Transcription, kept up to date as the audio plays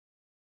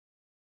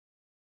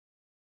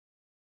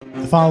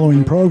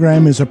following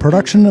program is a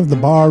production of the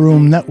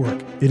Barroom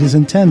Network. It is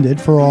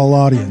intended for all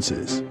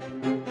audiences.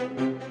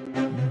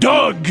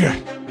 Doug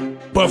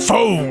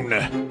Buffone.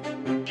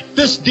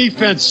 This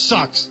defense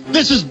sucks.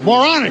 This is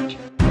moronic.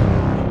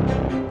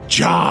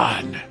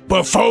 John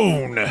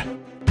Buffone.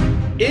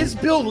 Is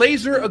Bill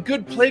Lazor a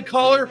good play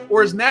caller,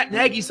 or is Matt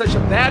Nagy such a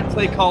bad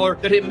play caller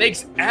that it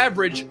makes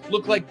average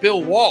look like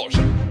Bill Walsh?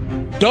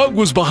 Doug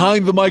was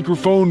behind the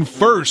microphone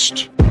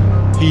first.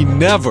 He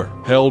never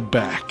held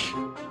back.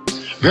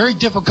 Very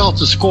difficult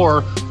to score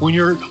when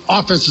your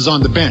offense is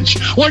on the bench.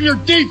 When your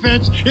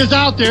defense is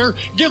out there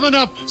giving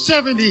up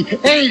 70,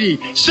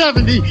 80,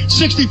 70,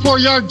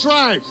 64-yard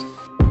drives.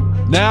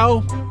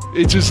 Now,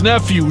 it's his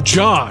nephew,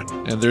 John,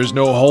 and there's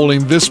no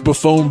holding this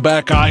Buffone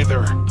back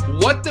either.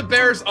 What the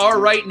Bears are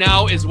right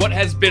now is what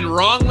has been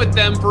wrong with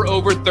them for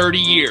over 30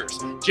 years.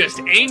 Just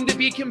aim to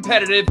be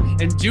competitive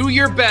and do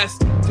your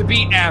best to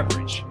be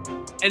average.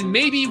 And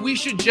maybe we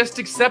should just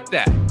accept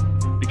that,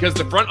 because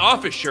the front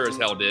office sure as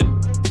hell did.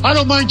 I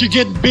don't mind you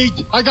getting beat.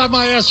 I got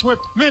my ass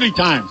whipped many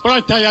times. But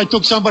I tell you, I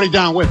took somebody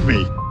down with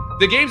me.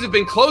 The games have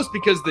been close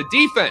because the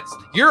defense,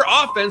 your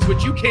offense,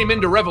 which you came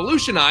in to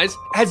revolutionize,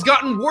 has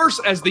gotten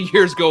worse as the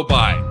years go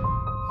by.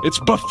 It's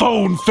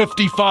Buffone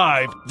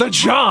 55, the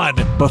John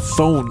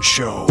Buffone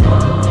Show.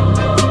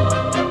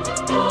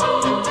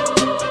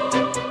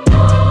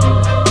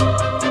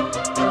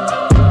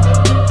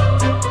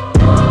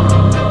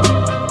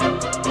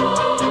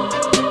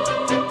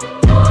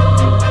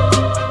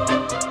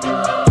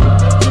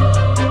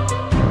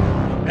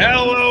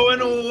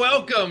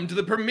 Welcome to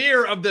the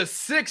premiere of the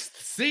 6th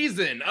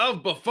season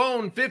of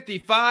Buffone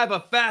 55, a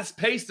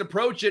fast-paced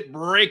approach at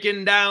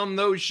breaking down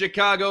those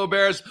Chicago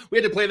Bears. We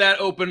had to play that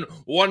open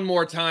one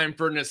more time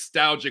for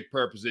nostalgic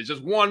purposes.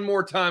 Just one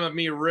more time of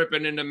me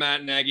ripping into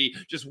Matt Nagy.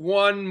 Just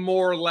one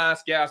more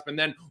last gasp, and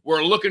then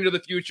we're looking to the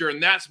future,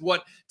 and that's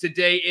what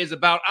today is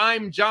about.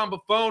 I'm John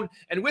Buffone,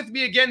 and with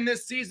me again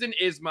this season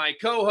is my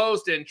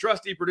co-host and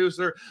trusty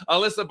producer,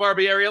 Alyssa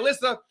Barbieri.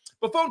 Alyssa,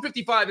 Buffone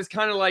 55 is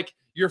kind of like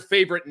your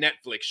favorite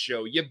Netflix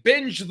show. You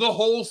binge the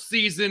whole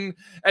season,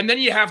 and then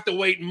you have to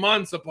wait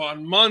months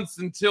upon months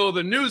until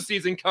the new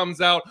season comes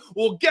out.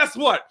 Well, guess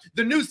what?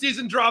 The new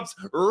season drops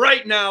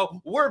right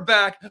now. We're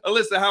back.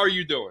 Alyssa, how are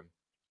you doing?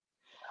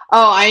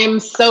 Oh, I am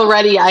so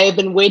ready. I have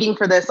been waiting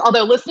for this.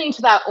 Although listening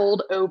to that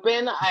old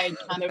open, I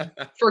kind of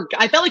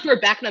I felt like we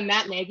were back in the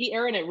Matt Nagy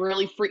era, and it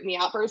really freaked me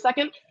out for a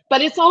second. But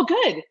it's all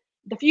good.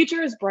 The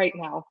future is bright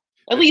now.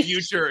 At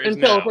least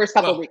until the first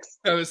couple of weeks.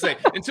 I was saying,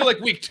 until like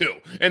week 2.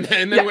 And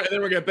then we're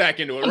going to get back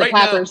into it. And right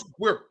now,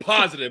 we're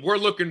positive. We're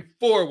looking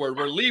forward.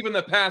 We're leaving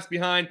the past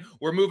behind.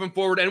 We're moving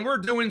forward. And we're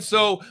doing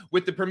so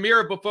with the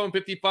premiere of Buffone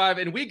 55.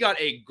 And we got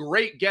a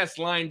great guest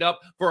lined up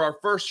for our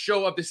first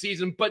show of the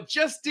season. But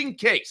just in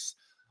case,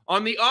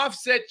 on the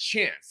offset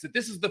chance that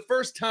this is the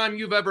first time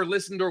you've ever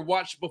listened or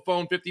watched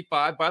Buffone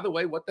 55, by the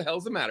way, what the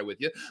hell's the matter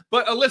with you?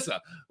 But Alyssa,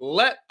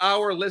 let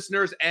our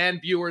listeners and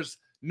viewers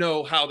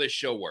know how this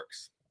show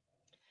works.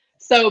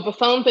 So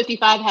Buffone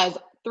 55 has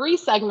 3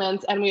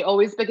 segments, and we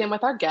always begin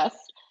with our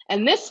guest.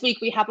 And this week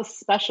we have a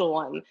special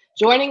one.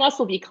 Joining us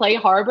will be Clay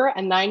Harbor,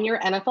 a 9-year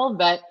NFL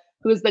vet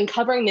who has been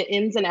covering the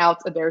ins and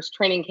outs of Bears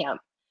training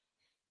camp.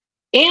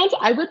 And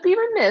I would be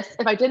remiss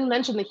if I didn't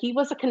mention that he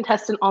was a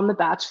contestant on The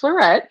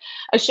Bachelorette,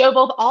 a show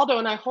both Aldo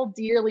and I hold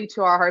dearly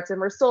to our hearts,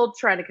 and we're still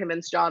trying to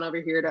convince John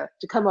over here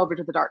to come over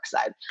to the dark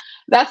side.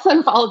 That's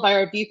then followed by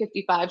our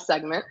B55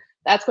 segment.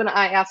 That's when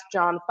I ask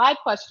John 5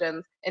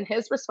 questions, and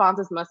his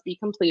responses must be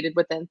completed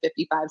within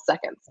 55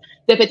 seconds.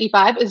 The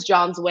 55 is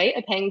John's way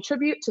of paying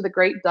tribute to the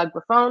great Doug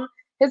Buffone,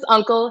 his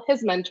uncle,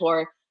 his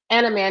mentor,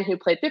 and a man who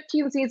played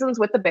 15 seasons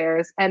with the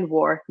Bears and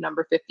wore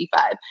number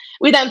 55.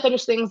 We then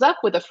finish things up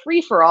with a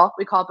free-for-all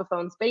we call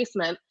Buffone's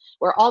Basement,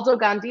 where Aldo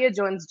Gandia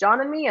joins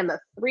John and me, and the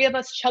 3 of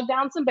us chug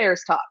down some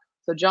Bears talk.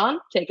 So John,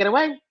 take it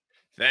away.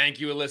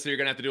 Thank you, Alyssa. You're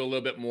going to have to do a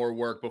little bit more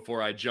work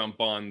before I jump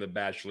on the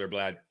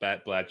Bachelorette.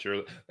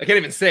 I can't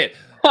even say it.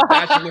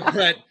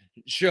 Bachelorette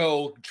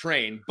show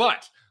train.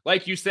 But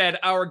like you said,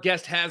 our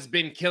guest has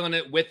been killing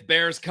it with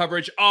Bears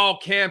coverage all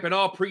camp and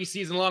all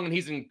preseason long, and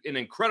he's an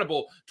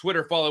incredible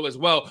Twitter follow as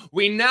well.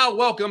 We now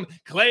welcome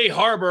Clay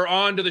Harbor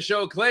onto the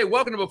show. Clay,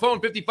 welcome to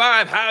Buffone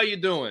 55. How you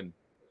doing?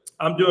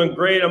 I'm doing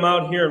great. I'm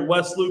out here in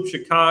West Loop,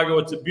 Chicago.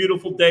 It's a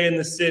beautiful day in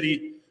the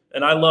city,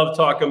 and I love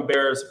talking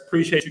Bears.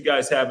 Appreciate you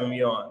guys having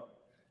me on.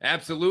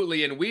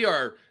 Absolutely, and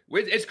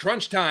it's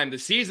crunch time. The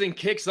season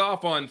kicks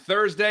off on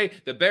Thursday.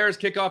 The Bears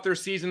kick off their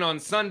season on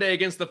Sunday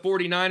against the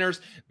 49ers.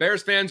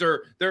 Bears fans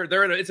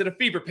it's at a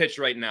fever pitch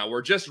right now.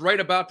 We're just right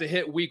about to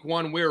hit week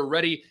 1. We're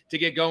ready to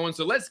get going.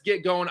 So let's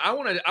get going. I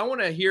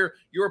want to hear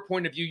your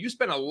point of view. You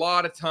spent a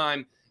lot of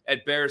time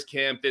at Bears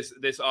camp this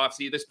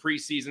offseason, this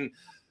preseason.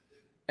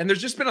 And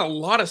there's just been a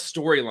lot of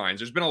storylines.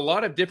 There's been a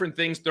lot of different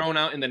things thrown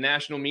out in the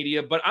national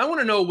media, but I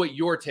want to know what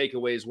your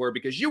takeaways were,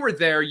 because you were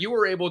there. You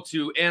were able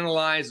to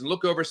analyze and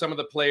look over some of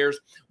the players.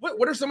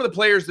 What are some of the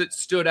players that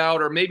stood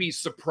out or maybe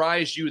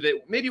surprised you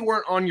that maybe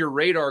weren't on your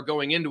radar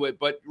going into it,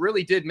 but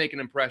really did make an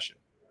impression?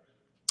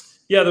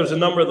 Yeah, there's a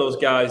number of those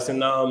guys.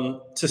 And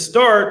to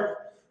start,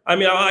 I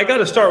mean, I got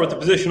to start with the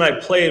position I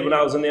played when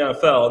I was in the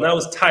NFL, and that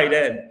was tight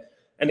end.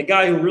 And the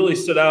guy who really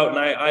stood out and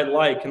I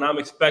like, and I'm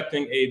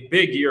expecting a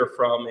big year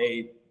from,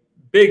 a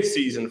big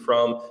season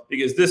from,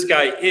 because this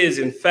guy is,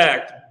 in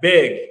fact,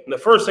 big. And the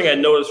first thing I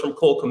noticed from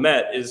Cole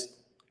Kmet is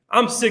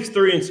I'm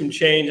 6'3" and some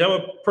change. I'm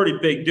a pretty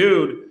big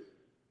dude.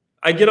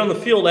 I get on the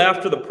field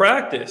after the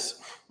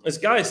practice. This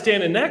guy is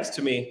standing next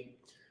to me.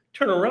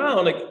 Turn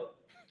around, like,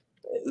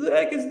 who the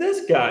heck is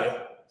this guy?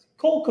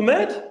 Cole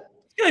Kmet?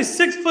 This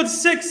guy's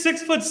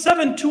 6'6",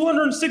 6'7",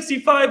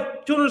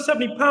 265,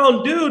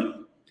 270-pound dude.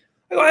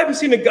 I haven't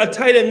seen a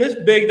tight end this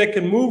big that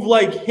can move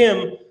like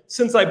him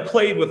since I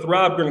played with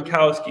Rob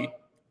Gronkowski.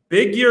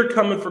 Big year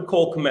coming for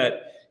Cole Kmet.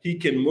 He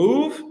can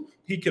move.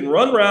 He can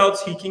run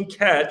routes. He can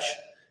catch.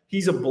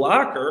 He's a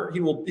blocker. He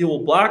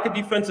will block a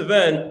defensive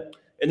end,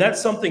 and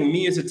that's something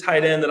me as a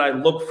tight end that I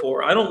look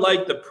for. I don't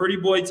like the pretty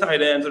boy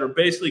tight ends that are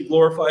basically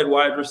glorified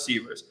wide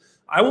receivers.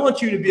 I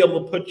want you to be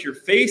able to put your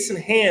face and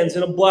hands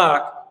in a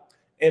block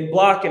and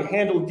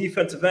handle a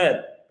defensive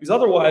end. Because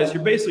otherwise,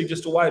 you're basically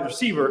just a wide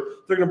receiver.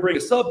 They're going to bring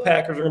a sub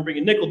package. They're going to bring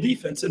a nickel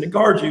defense in to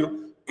guard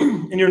you,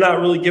 and you're not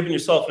really giving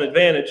yourself an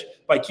advantage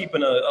by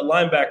keeping a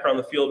linebacker on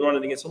the field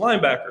running against a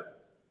linebacker.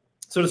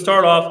 So to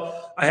start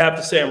off, I have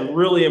to say I'm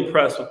really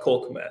impressed with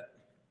Cole Kmet.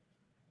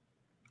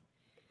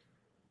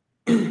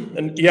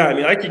 And, yeah, I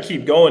mean, I could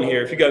keep going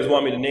here if you guys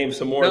want me to name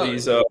some more of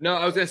these. No,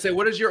 I was going to say,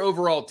 what is your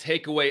overall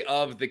takeaway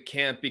of the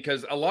camp?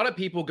 Because a lot of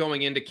people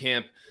going into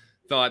camp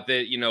thought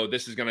that,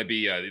 this is going to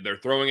be, they're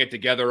throwing it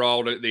together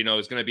all,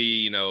 it's going to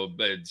be,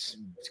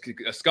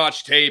 a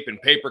Scotch tape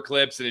and paper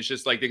clips. And it's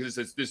just like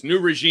this new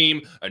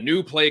regime, a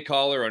new play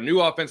caller, a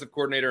new offensive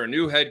coordinator, a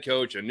new head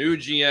coach, a new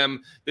GM.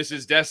 This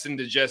is destined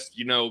to just,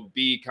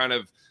 be kind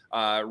of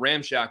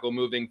ramshackle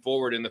moving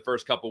forward in the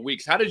first couple of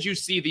weeks. How did you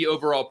see the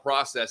overall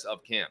process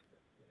of camp?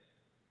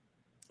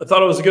 I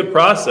thought it was a good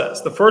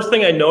process. The first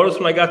thing I noticed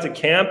when I got to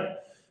camp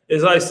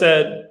is I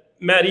said,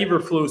 Matt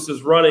Eberflus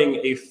is running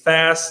a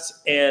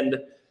fast and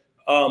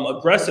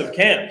aggressive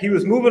camp. He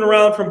was moving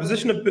around from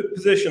position to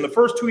position. The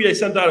first tweet I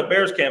sent out at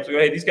Bears camp, so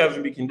hey, these guys are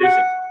going to be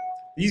conditioned.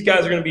 These guys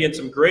are going to be in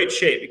some great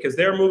shape because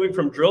they're moving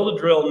from drill to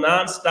drill,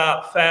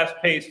 nonstop,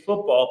 fast-paced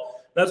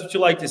football. That's what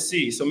you like to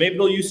see. So maybe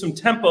they'll use some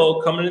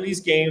tempo coming into these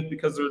games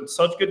because they're in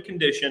such good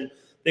condition.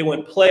 They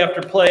went play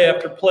after play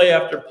after play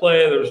after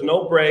play. There's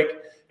no break.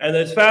 And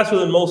it's faster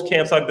than most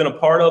camps I've been a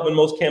part of and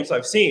most camps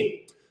I've seen.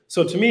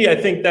 So to me, I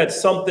think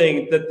that's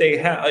something that they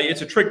have.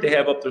 It's a trick they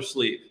have up their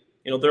sleeve.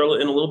 They're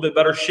in a little bit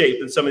better shape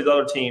than some of these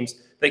other teams.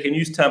 They can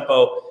use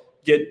tempo,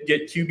 get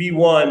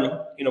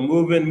QB1,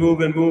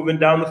 moving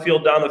down the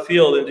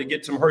field, and to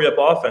get some hurry up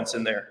offense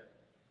in there.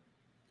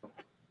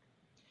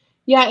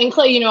 Yeah, and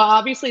Clay,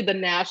 obviously the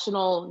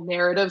national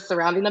narrative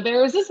surrounding the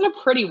Bears isn't a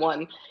pretty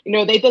one.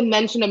 They've been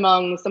mentioned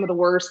among some of the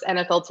worst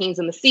NFL teams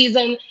in the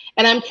season.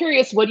 And I'm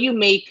curious, what do you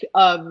make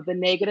of the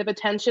negative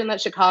attention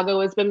that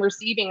Chicago has been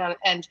receiving?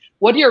 And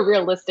what are your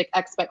realistic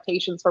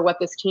expectations for what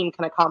this team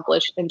can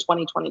accomplish in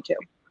 2022?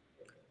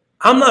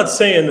 I'm not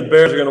saying the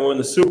Bears are going to win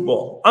the Super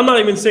Bowl. I'm not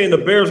even saying the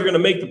Bears are going to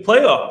make the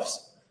playoffs.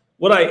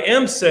 What I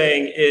am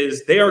saying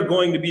is they are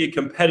going to be a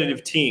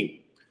competitive team.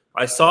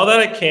 I saw that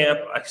at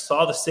camp. I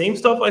saw the same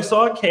stuff I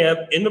saw at camp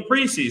in the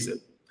preseason.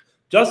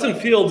 Justin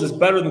Fields is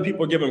better than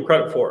people are giving him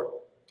credit for.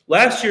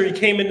 Last year at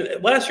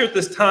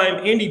this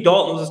time, Andy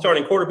Dalton was the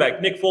starting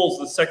quarterback. Nick Foles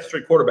was the second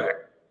straight quarterback.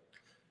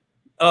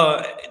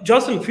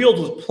 Justin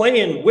Fields was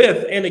playing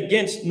with and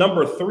against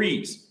number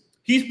threes.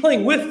 He's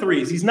playing with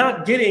threes. He's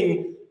not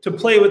getting to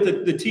play with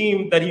the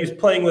team that he's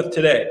playing with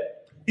today.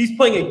 He's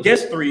playing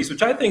against threes,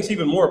 which I think is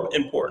even more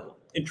important.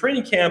 In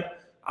training camp,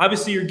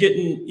 obviously you're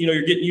getting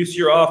used to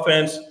your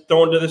offense,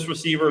 throwing to this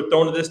receiver,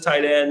 throwing to this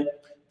tight end,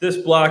 this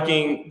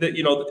blocking,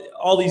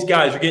 all these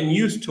guys are getting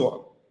used to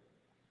them.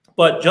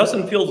 But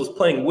Justin Fields was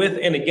playing with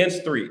and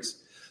against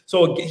threes.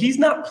 So he's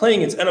not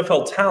playing against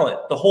NFL talent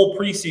the whole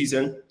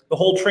preseason, the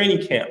whole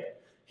training camp.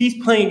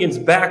 He's playing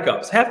against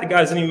backups. Half the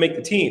guys didn't even make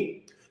the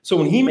team. So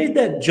when he made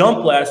that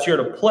jump last year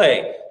to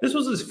play, this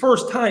was his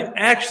first time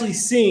actually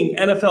seeing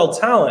NFL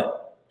talent.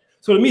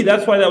 So to me,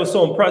 that's why that was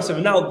so impressive.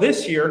 And now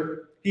this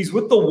year, he's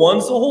with the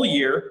ones the whole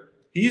year.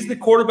 He's the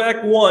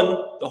quarterback one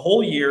the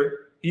whole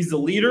year. He's the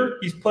leader.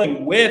 He's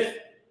playing with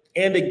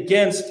and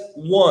against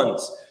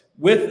ones,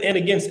 with and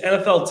against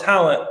NFL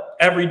talent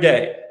every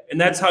day. And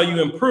that's how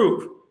you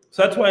improve.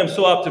 So that's why I'm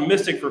so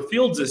optimistic for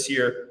Fields this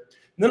year.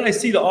 And then I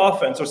see the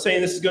offense. They're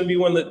saying this is going to be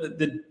one of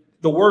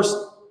the worst,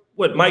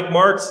 Mike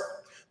Martz,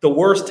 the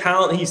worst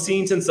talent he's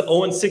seen since the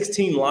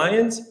 0-16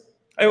 Lions.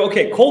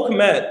 Cole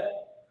Kmet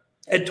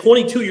at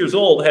 22 years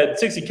old had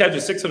 60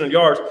 catches, 600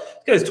 yards.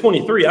 This guy's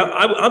 23.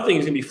 I'm thinking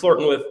he's going to be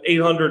flirting with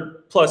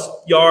 800-plus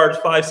yards,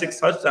 5-6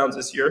 touchdowns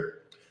this year.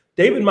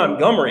 David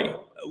Montgomery,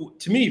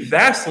 to me,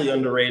 vastly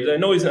underrated. I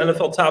know he's an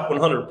NFL top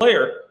 100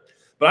 player,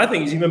 but I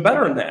think he's even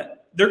better than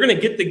that. They're going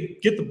to get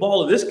the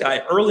ball to this guy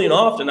early and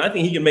often. I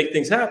think he can make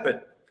things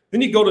happen.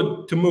 Then you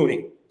go to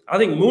Mooney. I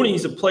think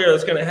Mooney's a player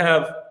that's going to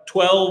have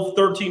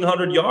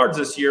 1,300 yards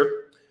this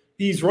year.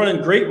 He's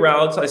running great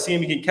routes. I see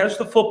him. He can catch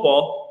the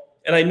football.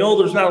 And I know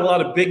there's not a lot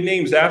of big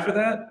names after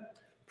that.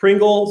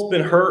 Pringle's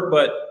been hurt,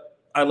 but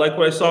I like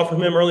what I saw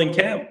from him early in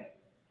camp.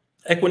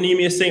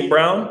 Equanimeous St.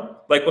 Brown,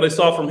 like what I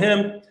saw from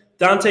him.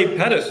 Dante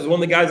Pettis was one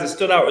of the guys that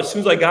stood out. As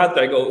soon as I got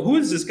there, I go, who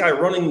is this guy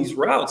running these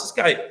routes?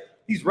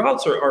 These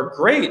routes are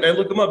great. And I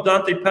look him up,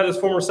 Dante Pettis,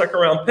 former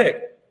second-round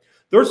pick.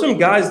 There are some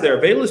guys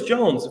there. Velus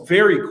Jones,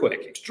 very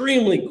quick,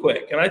 extremely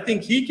quick. And I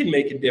think he can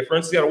make a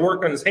difference. He's got to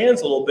work on his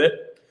hands a little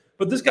bit.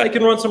 But this guy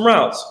can run some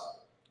routes.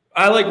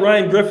 I like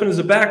Ryan Griffin as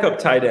a backup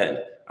tight end.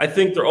 I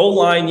think their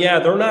O-line,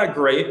 they're not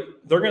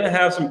great. They're going to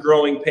have some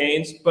growing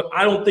pains. But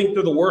I don't think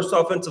they're the worst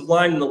offensive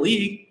line in the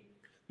league.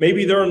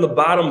 Maybe they're in the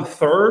bottom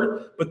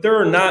third, but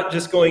they're not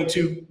just going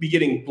to be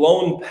getting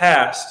blown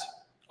past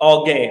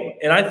all game.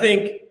 And I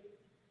think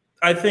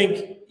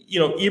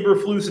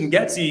Eberflus and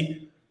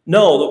Getsy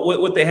know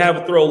what they have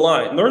with their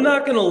O-line. They're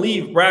not going to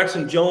leave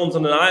Braxton Jones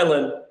on an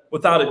island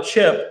without a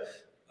chip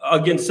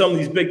against some of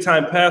these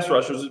big-time pass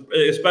rushers,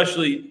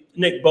 especially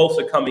Nick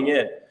Bosa coming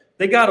in.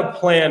 They got a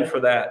plan for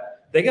that.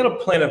 They got a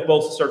plan if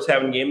Bosa starts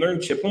having a game. They're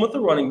going to chip him with the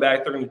running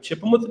back. They're going to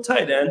chip him with the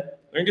tight end.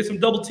 They're going to get some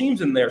double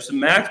teams in there. Some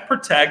max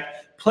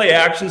protect, play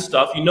action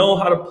stuff. You know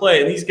how to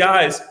play. And these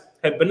guys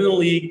have been in the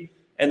league,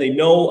 and they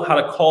know how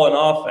to call an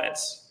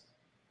offense.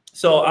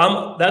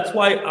 So that's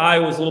why I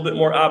was a little bit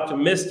more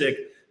optimistic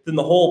than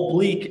the whole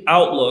bleak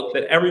outlook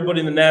that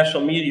everybody in the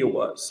national media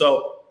was.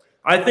 So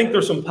I think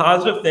there's some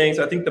positive things.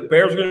 I think the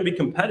Bears are going to be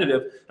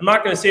competitive. I'm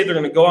not going to say they're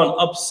going to go out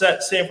and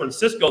upset San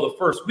Francisco the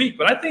first week,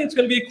 but I think it's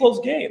going to be a close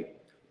game.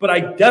 But I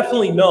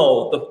definitely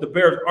know the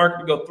Bears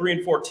aren't going to go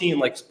 3-14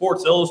 like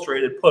Sports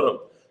Illustrated put them.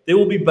 They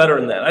will be better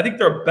than that. I think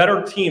they're a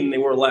better team than they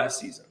were last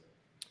season.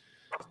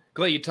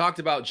 Clay, you talked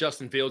about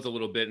Justin Fields a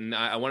little bit, and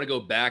I want to go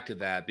back to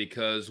that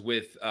because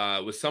with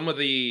some of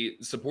the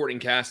supporting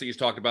cast that you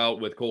talked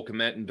about with Cole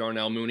Kmet and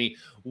Darnell Mooney,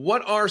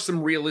 what are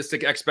some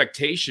realistic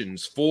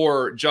expectations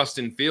for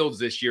Justin Fields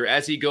this year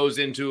as he goes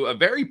into a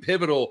very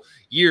pivotal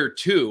year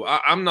two?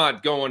 I'm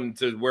not going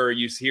to where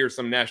you hear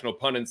some national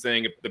pundits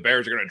saying if the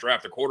Bears are going to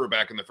draft a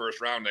quarterback in the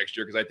first round next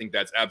year, because I think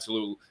that's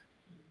absolute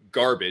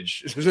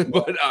garbage.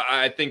 But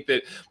I think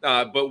that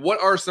but what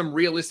are some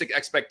realistic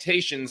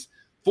expectations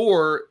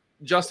for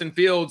Justin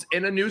Fields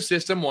in a new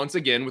system, once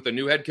again, with a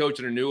new head coach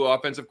and a new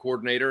offensive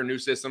coordinator, a new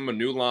system, a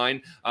new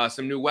line,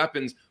 some new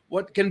weapons?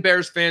 What can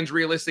Bears fans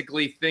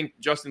realistically think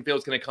Justin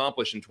Fields can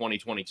accomplish in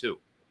 2022?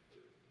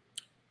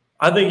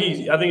 I think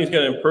he's going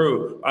to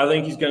improve. I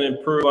think he's going to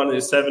improve on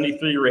his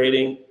 73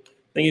 rating.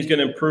 I think he's going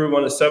to improve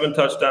on his 7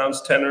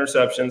 touchdowns, 10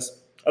 interceptions.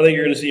 I think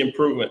you're going to see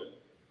improvement.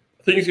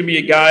 I think he's going to be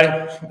a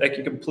guy that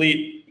can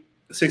complete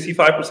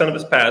 65% of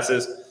his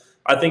passes.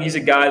 I think he's a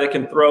guy that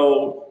can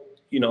throw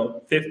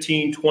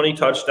 15, 20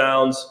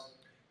 touchdowns.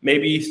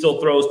 Maybe he still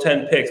throws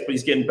 10 picks, but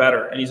he's getting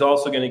better. And he's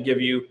also going to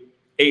give you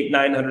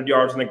 800-900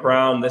 yards on the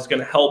ground. That's going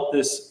to help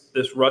this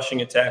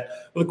rushing attack.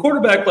 With a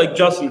quarterback like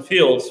Justin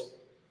Fields,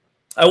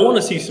 I want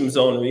to see some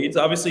zone reads.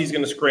 Obviously, he's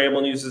going to scramble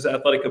and use his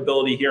athletic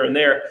ability here and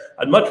there.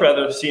 I'd much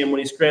rather see him when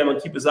he's scrambling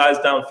and keep his eyes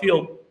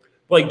downfield,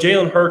 like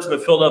Jalen Hurts and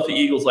the Philadelphia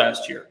Eagles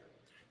last year.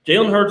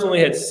 Jalen Hurts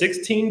only had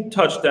 16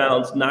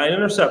 touchdowns, 9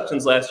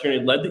 interceptions last year,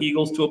 and he led the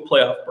Eagles to a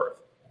playoff berth.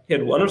 He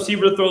had one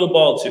receiver to throw the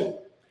ball to.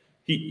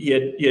 He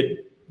had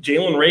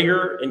Jalen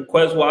Reagor and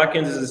Quez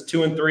Watkins as his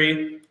 2 and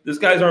 3. These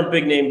guys aren't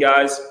big-name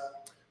guys.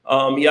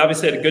 He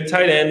obviously had a good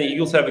tight end. The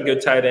Eagles have a good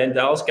tight end,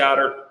 Dallas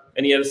Goedert,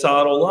 and he had a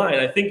solid O-line.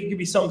 I think it could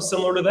be something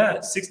similar to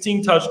that.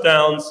 16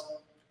 touchdowns,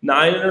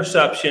 9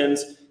 interceptions,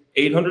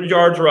 800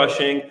 yards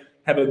rushing,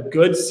 have a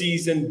good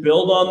season,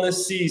 build on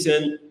this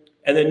season,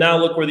 and then now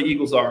look where the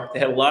Eagles are. They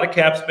had a lot of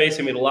cap space.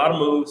 They made a lot of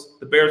moves.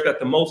 The Bears got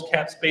the most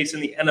cap space in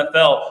the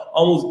NFL,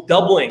 almost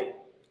doubling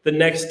the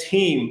next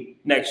team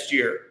next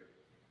year.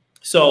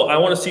 So I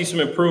want to see some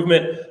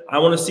improvement. I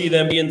want to see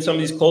them be in some of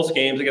these close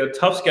games. They got a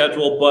tough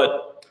schedule,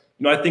 but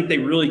I think they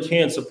really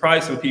can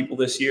surprise some people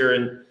this year,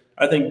 and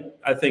I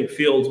think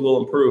Fields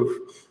will improve.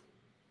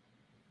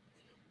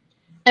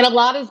 And a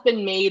lot has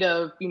been made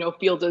of,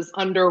 Fields'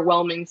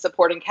 underwhelming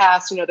supporting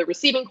cast, the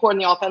receiving core and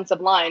the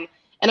offensive line.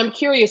 And I'm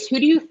curious, who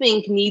do you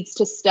think needs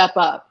to step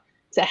up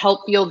to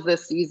help Fields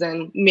this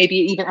season, maybe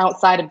even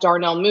outside of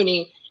Darnell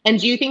Mooney? And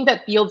do you think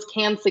that Fields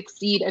can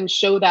succeed and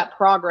show that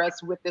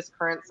progress with this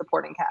current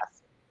supporting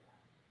cast?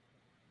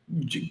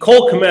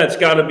 Cole Kmet's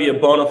got to be a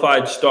bona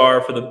fide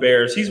star for the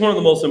Bears. He's one of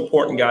the most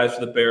important guys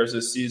for the Bears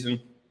this season.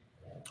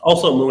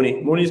 Also,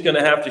 Mooney. Mooney's going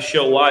to have to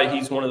show why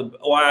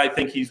I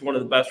think he's one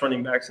of the best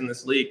running backs in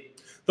this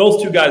league.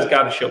 Those two guys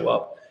got to show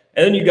up.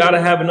 And then you got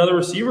to have another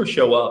receiver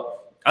show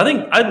up.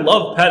 I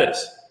love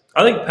Pettis.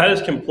 I think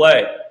Pettis can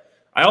play.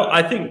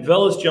 I think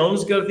Velus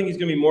Jones is going to think he's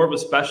going to be more of a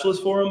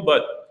specialist for him,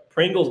 but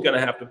Pringle's going to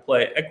have to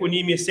play.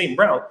 Equanimeous St.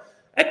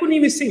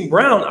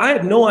 Brown. I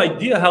had no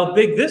idea how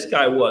big this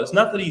guy was.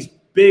 Not that he's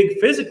big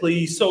physically,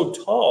 he's so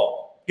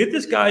tall. Get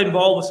this guy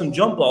involved with some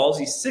jump balls.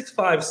 He's 6'5",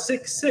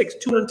 6'6",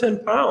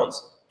 210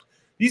 pounds.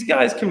 These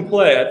guys can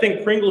play. I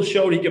think Pringle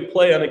showed he could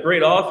play on a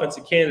great offense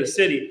in Kansas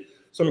City.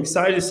 So I'm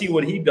excited to see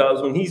what he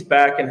does when he's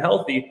back and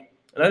healthy.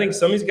 And I think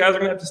some of these guys are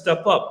going to have to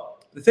step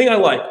up. The thing I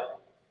like,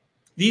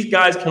 these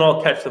guys can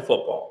all catch the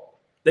football.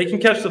 They can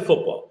catch the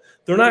football.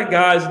 They're not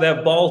guys that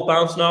have balls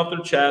bouncing off their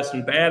chest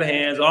and bad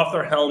hands, off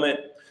their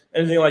helmet,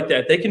 anything like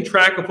that. They can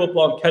track a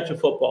football and catch a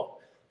football.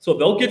 So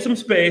they'll get some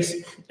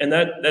space, and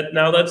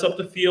that's up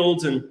to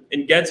Fields and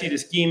Getsy to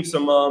scheme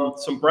some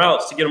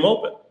routes to get them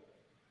open.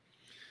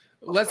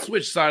 Let's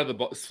switch sides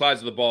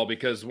of the ball,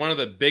 because one of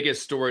the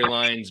biggest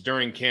storylines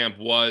during camp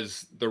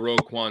was the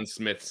Roquan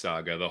Smith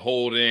saga, the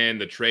hold-in,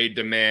 the trade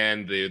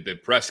demand, the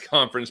press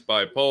conference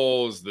by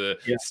Poles, the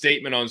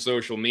statement on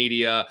social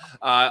media.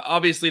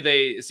 Obviously,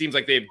 it seems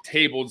like they've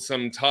tabled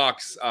some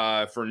talks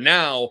for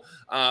now,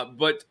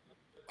 but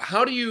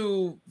how do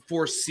you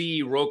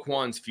foresee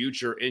Roquan's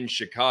future in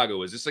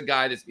Chicago? Is this a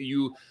guy that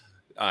you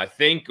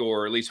think,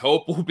 or at least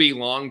hope, will be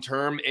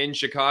long-term in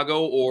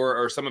Chicago, or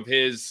are some of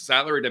his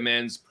salary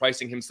demands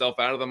pricing himself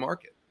out of the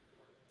market?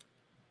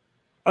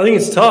 I think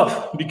it's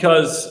tough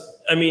because,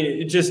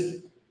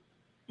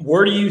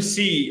 where do you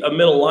see a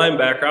middle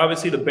linebacker?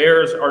 Obviously, the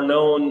Bears are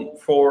known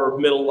for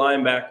middle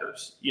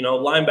linebackers,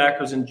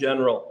 linebackers in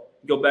general.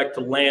 Go back to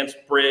Lance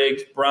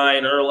Briggs,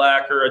 Brian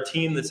Urlacher, a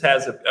team that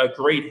has a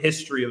great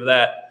history of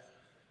that.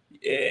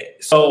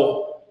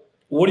 So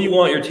what do you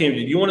want your team to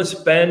do? Do you want to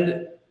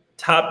spend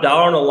top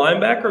dollar on a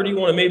linebacker, or do you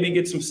want to maybe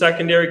get some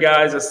secondary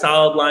guys, a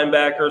solid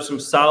linebacker, some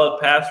solid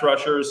pass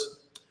rushers?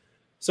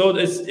 So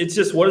it's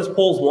just, what does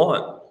Poles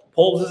want?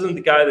 Poles isn't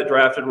the guy that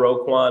drafted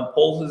Roquan.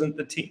 Poles isn't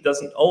the team,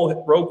 doesn't owe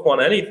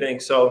Roquan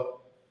anything.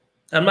 So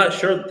I'm not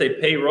sure that they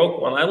pay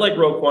Roquan. I like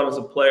Roquan as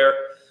a player,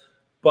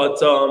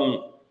 but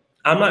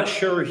I'm not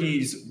sure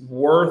he's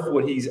worth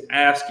what he's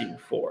asking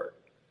for.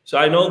 So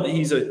I know that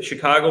he's a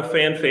Chicago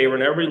fan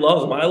favorite and everybody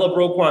loves him. I love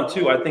Roquan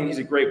too. I think he's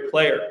a great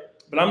player.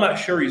 But I'm not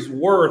sure he's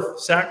worth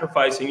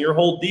sacrificing your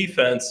whole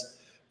defense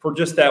for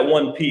just that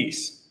one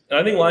piece. And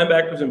I think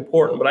linebacker is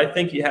important, but I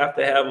think you have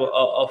to have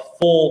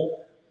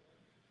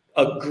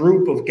a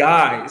group of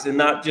guys and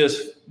not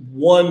just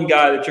one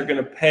guy that you're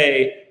going to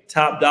pay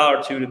top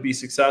dollar to be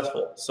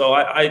successful. So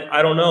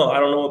I don't know. I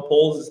don't know what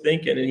Poles is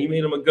thinking, and he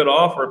made him a good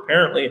offer.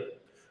 Apparently,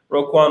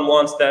 Roquan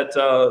wants that.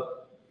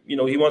 He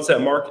wants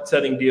that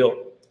market-setting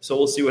deal. So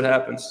we'll see what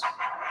happens.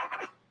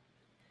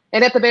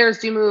 And if the Bears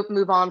do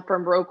move on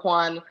from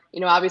Roquan,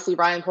 obviously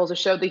Ryan Poles has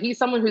showed that he's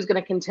someone who's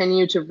going to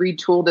continue to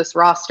retool this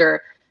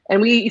roster.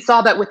 And we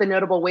saw that with the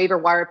notable waiver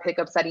wire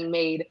pickups that he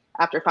made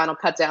after final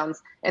cutdowns.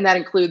 And that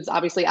includes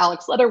obviously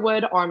Alex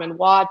Leatherwood, Armon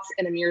Watts,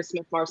 and Amir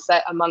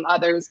Smith-Marset, among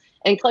others.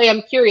 And Clay,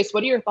 I'm curious,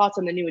 what are your thoughts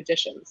on the new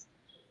additions?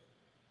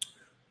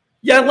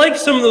 Yeah, I like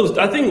some of those.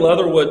 I think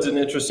Leatherwood's an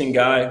interesting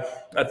guy.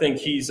 I think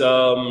he's,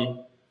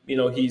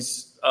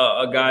 he's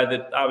a guy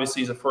that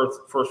obviously is a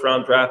first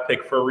round draft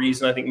pick for a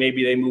reason. I think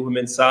maybe they move him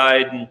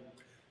inside and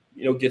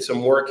get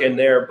some work in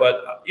there.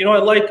 But I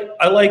like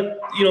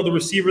the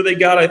receiver they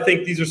got. I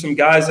think these are some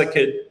guys that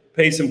could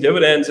pay some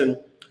dividends. And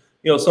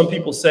some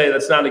people say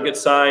that's not a good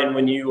sign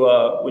when you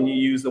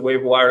use the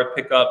waiver wire to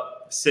pick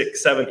up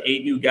 6, 7,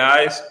 8 new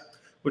guys,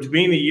 which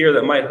being the year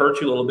that might hurt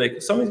you a little bit,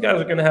 because some of these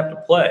guys are going to have to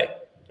play.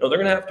 They're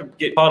going to have to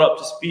get caught up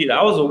to speed.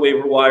 I was a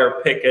waiver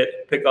wire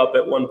pick up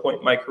at one point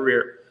in my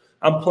career.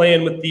 I'm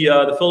playing with the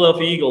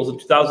Philadelphia Eagles in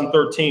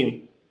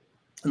 2013,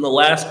 in the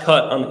last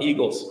cut on the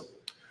Eagles.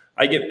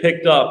 I get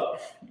picked up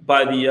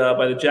by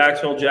the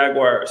Jacksonville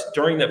Jaguars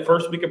during that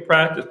first week of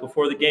practice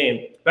before the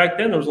game. Back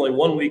then, there was only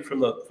 1 week from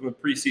the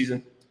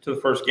preseason to the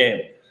first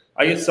game.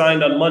 I get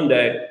signed on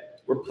Monday.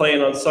 We're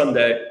playing on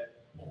Sunday.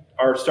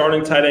 Our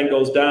starting tight end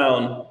goes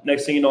down.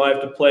 Next thing you know, I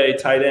have to play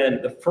tight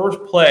end. The first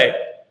play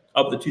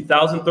of the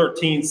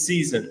 2013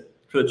 season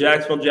for the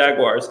Jacksonville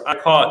Jaguars, I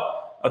caught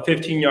a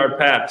 15-yard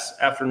pass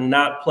after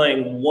not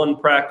playing one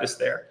practice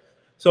there.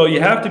 So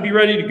you have to be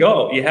ready to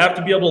go. You have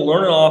to be able to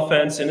learn an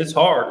offense, and it's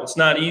hard. It's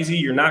not easy.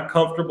 You're not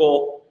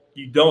comfortable.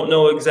 You don't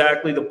know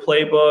exactly the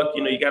playbook.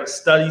 You got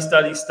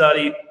to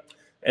study,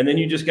 and then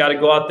you just got to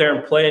go out there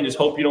and play and just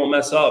hope you don't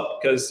mess up,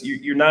 because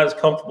you're not as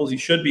comfortable as you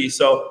should be.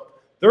 So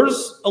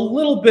there's a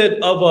little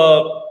bit of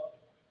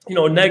a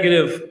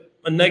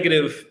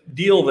negative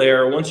deal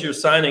there once you're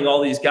signing all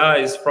these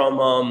guys from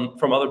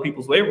other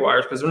people's waiver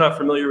wires, because they're not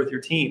familiar with your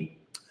team.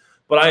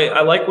 But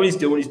I like what he's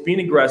doing. He's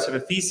being aggressive.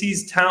 If he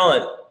sees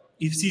talent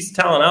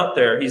out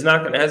there, he's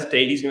not going to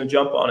hesitate. He's going to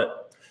jump on it.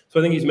 So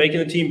I think he's making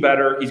the team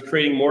better. He's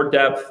creating more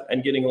depth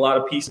and getting a lot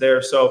of pieces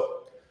there.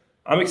 So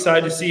I'm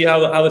excited to see how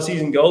the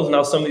season goes and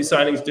how some of these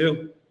signings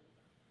do.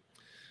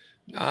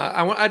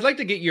 I'd like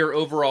to get your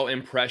overall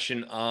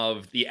impression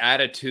of the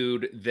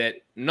attitude that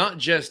not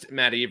just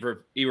Matt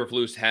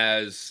Eberflus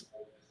has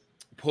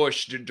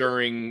pushed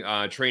during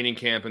training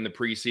camp in the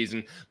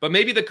preseason, but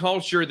maybe the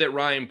culture that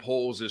Ryan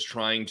Poles is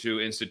trying to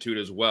institute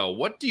as well.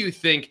 What do you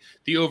think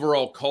the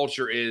overall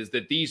culture is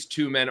that these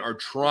two men are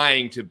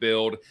trying to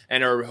build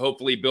and are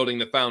hopefully building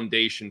the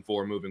foundation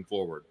for moving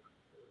forward?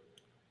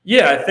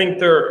 Yeah, I think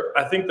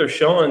they're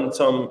showing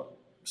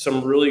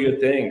some really good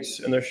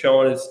things, and they're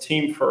showing it's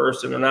team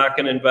first, and they're not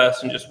going to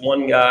invest in just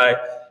one guy.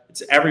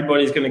 It's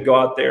everybody's going to go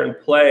out there and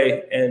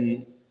play,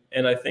 and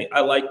I think I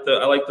like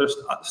their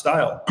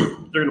style.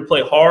 They're going to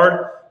play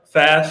hard,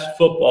 fast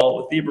football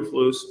with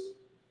Eberflus,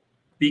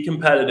 be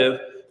competitive.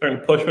 They're going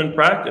to push them in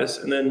practice,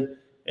 and then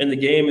in the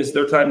game is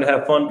their time to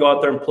have fun, go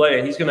out there and play.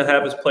 And he's going to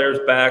have his players'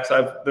 backs.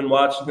 I've been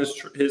watching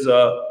his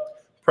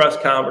press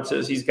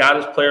conferences. He's got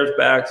his players'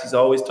 backs. He's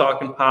always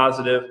talking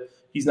positive.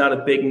 He's not a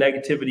big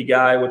negativity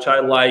guy, which I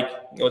like.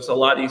 It's a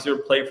lot easier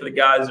to play for the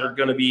guys that are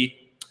going to be,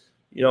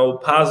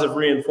 positive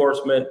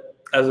reinforcement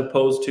as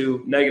opposed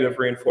to negative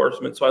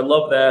reinforcement. So I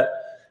love that.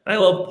 And I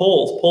love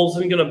Poles. Poles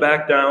isn't going to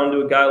back down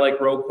to a guy like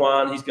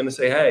Roquan. He's going to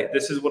say, hey,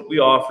 this is what we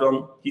offer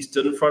him. He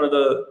stood in front of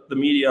the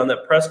media on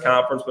that press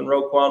conference when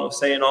Roquan was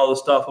saying all the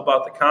stuff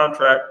about the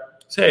contract.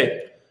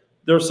 Say,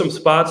 there's some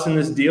spots in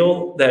this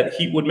deal that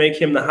he would make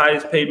him the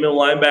highest paid middle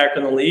linebacker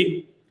in the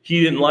league.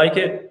 He didn't like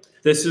it.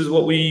 This is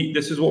what we're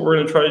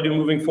going to try to do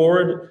moving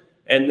forward.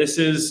 And this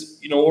is,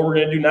 what we're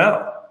going to do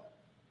now.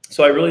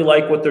 So I really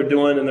like what they're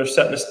doing, and they're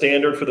setting a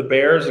standard for the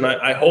Bears. And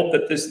I hope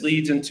that this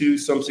leads into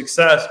some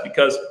success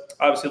because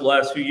obviously the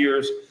last few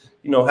years,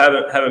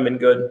 haven't been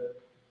good.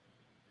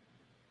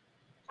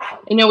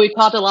 We've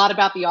talked a lot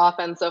about the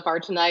offense so far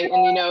tonight.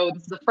 And,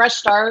 this is a fresh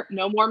start.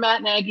 No more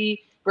Matt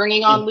Nagy.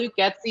 Bringing on Luke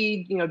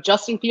Getsy.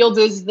 Justin Fields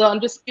is the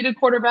undisputed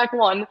quarterback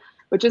one,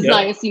 which is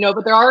nice,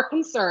 but there are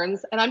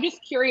concerns. And I'm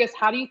just curious,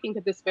 how do you think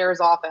that this Bears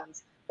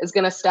offense is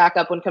going to stack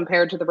up when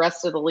compared to the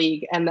rest of the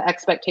league and the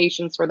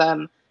expectations for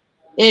them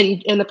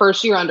in the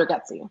first year under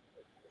Getsy?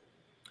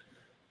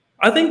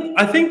 I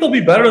think they'll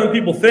be better than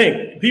people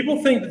think.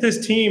 People think that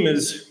this team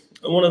is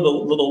one of the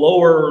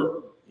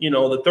lower,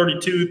 the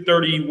 32,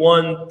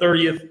 31,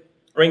 30th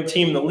ranked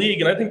team in the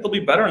league, and I think they'll be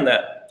better than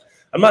that.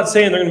 I'm not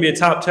saying they're going to be a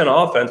top 10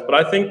 offense, but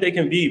I think they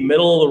can be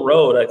middle of the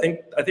road.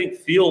 I think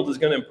Field is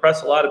going to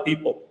impress a lot of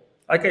people.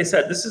 Like I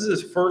said, this is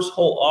his first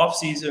whole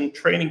offseason,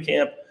 training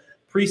camp,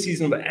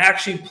 preseason, but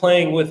actually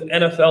playing with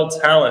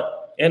NFL talent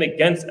and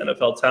against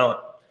NFL talent.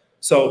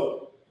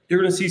 So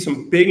you're going to see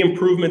some big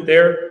improvement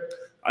there.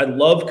 I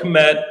love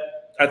Kmet.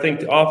 I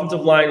think the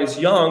offensive line is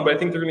young, but I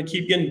think they're going to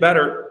keep getting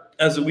better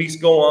as the weeks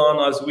go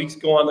on. As the weeks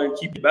go on, they're going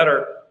to keep getting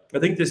better. I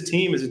think this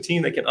team is a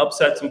team that can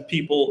upset some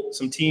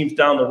teams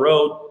down the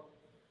road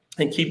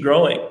and keep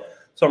growing.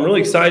 So I'm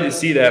really excited to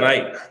see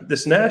that.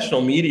 This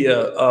national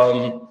media,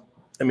 I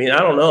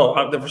don't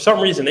know. For some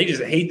reason, they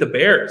just hate the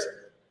Bears.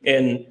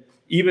 And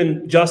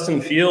even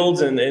Justin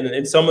Fields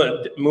and some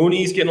of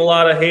Mooney's getting a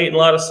lot of hate and a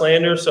lot of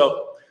slander.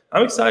 So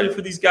I'm excited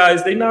for these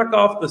guys. They knock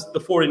off the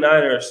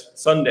 49ers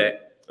Sunday.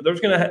 They're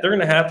going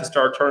to have to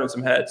start turning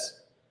some heads.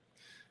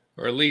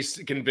 Or at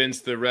least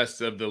convince the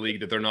rest of the league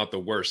that they're not the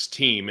worst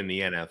team in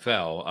the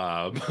NFL.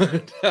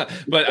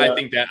 But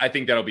I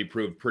think that'll be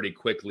proved pretty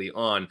quickly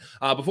on.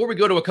 Before we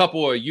go to a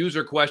couple of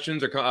user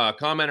questions or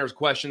commenters'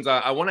 questions,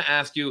 I want to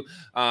ask you,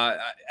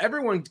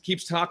 everyone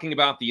keeps talking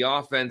about the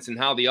offense and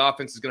how the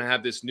offense is going to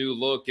have this new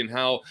look and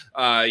how,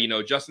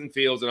 Justin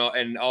Fields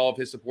and all of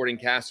his supporting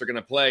casts are going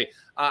to play.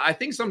 I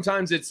think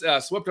sometimes it's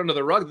swept under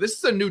the rug. This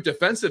is a new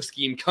defensive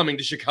scheme coming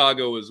to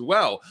Chicago as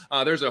well.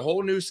 There's a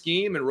whole new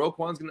scheme, and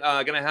Roquan's going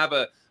to have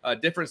a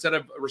different set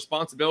of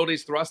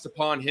responsibilities thrust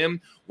upon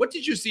him. What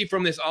did you see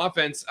from this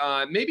offense?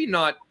 Maybe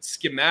not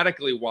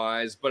schematically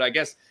wise, but I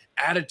guess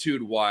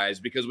attitude wise,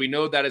 because we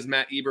know that is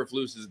Matt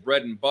Eberflus's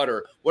bread and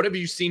butter. What have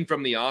you seen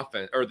from the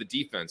offense or the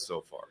defense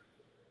so far?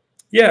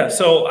 Yeah,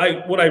 so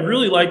what I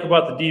really like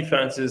about the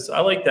defense is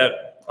I like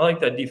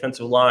that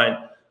defensive line.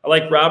 I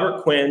like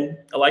Robert Quinn.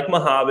 I like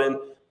Mahabin.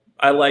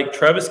 I like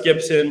Travis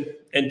Gibson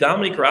and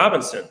Dominique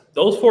Robinson.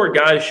 Those four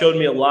guys showed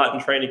me a lot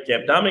in training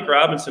camp. Dominique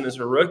Robinson is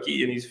a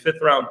rookie, and he's a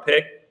fifth-round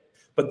pick.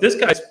 But this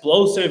guy's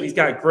explosive. He's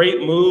got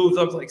great moves.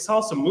 I was like, saw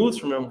some moves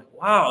from him. I'm like,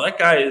 wow, that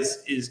guy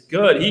is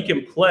good. He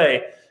can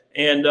play.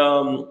 And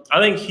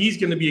I think he's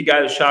going to be a guy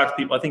that shocks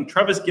people. I think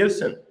Travis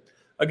Gibson,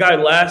 a guy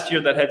last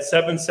year that had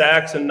 7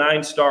 sacks and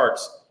 9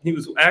 starts. He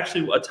was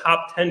actually a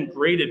top 10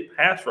 graded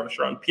pass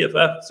rusher on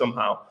PFF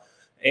somehow.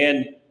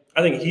 And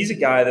I think he's a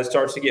guy that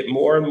starts to get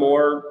more and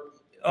more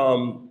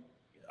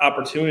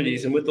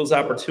opportunities, and with those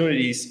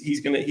opportunities, he's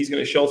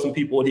gonna show some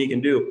people what he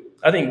can do.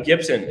 I think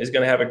Gibson is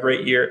gonna have a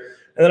great year,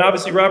 and then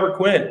obviously Robert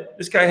Quinn.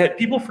 This guy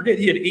people forget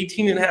he had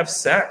 18.5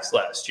 sacks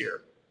last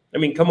year. I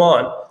mean, come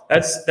on,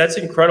 that's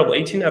incredible.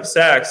 18.5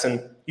 sacks,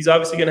 and he's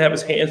obviously gonna have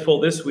his hands full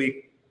this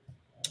week,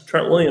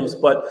 Trent Williams.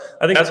 But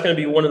I think that's gonna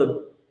be one of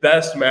the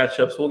best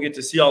matchups we'll get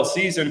to see all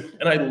season.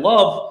 And I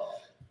love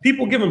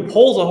people giving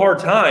Poles a hard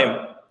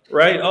time.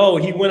 Right? Oh,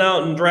 he went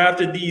out and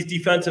drafted these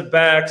defensive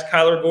backs,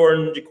 Kyler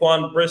Gordon,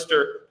 Jaquan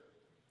Brister.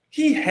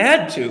 He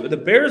had to. The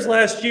Bears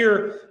last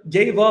year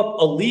gave up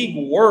a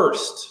league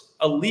worst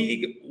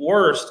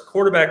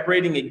quarterback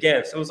rating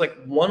against. It was like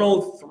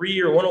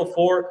 103 or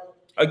 104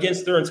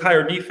 against their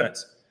entire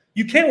defense.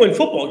 You can't win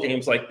football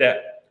games like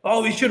that.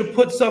 Oh, he should have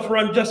put stuff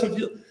around Justin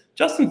Fields.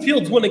 Justin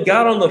Fields wouldn't have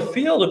got on the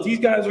field if these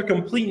guys are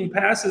completing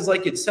passes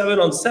like it's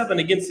 7-on-7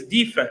 against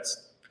the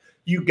defense.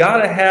 You got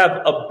to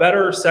have a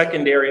better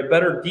secondary, a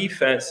better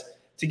defense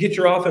to get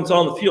your offense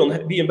on the field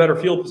and be in better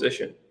field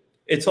position.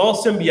 It's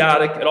all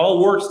symbiotic. It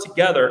all works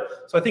together.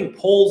 So I think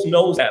Poles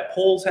knows that.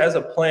 Poles has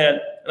a plan,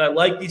 and I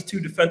like these 2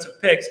 defensive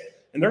picks.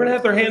 And they're going to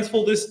have their hands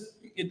full this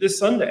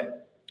Sunday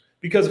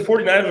because the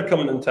 49ers are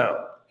coming into town.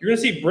 You're going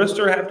to see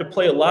Brister have to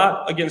play a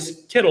lot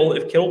against Kittle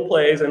if Kittle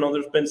plays. I know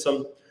there's been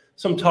some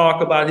some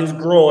talk about his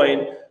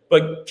groin,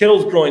 but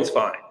Kittle's groin's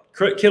fine.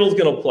 Kittle's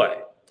going to play,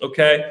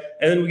 okay?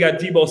 And then we got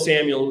Deebo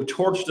Samuel, who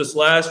torched us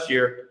last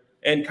year,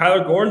 and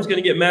Kyler Gordon's going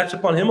to get matched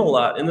up on him a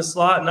lot in the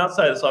slot and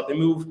outside the slot. They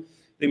move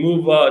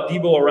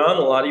Deebo around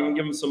a lot, even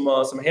give him some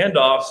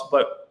handoffs,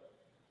 but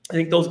I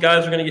think those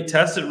guys are going to get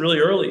tested really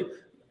early.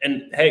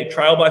 And, hey,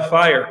 trial by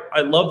fire.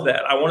 I love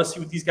that. I want to see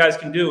what these guys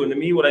can do. And to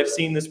me, what I've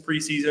seen this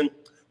preseason,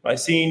 what I've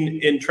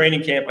seen in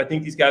training camp, I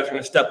think these guys are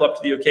going to step up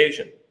to the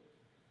occasion.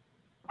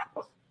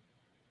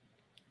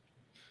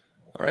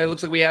 All right,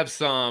 looks like we have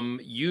some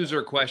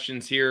user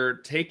questions here.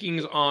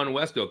 Takings on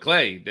Wesco.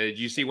 Clay, did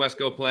you see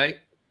Wesco play?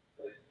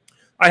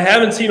 I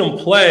haven't seen him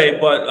play,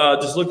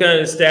 but just looking at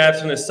his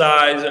stats and his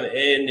size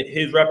and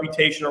his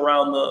reputation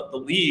around the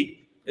league,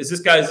 is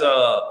this guy's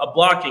a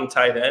blocking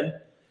tight end.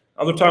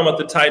 We're talking about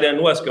the tight end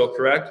Wesco,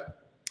 correct?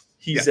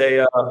 He's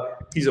a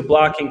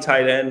blocking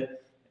tight end,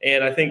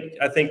 and I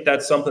think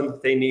that's something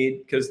that they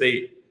need because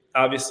they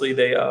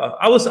obviously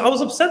I was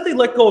upset they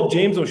let go of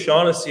James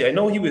O'Shaughnessy. I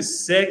know he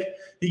was sick.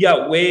 He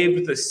got waived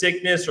with a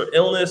sickness or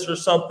illness or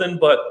something,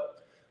 but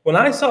when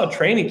I saw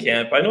training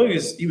camp, I know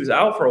he was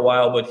out for a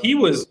while, but he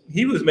was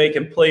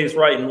making plays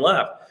right and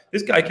left.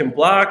 This guy can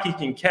block, he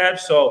can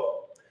catch.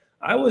 So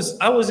I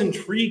was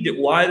intrigued at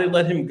why they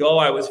let him go.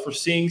 I was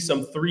foreseeing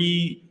some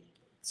three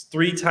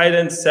tight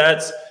end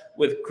sets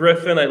with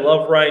Griffin. I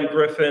love Ryan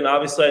Griffin.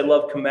 Obviously, I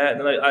love Komet,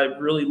 and I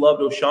really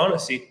loved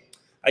O'Shaughnessy.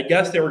 I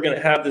guess they were going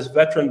to have this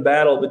veteran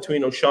battle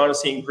between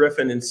O'Shaughnessy and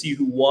Griffin and see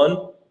who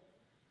won.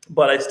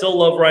 But I still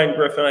love Ryan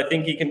Griffin. I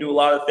think he can do a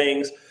lot of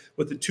things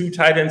with the two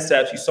tight end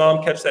sets. You saw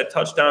him catch that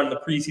touchdown in the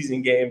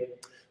preseason game.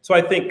 So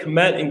I think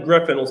Komet and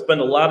Griffin will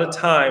spend a lot of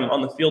time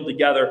on the field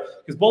together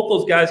because both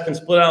those guys can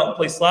split out and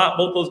play slot.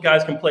 Both those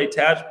guys can play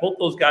attach. Both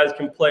those guys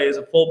can play as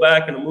a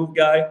fullback and a move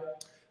guy.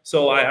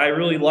 So I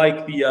really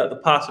like the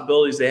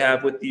possibilities they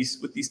have with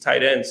these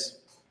tight ends.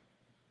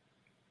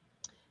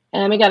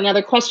 And we got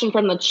another question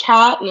from the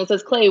chat, and it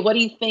says, Clay, what do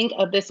you think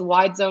of this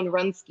wide zone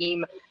run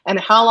scheme, and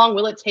how long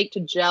will it take to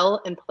gel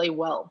and play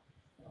well?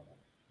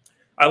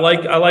 I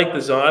like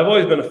the zone. I've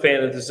always been a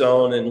fan of the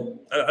zone, and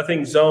I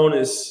think zone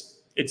it's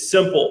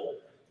simple,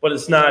 but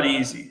it's not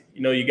easy.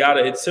 You know,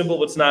 it's simple,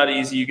 but it's not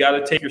easy. You got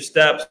to take your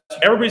steps.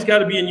 Everybody's got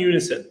to be in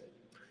unison.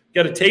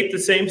 You got to take the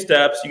same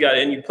steps.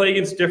 And you play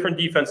against different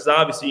defenses.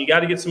 Obviously, you got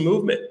to get some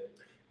movement.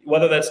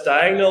 Whether that's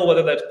diagonal,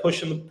 whether that's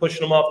pushing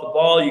them off the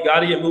ball, you got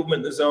to get movement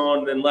in the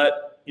zone. Then let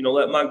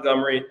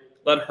Montgomery,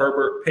 let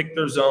Herbert pick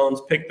their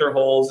zones, pick their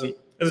holes. And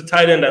as a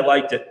tight end, I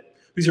liked it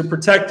because you're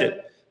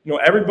protected. You know,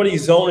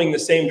 everybody's zoning the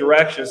same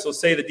direction. So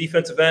say the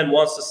defensive end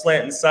wants to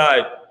slant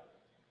inside.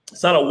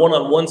 It's not a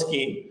one-on-one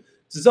scheme.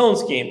 It's a zone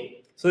scheme.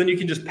 So then you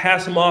can just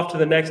pass them off to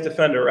the next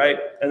defender, right?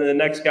 And then the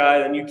next guy,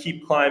 then you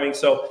keep climbing.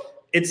 So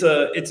it's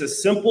a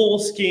simple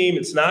scheme.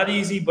 It's not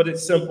easy, but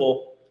it's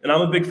simple. And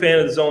I'm a big fan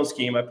of the zone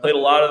scheme. I played a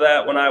lot of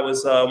that when I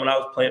was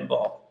playing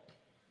ball.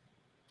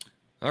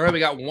 All right, we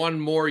got one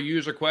more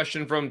user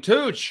question from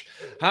Tooch.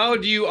 How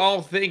do you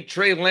all think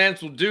Trey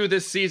Lance will do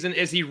this season?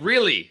 Is he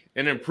really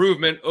an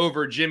improvement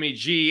over Jimmy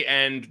G?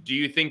 And do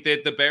you think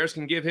that the Bears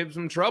can give him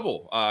some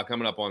trouble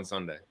coming up on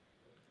Sunday?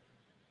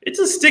 It's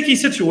a sticky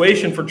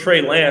situation for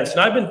Trey Lance, and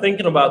I've been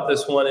thinking about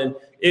this one. And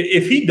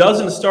if he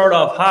doesn't start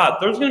off hot,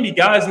 there's going to be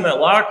guys in that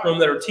locker room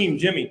that are Team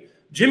Jimmy.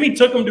 Jimmy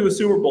took him to a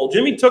Super Bowl.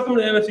 Jimmy took him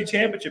to the NFC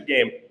Championship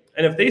game.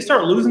 And if they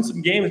start losing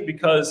some games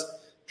because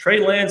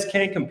Trey Lance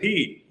can't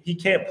compete, he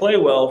can't play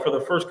well for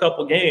the first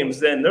couple games,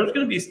 then there's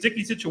going to be a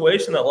sticky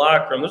situation in that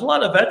locker room. There's a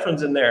lot of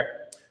veterans in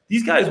there.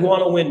 These guys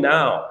want to win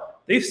now.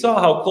 They saw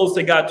how close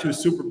they got to a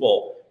Super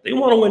Bowl. They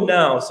want to win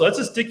now. So that's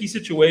a sticky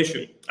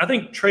situation. I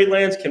think Trey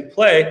Lance can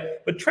play,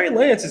 but Trey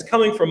Lance is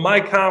coming from my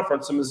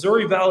conference, the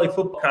Missouri Valley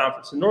Football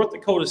Conference, a North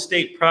Dakota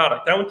State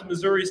product. I went to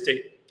Missouri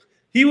State.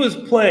 He was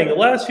playing the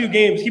last few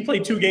games. He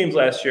played 2 games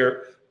last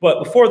year,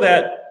 but before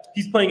that,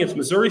 he's playing against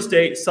Missouri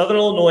State, Southern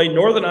Illinois,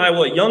 Northern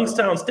Iowa,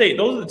 Youngstown State.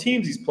 Those are the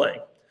teams he's playing.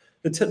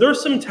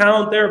 There's some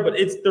talent there, but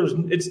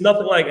it's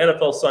nothing like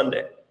NFL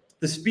Sunday.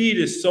 The speed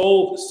is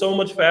so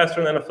much faster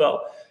in the NFL.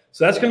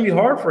 So that's going to be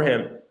hard for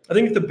him. I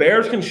think if the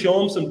Bears can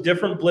show him some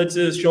different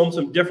blitzes, show him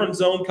some different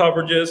zone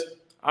coverages,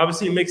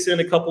 obviously mix in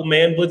a couple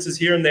man blitzes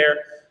here and there,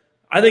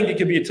 I think it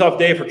could be a tough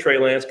day for Trey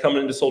Lance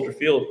coming into Soldier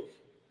Field.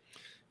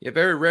 Yeah,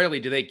 very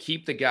rarely do they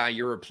keep the guy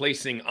you're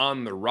replacing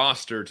on the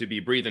roster to be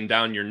breathing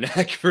down your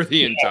neck for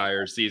the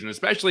entire season,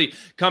 especially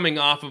coming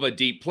off of a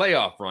deep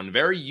playoff run.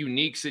 Very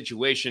unique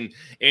situation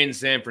in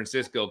San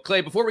Francisco. Clay,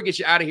 before we get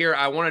you out of here,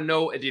 I want to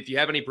know if you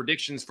have any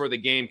predictions for the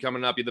game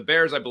coming up. The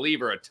Bears, I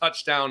believe, are a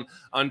touchdown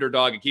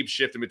underdog. It keeps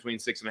shifting between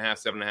 6.5,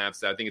 7.5.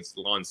 So I think it's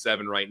on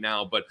 7 right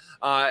now. But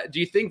do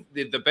you think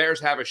the Bears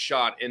have a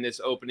shot in this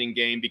opening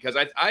game? Because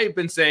I've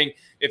been saying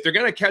if they're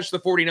going to catch the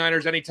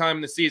 49ers anytime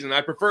in the season,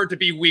 I prefer it to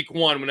be week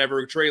 1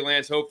 whenever Trey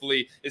Lance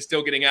hopefully is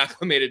still getting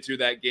acclimated to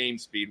that game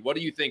speed. What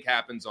do you think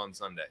happens on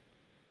Sunday?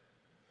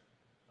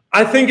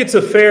 I think it's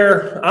a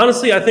fair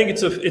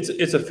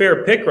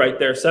fair pick right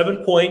there.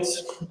 7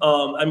 points.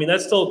 I mean,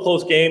 that's still a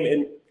close game.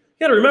 And you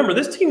got to remember,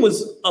 this team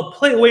was a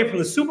play away from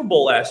the Super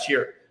Bowl last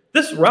year.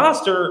 This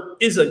roster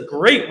is a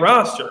great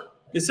roster.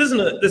 This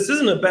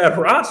isn't a bad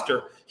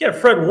roster. You got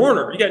Fred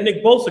Warner. You got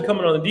Nick Bosa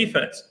coming on the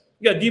defense.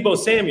 You got Deebo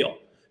Samuel.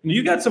 And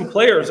you got some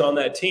players on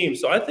that team.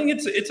 So I think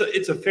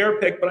it's a fair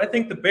pick. But I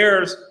think the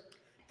Bears,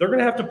 they're going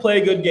to have to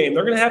play a good game.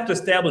 They're going to have to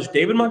establish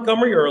David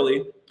Montgomery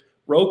early.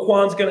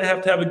 Roquan's going to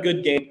have a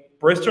good game.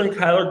 Brister and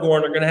Kyler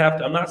Gordon are going to have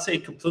to, I'm not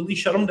saying completely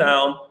shut them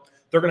down.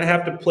 They're going to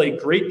have to play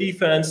great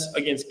defense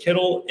against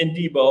Kittle and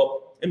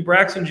Deebo and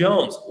Braxton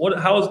Jones.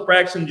 How is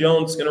Braxton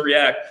Jones going to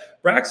react?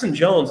 Braxton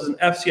Jones is an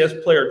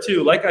FCS player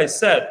too. Like I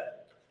said,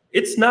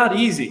 it's not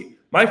easy.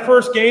 My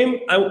first game,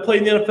 I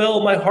played in the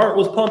NFL. My heart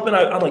was pumping.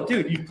 I'm like,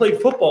 dude, you played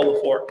football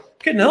before.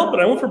 Couldn't help it.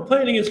 I went from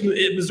playing against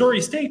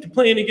Missouri State to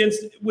playing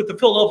with the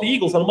Philadelphia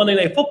Eagles on Monday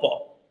Night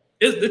Football.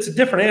 It's a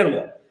different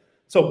animal.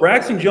 So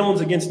Braxton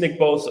Jones against Nick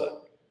Bosa.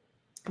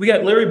 We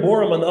got Larry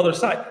Borum on the other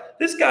side.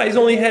 This guy's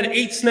only had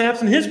 8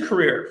 snaps in his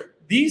career.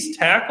 These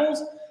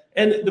tackles,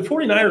 and the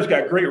 49ers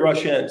got great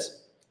rush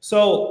ends.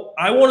 So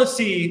I want to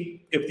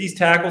see if these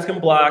tackles can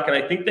block, and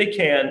I think they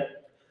can.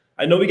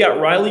 I know we got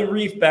Riley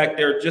Reef back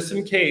there just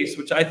in case,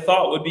 which I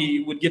thought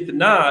would get the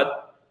nod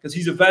because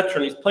he's a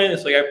veteran. He's playing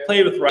this league. I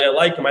played with Riley. I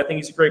like him. I think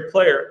he's a great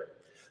player.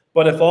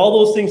 But if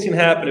all those things can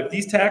happen, if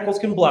these tackles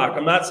can block,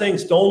 I'm not saying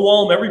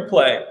stonewall them every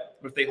play,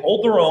 but if they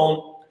hold their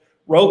own,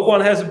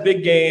 Roquan has a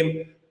big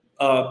game.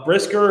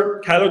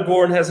 Brisker, Kyler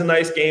Gordon has a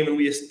nice game, and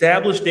we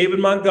establish David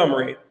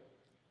Montgomery.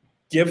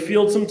 Give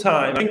Fields some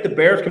time. I think the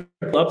Bears can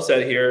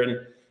upset here, and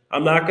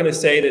I'm not going to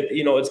say that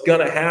it's going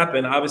to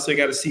happen. Obviously, I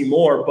got to see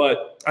more,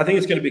 but I think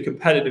it's going to be a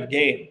competitive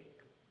game.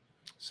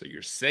 So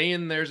you're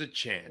saying there's a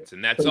chance,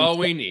 and that's all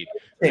we need.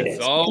 That's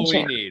all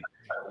we need.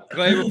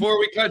 Clay, before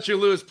we cut you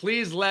loose,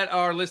 please let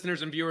our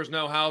listeners and viewers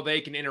know how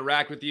they can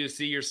interact with you,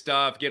 see your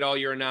stuff, get all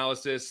your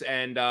analysis,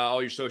 and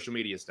all your social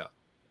media stuff.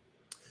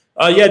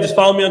 Just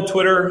follow me on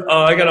Twitter.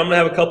 I'm going to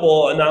have a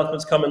couple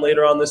announcements coming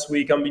later on this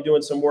week. I'm going to be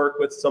doing some work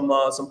with some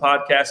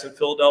podcasts in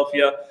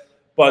Philadelphia,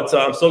 but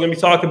I'm still going to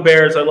be talking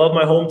Bears. I love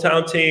my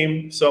hometown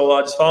team, so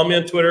just follow me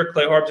on Twitter,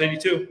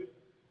 ClayHarbs82.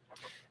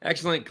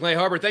 Excellent, Clay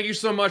Harbor. Thank you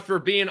so much for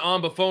being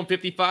on Buffon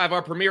 55,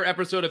 our premiere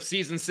episode of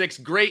Season 6.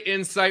 Great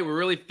insight. We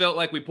really felt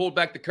like we pulled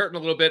back the curtain a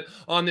little bit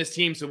on this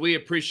team, so we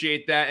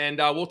appreciate that, and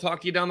we'll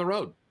talk to you down the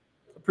road.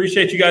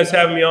 Appreciate you guys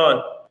having me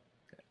on.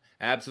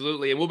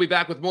 Absolutely, and we'll be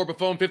back with more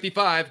Buffon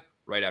 55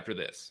 right after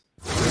this.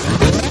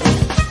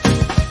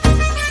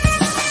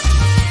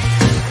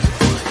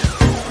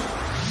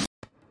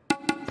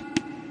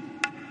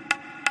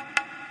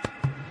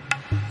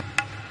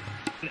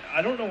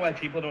 I don't know why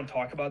people don't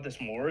talk about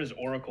this more is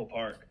Oracle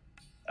Park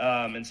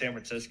in San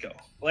Francisco.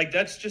 Like,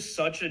 that's just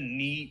such a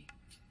neat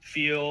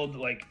field.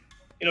 Like,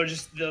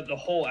 just the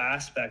whole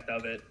aspect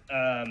of it.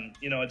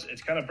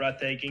 It's kind of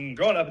breathtaking.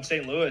 Growing up in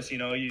St. Louis,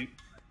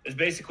 it's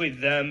basically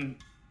them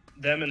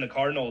and the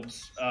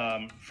Cardinals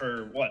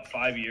for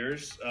 5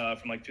 years,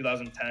 from like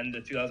 2010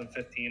 to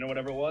 2015 or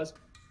whatever it was.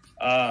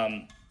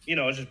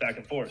 It's just back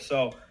and forth.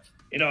 So,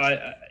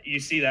 you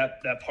see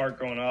that park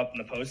growing up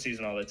in the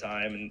postseason all the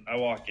time, and I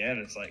walk in,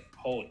 it's like,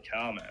 holy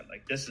cow, man!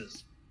 Like, this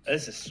is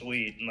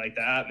sweet, and like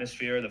the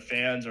atmosphere, the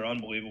fans are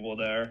unbelievable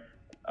there.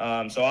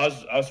 So I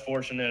was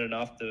fortunate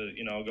enough to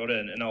go to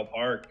an NL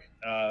Park,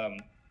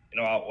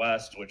 out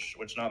west, which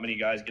not many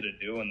guys get to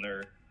do in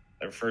their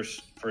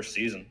first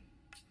season.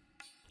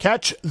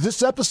 Catch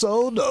this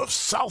episode of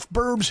South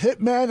Burbs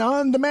Hitman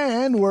on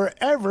Demand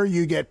wherever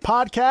you get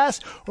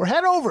podcasts, or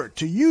head over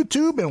to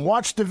YouTube and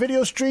watch the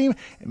video stream,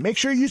 and make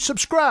sure you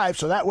subscribe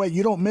so that way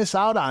you don't miss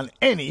out on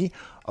any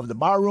of the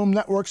Barroom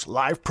Network's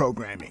live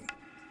programming.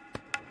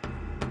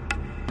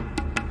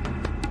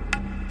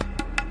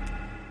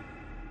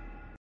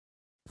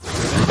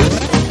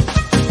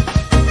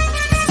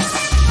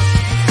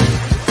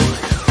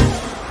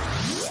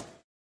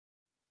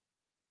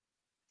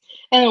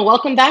 And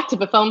welcome back to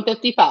Buffon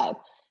 55.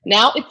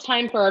 Now it's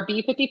time for our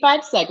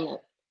B55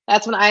 segment.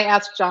 That's when I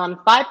ask John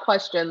 5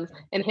 questions,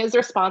 and his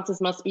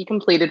responses must be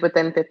completed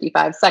within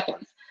 55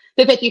 seconds.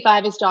 The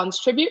 55 is John's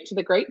tribute to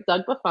the great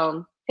Doug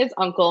Buffon, his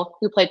uncle,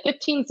 who played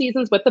 15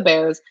 seasons with the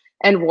Bears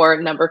and wore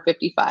number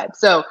 55.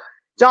 So,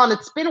 John,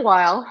 it's been a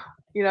while.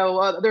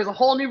 There's a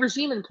whole new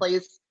regime in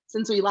place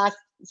since we've last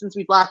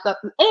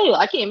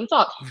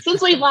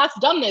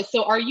done this.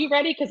 So, are you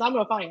ready? Because I'm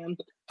if I am.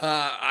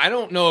 I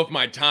don't know if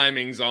my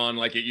timing's on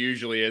like it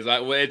usually is.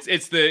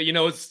 It's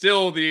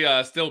still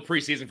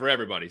preseason for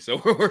everybody,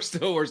 so we're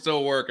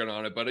still working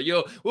on it. But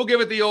we'll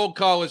give it the old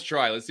college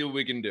try. Let's see what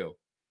we can do.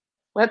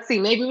 Let's see.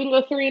 Maybe we can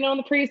go 3-0 in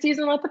the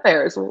preseason with the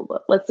Bears.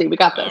 Let's see. We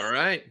got this. All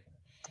right.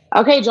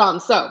 Okay, John.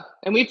 So,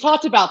 and we've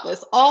talked about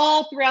this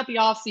all throughout the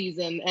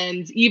offseason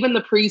and even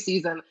the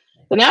preseason.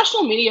 The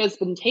national media has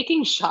been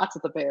taking shots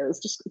at the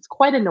Bears. It's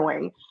quite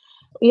annoying.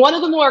 One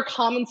of the more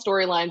common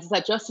storylines is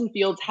that Justin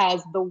Fields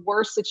has the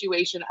worst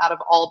situation out of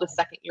all the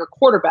second-year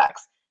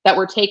quarterbacks that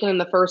were taken in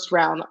the first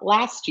round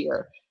last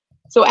year.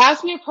 So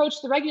as we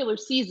approach the regular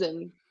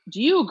season, do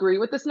you agree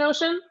with this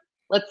notion?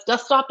 Let's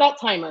just stop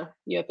that timer.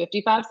 You have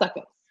 55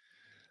 seconds.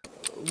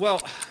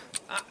 Well,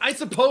 I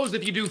suppose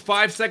if you do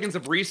 5 seconds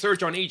of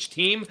research on each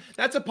team,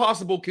 that's a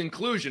possible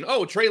conclusion.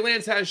 Oh, Trey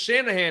Lance has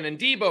Shanahan and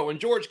Debo and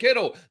George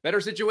Kittle.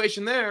 Better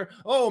situation there.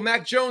 Oh,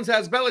 Mac Jones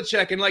has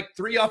Belichick and like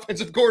 3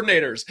 offensive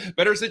coordinators.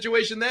 Better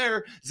situation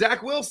there.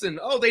 Zach Wilson.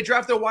 Oh, they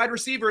draft a wide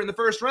receiver in the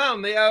first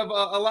round. They have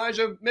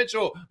Elijah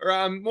Mitchell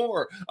or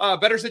more.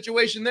 Better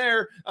situation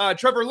there.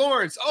 Trevor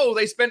Lawrence. Oh,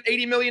 they spent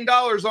 $80 million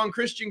on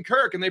Christian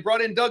Kirk and they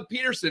brought in Doug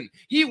Peterson.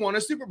 He won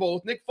a Super Bowl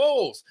with Nick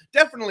Foles.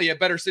 Definitely a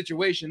better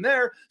situation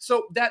there.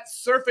 So that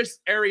surface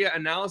area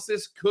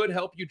analysis could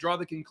help you draw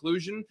the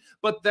conclusion,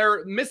 but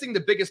they're missing the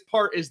biggest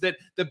part is that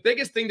the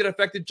biggest thing that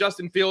affected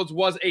Justin Fields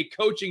was a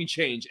coaching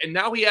change. And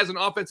now he has an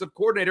offensive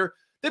coordinator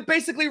that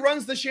basically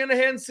runs the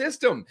Shanahan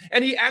system,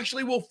 and he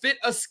actually will fit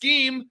a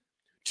scheme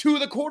to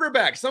the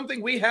quarterback,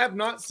 something we have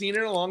not seen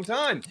in a long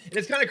time. And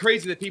it's kind of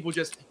crazy that people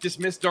just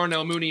dismiss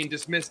Darnell Mooney and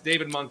dismiss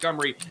David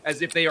Montgomery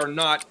as if they are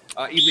not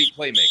elite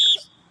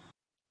playmakers.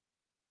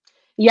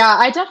 Yeah,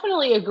 I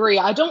definitely agree.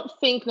 I don't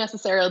think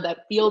necessarily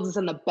that Fields is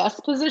in the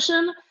best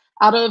position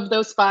out of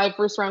those 5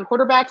 first-round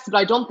quarterbacks, but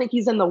I don't think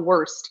he's in the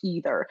worst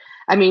either.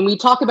 I mean, we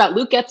talk about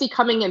Luke Getsy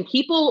coming in.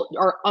 People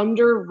are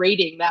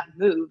underrating that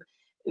move.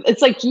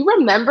 It's like, do you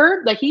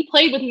remember that he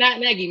played with Matt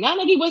Nagy? Matt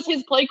Nagy was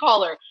his play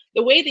caller.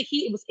 The way that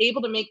he was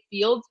able to make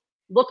Fields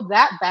look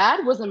that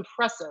bad was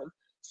impressive.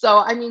 So,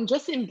 I mean,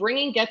 just in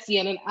bringing Getsy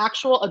in, an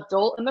actual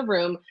adult in the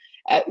room,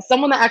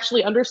 someone that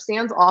actually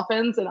understands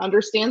offense and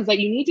understands that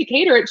you need to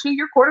cater it to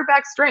your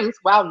quarterback's strengths.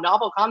 Wow,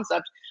 novel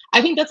concept.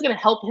 I think that's going to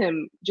help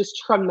him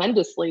just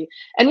tremendously.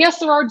 And yes,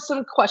 there are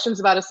some questions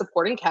about his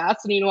supporting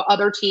cast, and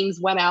other teams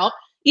went out,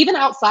 even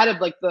outside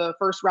of like the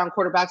first round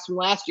quarterbacks from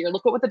last year.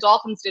 Look at what the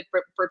Dolphins did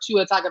for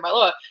Tua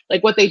Tagovailoa,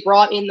 like what they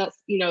brought in, that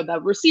the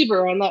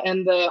receiver and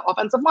the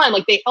offensive line,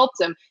 like they helped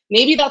him.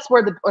 Maybe that's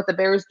what the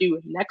Bears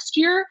do next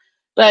year.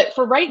 But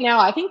for right now,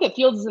 I think that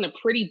Fields is in a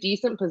pretty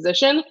decent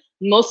position,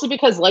 mostly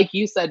because, like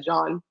you said,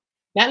 John,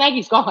 Matt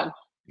Nagy's gone.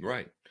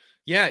 Right.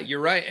 Yeah, you're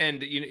right.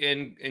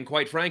 And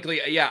quite frankly,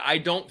 yeah, I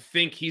don't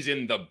think he's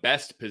in the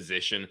best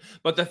position.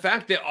 But the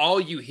fact that all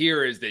you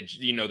hear is that,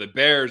 the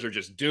Bears are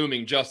just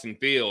dooming Justin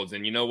Fields.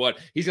 And you know what?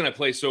 He's going to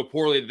play so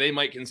poorly that they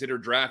might consider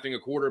drafting a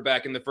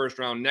quarterback in the first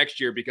round next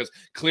year, because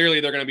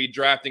clearly they're going to be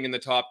drafting in the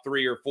top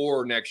 3 or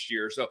 4 next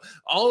year. So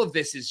all of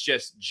this is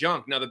just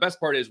junk. Now, the best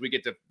part is we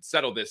get to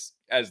settle this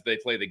as they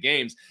play the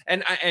games.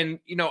 And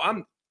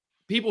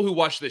people who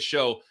watch this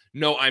show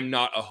know I'm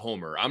not a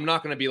homer. I'm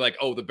not going to be like,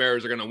 oh, the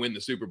Bears are going to win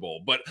the Super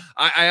Bowl. But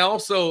I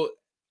also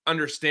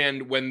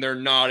understand when they're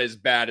not as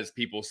bad as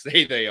people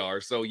say they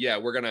are. So yeah,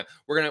 we're gonna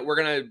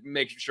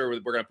make sure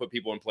we're gonna put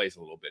people in place a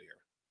little bit here.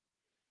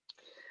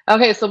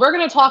 Okay, so we're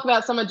going to talk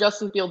about some of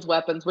Justin Fields'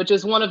 weapons, which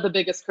is one of the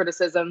biggest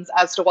criticisms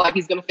as to why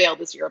he's going to fail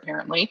this year,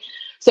 apparently.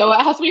 So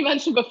as we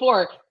mentioned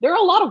before, there are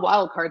a lot of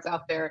wild cards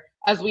out there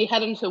as we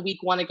head into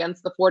week 1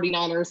 against the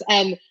 49ers.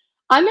 And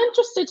I'm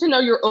interested to know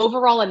your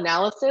overall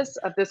analysis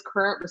of this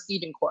current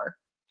receiving core.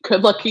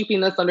 Good luck keeping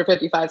this under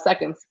 55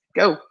 seconds.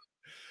 Go.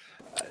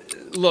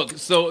 Look,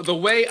 so the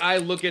way I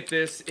look at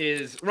this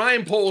is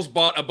Ryan Poles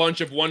bought a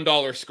bunch of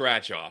 $1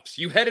 scratch-offs.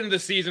 You head into the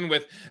season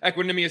with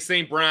Equanimeous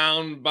St.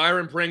 Brown,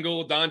 Byron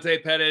Pringle, Dante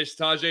Pettis,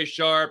 Tajay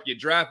Sharp. You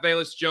draft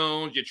Velus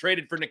Jones. You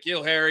traded for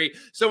N'Keal Harry.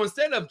 So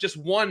instead of just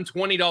one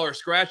 $20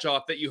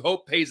 scratch-off that you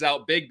hope pays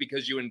out big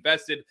because you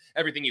invested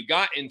everything you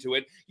got into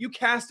it, you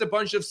cast a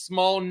bunch of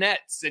small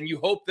nets and you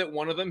hope that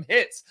one of them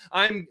hits.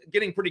 I'm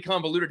getting pretty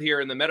convoluted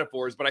here in the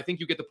metaphors, but I think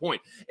you get the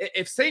point.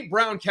 If St.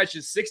 Brown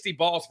catches 60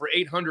 balls for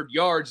 800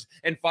 yards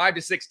and 5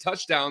 to 6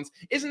 touchdowns,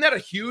 isn't that a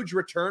huge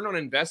return on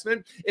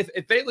investment?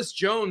 If Velus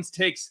Jones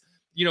takes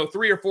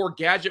 3 or 4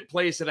 gadget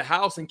plays to the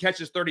house and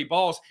catches 30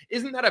 balls,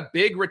 isn't that a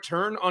big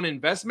return on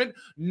investment?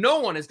 No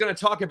one is going to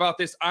talk about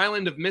this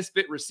island of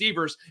misfit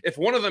receivers if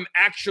one of them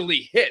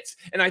actually hits.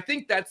 And I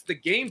think that's the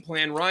game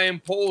plan Ryan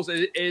Poles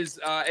is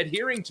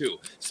adhering to.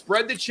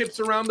 Spread the chips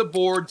around the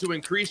board to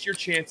increase your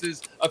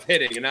chances of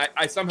hitting. And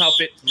I somehow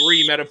fit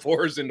 3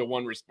 metaphors into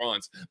one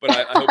response, but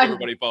I hope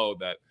everybody followed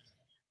that.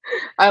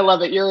 I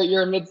love it.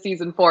 You're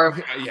mid-season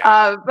form.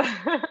 Yeah.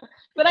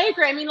 But I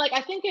agree. I mean,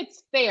 I think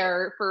it's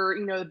fair for,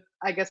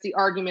 I guess the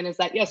argument is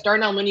that, yes,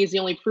 Darnell Mooney is the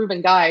only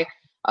proven guy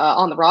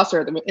on the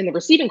roster, in the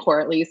receiving core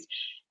at least.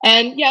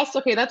 And yes,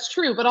 okay, that's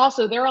true. But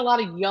also there are a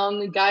lot of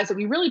young guys that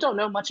we really don't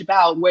know much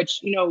about,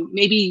 which,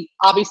 maybe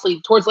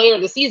obviously towards later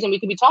in the season, we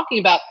could be talking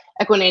about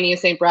Equanimeous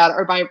St. Brown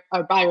or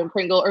Byron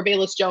Pringle or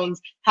Velus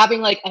Jones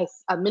having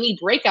a mini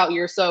breakout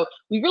year. So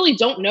we really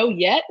don't know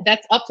yet.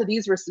 That's up to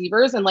these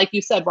receivers. And like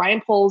you said,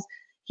 Ryan Poles,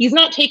 he's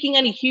not taking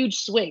any huge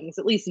swings,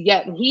 at least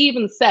yet. And he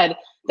even said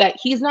that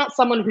he's not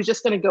someone who's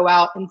just going to go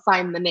out and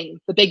sign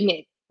the big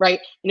name, right?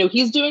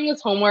 He's doing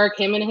his homework,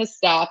 him and his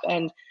staff,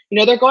 and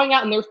they're going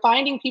out and they're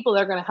finding people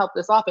that are going to help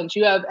this offense.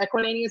 You have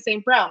Equanimeous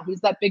St. Brown,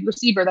 who's that big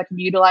receiver that can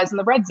be utilized in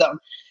the red zone.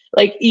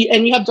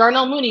 And you have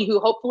Darnell Mooney, who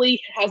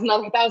hopefully has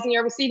another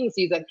 1,000-yard receiving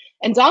season.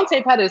 And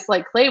Dante Pettis,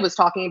 like Clay was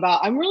talking about,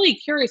 I'm really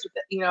curious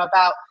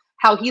about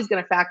how he's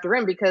going to factor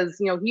in because,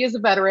 he is a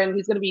veteran.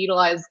 He's going to be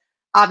utilized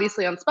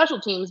obviously on special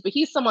teams, but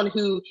he's someone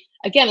who,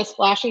 again, is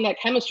flashing that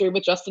chemistry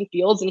with Justin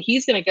Fields, and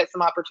he's going to get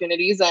some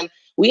opportunities. And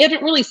we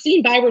haven't really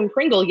seen Byron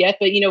Pringle yet,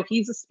 but,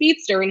 he's a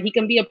speedster and he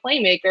can be a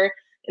playmaker.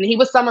 And he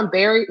was someone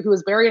who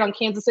was buried on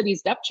Kansas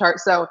City's depth chart.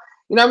 So,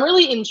 I'm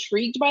really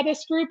intrigued by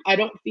this group. I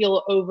don't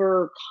feel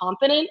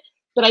overconfident,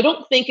 but I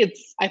don't think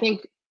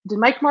did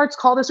Mike Martz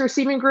call this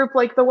receiving group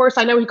like the worst?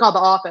 I know he called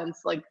the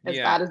offense like as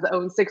bad as the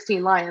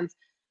 0-16 Lions.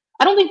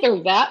 I don't think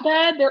they're that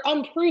bad. They're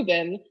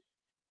unproven,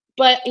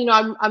 but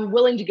I'm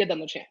willing to give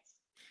them a chance.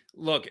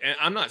 Look,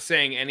 I'm not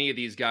saying any of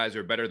these guys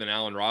are better than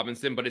Allen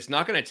Robinson, but it's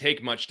not going to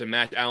take much to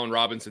match Allen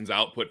Robinson's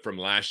output from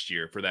last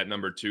year for that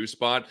number 2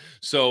 spot.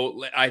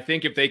 So I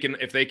think if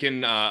they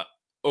can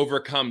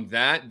overcome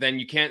that, then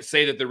you can't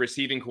say that the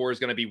receiving core is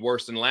going to be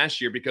worse than last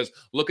year, because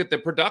look at the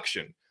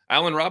production.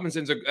 Allen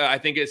Robinson's, I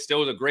think, is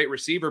still a great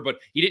receiver, but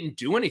he didn't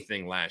do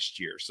anything last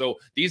year. So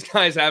these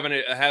guys have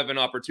an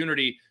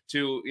opportunity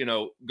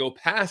to, go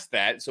past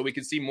that, so we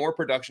can see more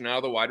production out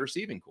of the wide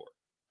receiving core.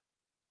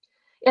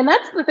 And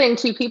that's the thing,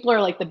 too. People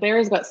are like, the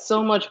Bears got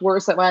so much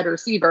worse at wide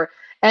receiver.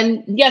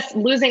 And yes,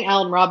 losing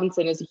Allen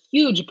Robinson is a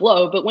huge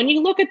blow. But when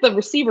you look at the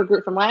receiver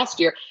group from last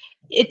year,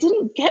 it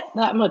didn't get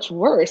that much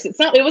worse. It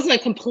wasn't a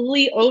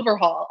complete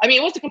overhaul. I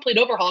mean, it was a complete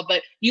overhaul,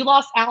 but you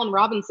lost Allen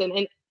Robinson,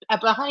 and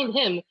behind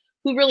him,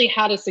 who really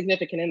had a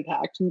significant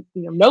impact?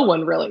 No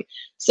one really.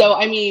 So,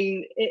 I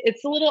mean,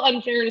 it's a little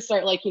unfair to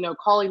start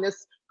calling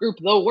this group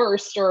the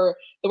worst or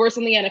the worst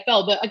in the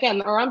NFL. But again,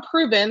 they're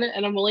unproven,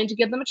 and I'm willing to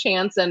give them a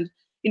chance. And,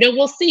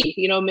 we'll see.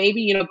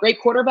 Maybe,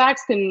 great quarterbacks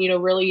can,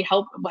 really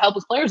help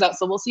his players out.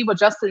 So we'll see what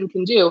Justin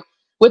can do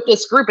with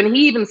this group. And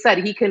he even said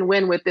he can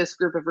win with this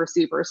group of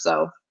receivers.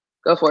 So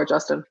go for it,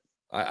 Justin.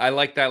 I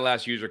like that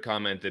last user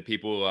comment that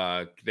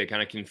people, they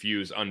kind of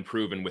confuse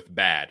unproven with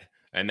bad.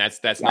 And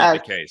that's not the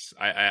case.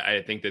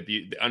 I think that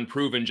the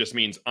unproven just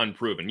means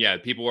unproven. Yeah,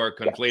 people are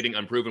conflating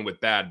unproven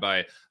with bad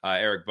by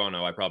Eric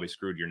Bono. I probably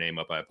screwed your name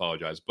up. I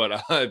apologize.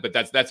 But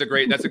that's a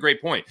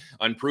great point.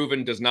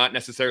 Unproven does not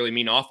necessarily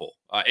mean awful.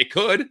 It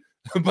could,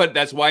 but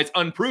that's why it's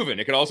unproven.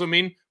 It could also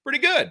mean pretty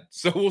good.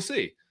 So we'll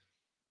see.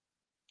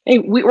 Hey,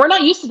 we're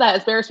not used to that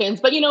as Bears fans,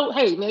 but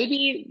hey,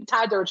 maybe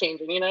tides are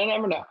changing. You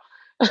never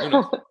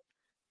know.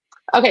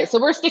 Okay,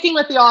 so we're sticking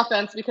with the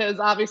offense because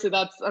obviously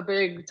that's a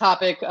big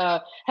topic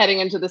heading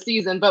into the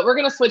season. But we're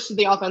going to switch to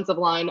the offensive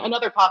line,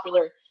 another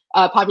popular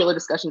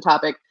discussion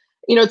topic.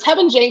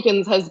 Tevin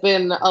Jenkins has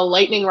been a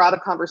lightning rod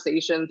of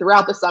conversation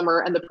throughout the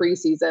summer and the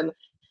preseason.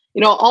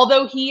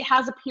 Although he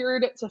has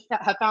appeared to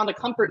have found a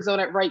comfort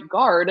zone at right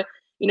guard,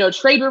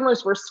 trade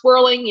rumors were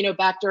swirling,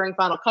 back during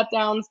final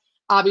cutdowns.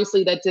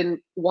 Obviously, that didn't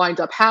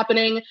wind up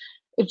happening.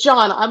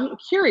 John, I'm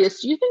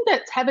curious, do you think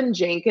that Tevin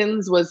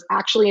Jenkins was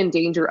actually in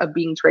danger of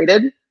being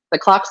traded? The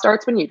clock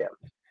starts when you do.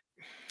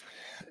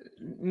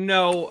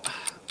 No,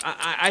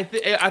 I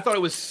thought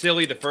it was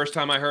silly the first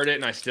time I heard it,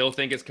 and I still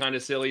think it's kind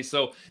of silly.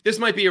 So this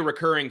might be a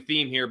recurring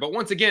theme here. But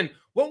once again,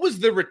 what was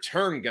the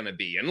return going to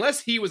be?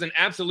 Unless he was an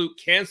absolute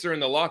cancer in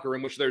the locker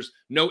room, which there's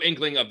no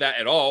inkling of that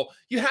at all,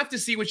 you have to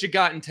see what you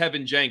got in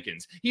Tevin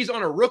Jenkins. He's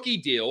on a rookie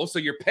deal, so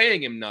you're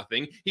paying him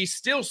nothing. He's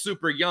still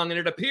super young, and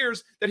it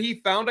appears that he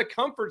found a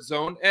comfort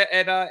zone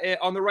at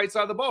on the right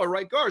side of the ball,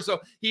 right guard. So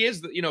he is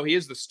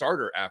the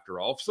starter after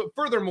all. So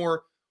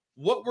furthermore,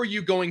 what were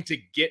you going to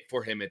get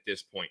for him at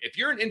this point? If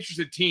you're an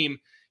interested team,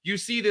 you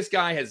see this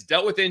guy has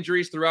dealt with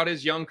injuries throughout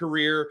his young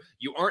career.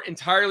 You aren't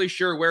entirely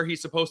sure where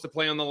he's supposed to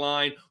play on the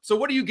line. So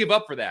what do you give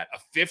up for that? A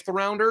fifth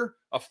rounder?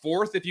 A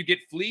fourth if you get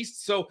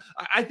fleeced? So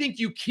I think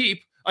you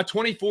keep a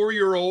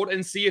 24-year-old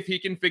and see if he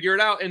can figure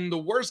it out. And the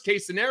worst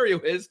case scenario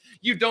is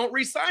you don't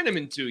re-sign him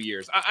in 2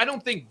 years. I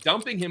don't think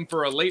dumping him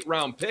for a late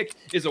round pick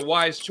is a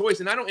wise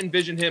choice. And I don't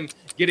envision him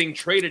getting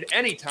traded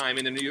anytime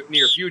in the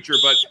near future.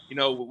 But,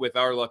 with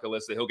our luck,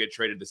 Alyssa, he'll get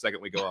traded the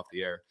second we go off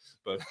the air.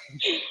 But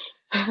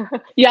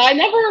yeah, I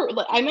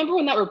remember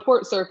when that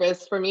report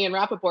surfaced for me and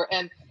Rappaport,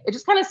 and it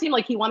just kind of seemed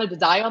like he wanted to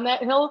die on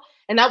that hill.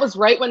 And that was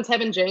right when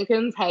Tevin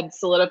Jenkins had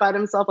solidified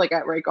himself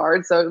at right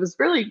guard. So it was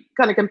really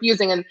kind of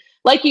confusing. And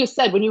like you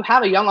said, when you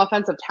have a young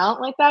offensive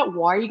talent like that,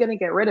 why are you going to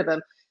get rid of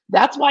him?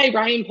 That's why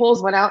Ryan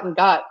Poles went out and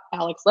got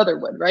Alex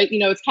Leatherwood, right?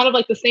 It's kind of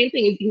like the same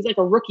thing. He's like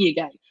a rookie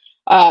again.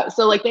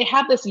 So they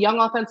have this young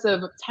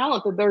offensive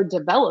talent that they're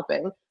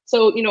developing.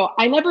 So,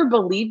 I never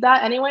believed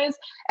that anyways.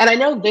 And I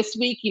know this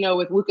week,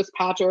 with Lucas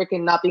Patrick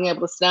and not being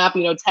able to snap,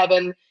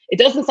 Tevin, it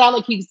doesn't sound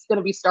like he's going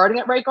to be starting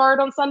at right guard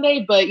on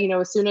Sunday. But,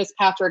 as soon as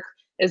Patrick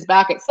is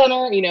back at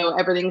center,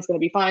 everything's going to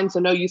be fine.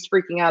 So no use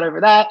freaking out over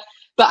that.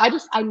 But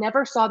I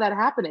never saw that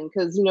happening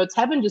because,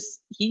 Tevin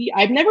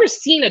I've never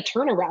seen a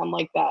turnaround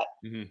like that.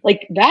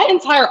 Mm-hmm. That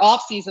entire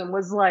offseason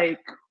was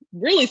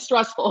really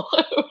stressful.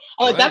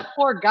 Right. That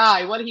poor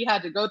guy, what he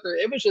had to go through,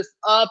 it was just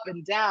up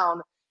and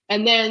down.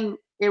 And then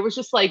it was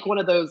just one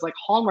of those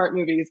Hallmark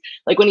movies.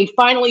 When he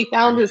finally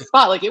found his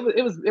spot,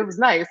 it was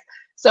nice.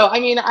 So,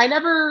 I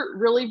never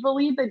really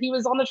believed that he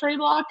was on the trade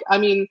block.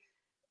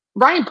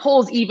 Ryan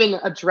Poles even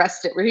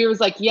addressed it where he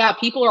was yeah,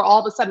 people are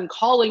all of a sudden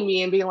calling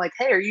me and being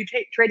hey, are you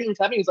trading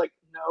Tevin? He's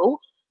no.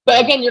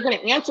 But again, you're going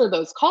to answer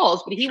those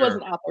calls, but he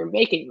wasn't out there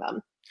making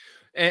them.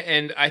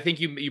 And I think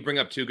you bring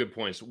up two good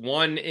points.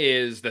 One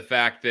is the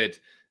fact that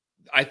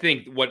I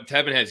think what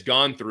Tevin has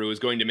gone through is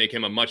going to make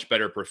him a much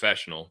better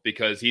professional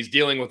because he's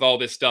dealing with all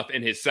this stuff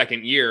in his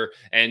second year.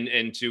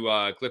 And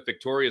to Cliff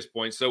Victoria's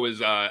point, so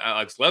is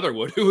Alex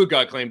Leatherwood, who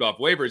got claimed off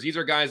waivers. These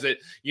are guys that,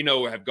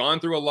 have gone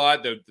through a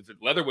lot. The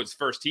Leatherwood's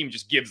first team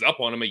just gives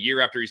up on him a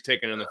year after he's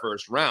taken in the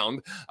first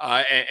round.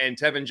 And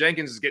Tevin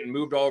Jenkins is getting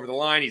moved all over the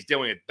line. He's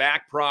dealing with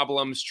back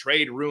problems,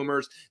 trade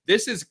rumors.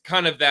 This is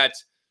kind of that.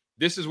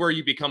 This is where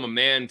you become a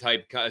man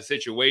type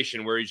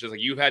situation where he's just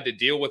like, you've had to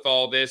deal with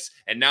all this,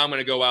 and now I'm going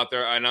to go out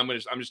there and I'm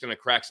just going to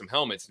crack some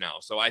helmets now.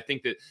 So I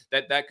think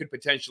that could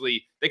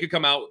potentially, they could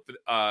come out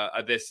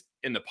of this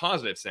in the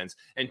positive sense.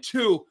 And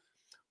two,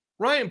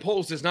 Ryan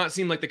Poles does not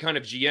seem like the kind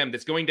of GM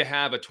that's going to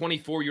have a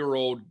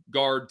 24-year-old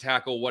guard,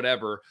 tackle,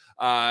 whatever,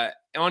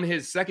 on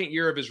his second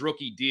year of his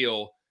rookie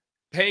deal,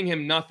 paying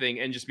him nothing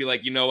and just be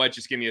like, you know what,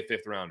 just give me a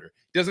fifth rounder.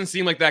 Doesn't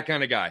seem like that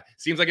kind of guy.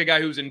 Seems like a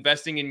guy who's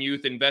investing in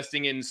youth,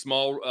 investing in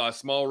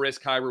small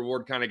risk, high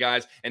reward kind of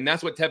guys. And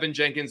that's what Tevin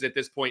Jenkins at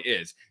this point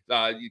is.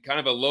 Kind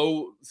of a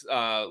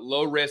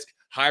low risk,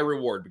 high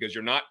reward because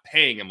you're not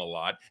paying him a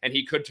lot. And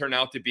he could turn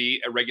out to be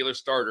a regular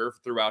starter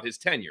throughout his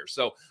tenure.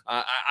 So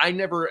I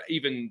never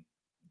even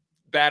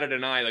batted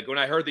an eye. Like when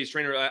I heard these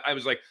trainers, I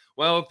was like,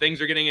 well, things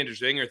are getting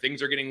interesting or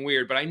things are getting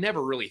weird, but I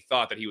never really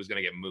thought that he was going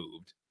to get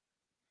moved.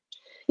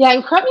 Yeah,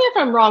 and correct me if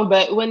I'm wrong,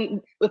 but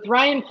with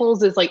Ryan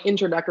Poles'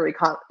 introductory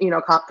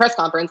press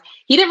conference,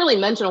 he didn't really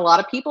mention a lot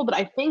of people, but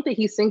I think that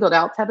he singled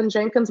out Tevin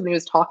Jenkins when he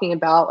was talking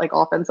about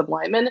offensive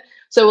linemen.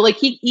 So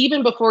he,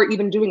 even before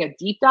even doing a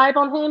deep dive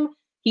on him,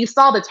 he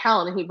saw the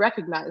talent and he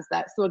recognized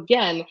that. So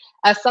again,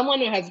 as someone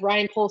who has,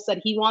 Ryan Poles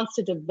said he wants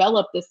to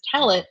develop this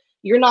talent,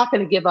 you're not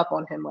going to give up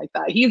on him like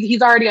that.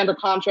 He's already under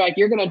contract.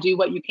 You're going to do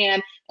what you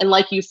can, and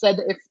like you said,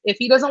 if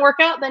he doesn't work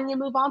out, then you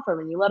move on from him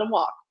and you let him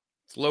walk.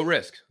 It's low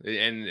risk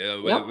and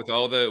with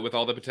all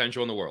the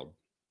potential in the world.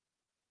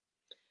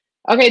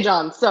 Okay,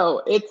 John.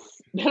 So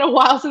it's been a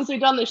while since we've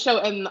done this show,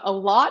 and a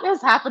lot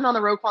has happened on the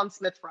Roquan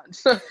Smith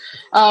front.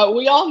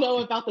 We all know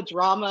about the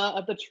drama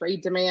of the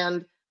trade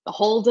demand, the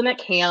holds in at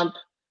camp,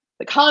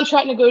 the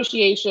contract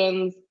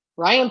negotiations,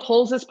 Ryan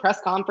Poles' press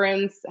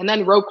conference, and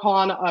then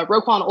Roquan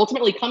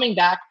ultimately coming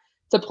back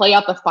to play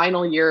out the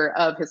final year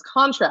of his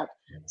contract.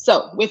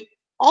 So with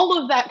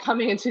all of that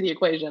coming into the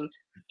equation,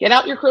 get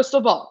out your crystal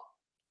ball.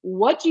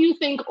 What do you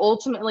think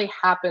ultimately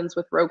happens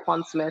with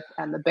Roquan Smith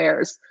and the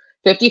Bears?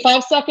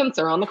 55 seconds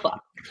are on the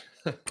clock.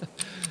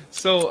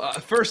 So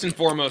first and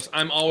foremost,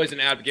 I'm always an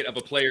advocate of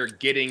a player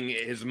getting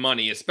his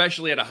money,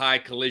 especially at a high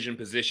collision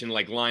position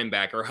like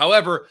linebacker.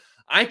 However,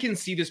 I can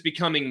see this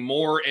becoming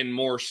more and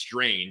more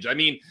strange. I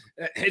mean,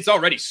 it's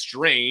already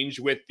strange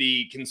with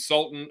the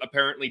consultant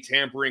apparently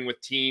tampering with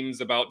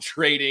teams about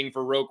trading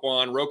for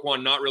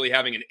Roquan not really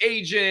having an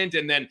agent,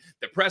 and then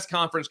the press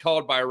conference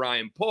called by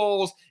Ryan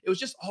Poles. It was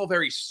just all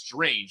very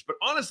strange. But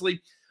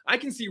honestly, I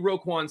can see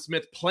Roquan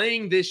Smith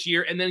playing this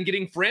year and then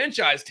getting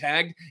franchise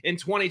tagged in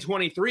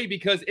 2023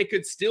 because it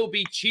could still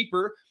be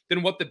cheaper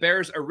than what the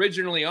Bears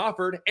originally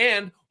offered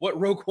and what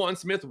Roquan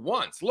Smith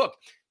wants. Look,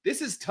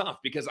 this is tough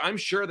because I'm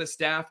sure the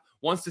staff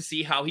wants to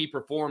see how he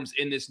performs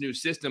in this new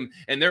system.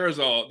 And there's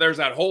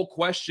that whole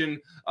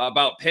question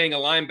about paying a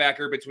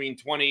linebacker between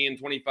 20 and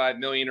 25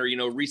 million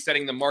or,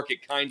 resetting the market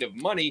kind of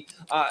money.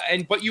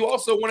 But you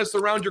also want to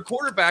surround your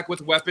quarterback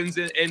with weapons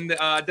and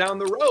down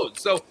the road.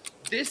 So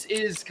this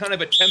is kind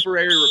of a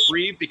temporary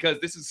reprieve because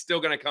this is still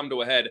going to come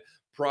to a head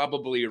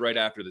probably right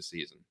after the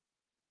season.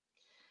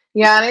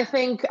 Yeah, and I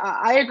think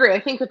I agree. I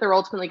think that they're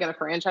ultimately going to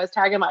franchise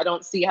tag him. I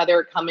don't see how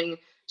they're coming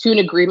to an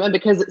agreement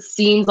because it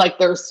seems like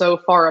they're so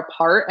far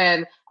apart.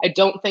 And I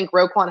don't think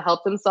Roquan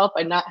helped himself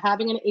by not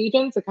having an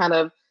agent to kind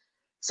of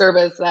serve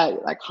as that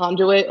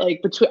conduit.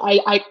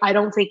 I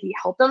don't think he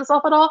helped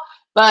himself at all,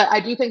 but I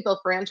do think they'll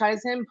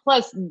franchise him.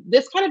 Plus,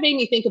 this kind of made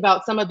me think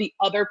about some of the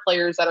other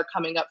players that are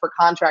coming up for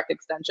contract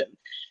extension.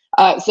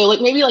 So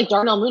maybe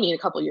Darnell Mooney in a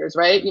couple of years,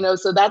 right?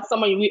 So that's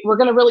someone we're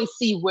going to really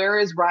see where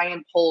is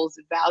Ryan Poles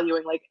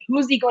valuing,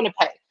 who's he going to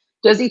pay?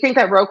 Does he think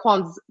that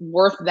Roquan's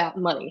worth that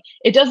money?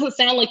 It doesn't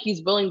sound like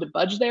he's willing to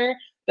budge there,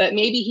 but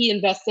maybe he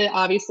invested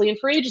obviously in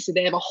free agency.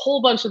 They have a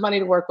whole bunch of money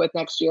to work with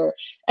next year.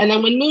 And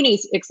then when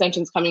Mooney's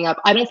extension's coming up,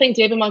 I don't think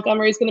David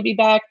Montgomery is going to be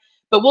back,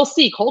 but we'll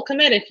see. Cole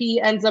Kmet, if he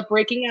ends up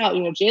breaking out,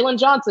 Jalen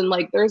Johnson,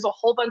 there's a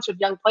whole bunch of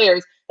young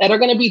players that are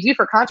going to be due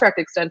for contract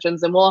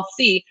extensions. And we'll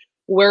see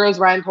where is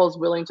Ryan Poles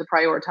willing to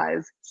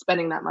prioritize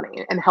spending that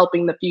money and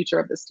helping the future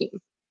of this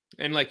team.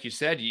 And like you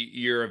said,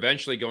 you're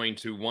eventually going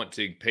to want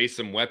to pay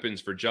some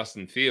weapons for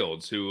Justin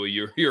Fields, who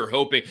you're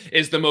hoping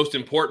is the most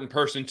important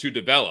person to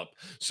develop.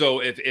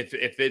 So if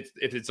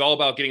it's all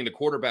about getting the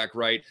quarterback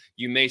right,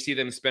 you may see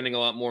them spending a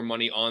lot more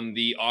money on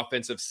the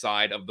offensive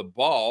side of the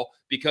ball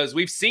because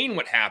we've seen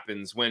what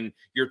happens when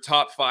your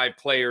top 5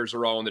 players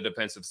are all on the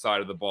defensive side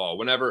of the ball.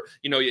 Whenever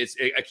it's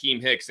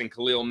Akeem Hicks and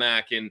Khalil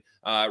Mack and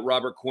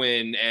Robert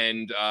Quinn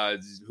and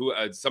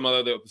some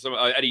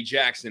Eddie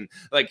Jackson,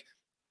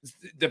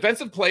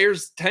 defensive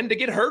players tend to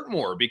get hurt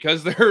more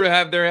because they're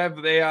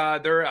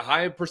a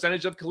high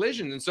percentage of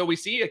collisions. And so we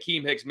see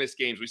Akeem Hicks miss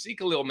games. We see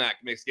Khalil Mack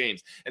miss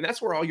games. And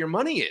that's where all your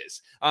money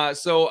is.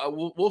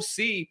 So we'll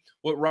see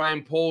what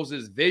Ryan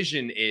Poles'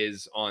 vision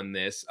is on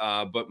this.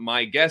 But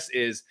my guess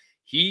is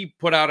he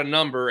put out a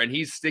number and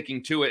he's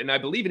sticking to it. And I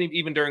believe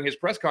even during his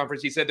press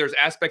conference, he said there's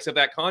aspects of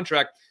that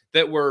contract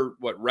that were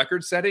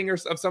record setting or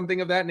of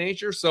something of that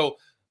nature. So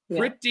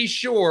pretty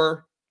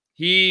sure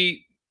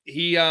he's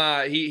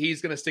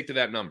going to stick to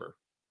that number.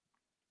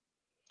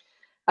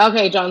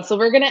 Okay, John. So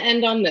we're going to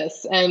end on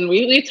this. And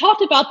we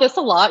talked about this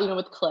a lot,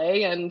 with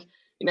Clay and,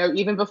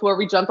 even before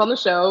we jumped on the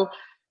show,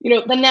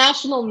 the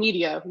national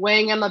media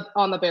weighing in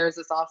on the Bears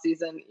this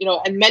offseason,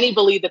 and many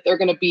believe that they're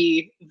going to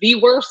be the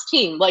worst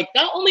team, like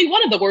not only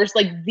one of the worst,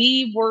 like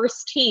the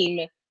worst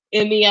team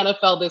in the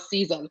NFL this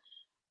season.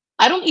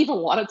 I don't even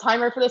want a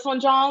timer for this one,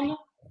 John.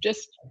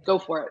 Just go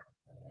for it.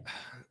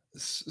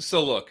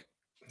 So look,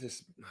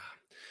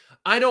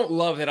 I don't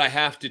love that I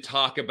have to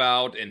talk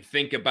about and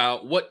think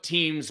about what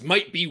teams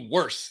might be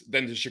worse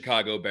than the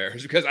Chicago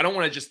Bears, because I don't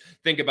want to just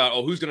think about,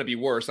 who's going to be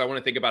worse. I want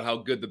to think about how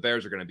good the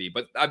Bears are going to be.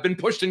 But I've been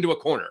pushed into a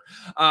corner.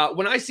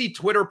 When I see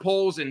Twitter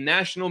polls and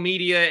national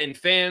media and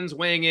fans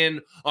weighing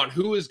in on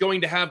who is going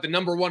to have the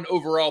number 1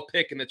 overall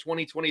pick in the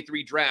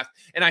 2023 draft,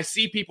 and I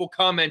see people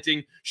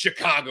commenting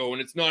Chicago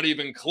and it's not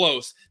even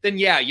close, then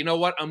yeah, you know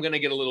what? I'm going to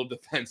get a little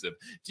defensive.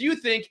 Do you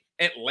think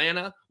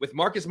Atlanta with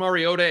Marcus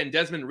Mariota and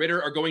Desmond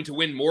Ridder are going to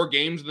win more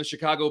games than the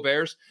Chicago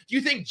Bears? Do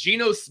you think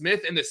Geno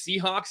Smith and the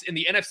Seahawks in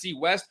the NFC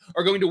West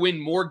are going to win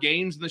more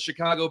games than the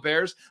Chicago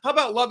Bears? How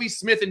about Lovie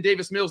Smith and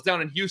Davis Mills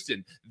down in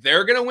Houston?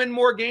 They're going to win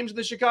more games than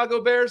the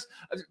Chicago Bears?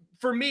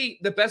 For me,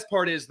 the best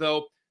part is,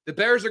 though, the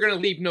Bears are going to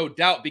leave no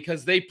doubt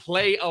because they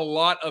play a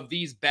lot of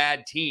these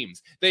bad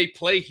teams. They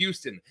play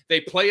Houston. They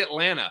play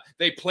Atlanta.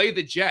 They play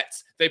the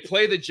Jets. They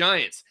play the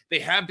Giants. They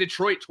have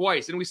Detroit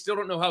twice, and we still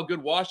don't know how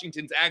good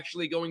Washington's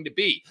actually going to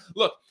be.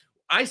 Look,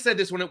 I said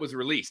this when it was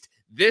released.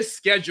 This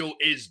schedule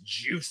is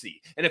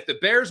juicy. And if the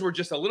Bears were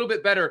just a little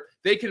bit better,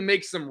 they can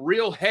make some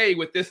real hay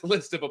with this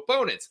list of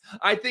opponents.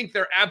 I think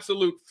their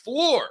absolute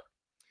floor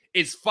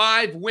is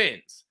 5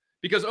 wins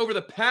because over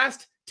the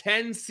past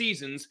 10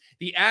 seasons,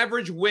 the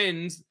average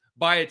wins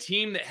by a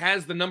team that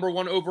has the number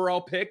 1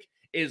 overall pick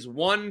is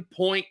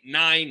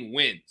 1.9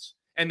 wins.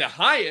 And the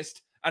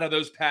highest out of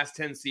those past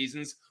 10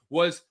 seasons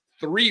was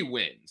 3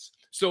 wins.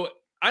 So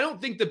I don't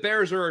think the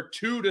Bears are a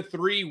 2 to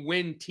 3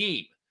 win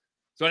team.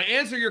 So to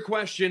answer your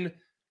question,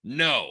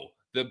 no,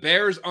 the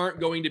Bears aren't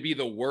going to be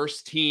the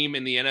worst team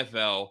in the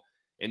NFL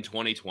in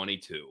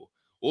 2022.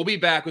 We'll be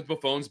back with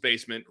Buffone's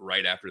Basement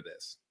right after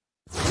this.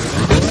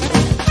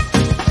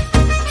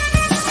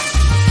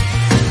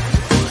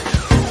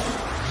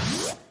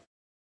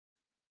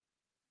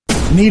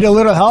 Need a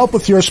little help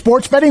with your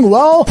sports betting?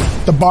 Well,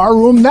 the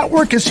Barroom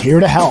Network is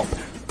here to help.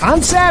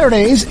 On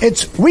Saturdays,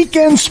 it's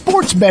Weekend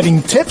Sports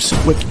Betting Tips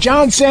with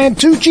John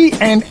Santucci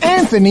and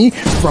Anthony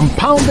from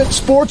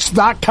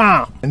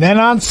PoundItSports.com. And then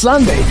on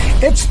Sunday,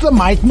 it's the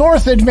Mike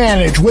North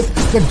Advantage with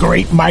the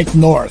great Mike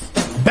North.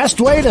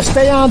 Best way to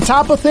stay on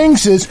top of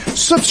things is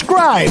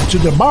subscribe to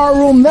the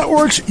Barroom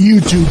Network's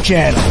YouTube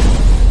channel.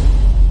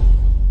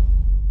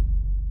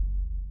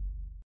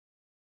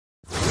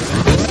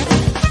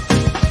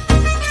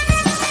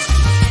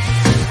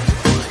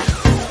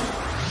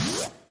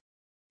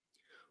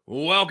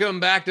 Welcome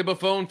back to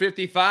Buffone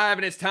 55,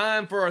 and it's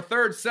time for our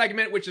third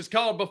segment, which is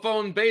called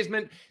Buffone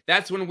Basement.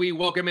 That's when we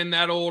welcome in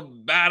that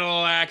old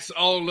battle axe,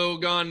 Aldo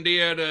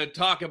Gondia, to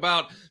talk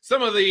about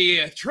some of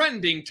the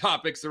trending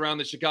topics around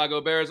the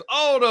Chicago Bears.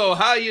 Aldo,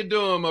 how you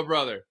doing, my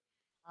brother?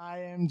 I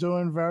am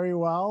doing very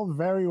well,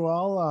 very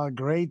well.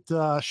 Great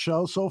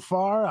show so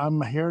far.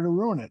 I'm here to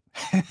ruin it.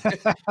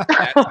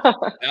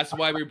 That's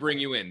why we bring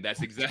you in.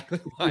 That's exactly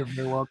why. You're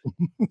very welcome.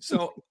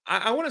 So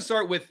I want to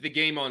start with the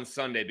game on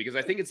Sunday because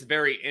I think it's a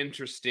very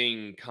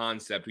interesting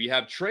concept. We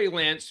have Trey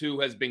Lance,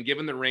 who has been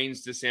given the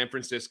reins to San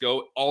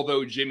Francisco,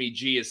 although Jimmy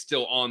G is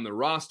still on the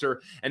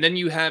roster. And then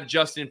you have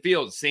Justin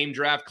Fields, same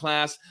draft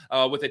class,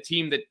 with a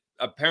team that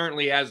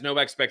apparently has no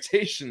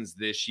expectations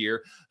this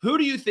year. Who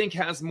do you think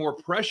has more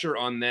pressure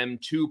on them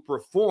to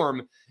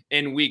perform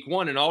in week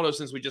 1? And Aldo,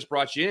 since we just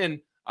brought you in,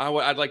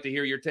 I'd like to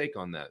hear your take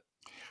on that.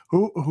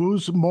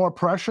 Who's more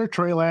pressure,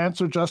 Trey Lance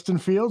or Justin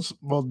Fields?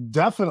 Well,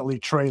 definitely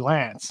Trey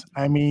Lance.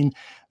 I mean,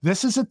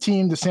 this is a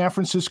team, the San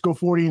Francisco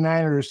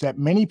 49ers, that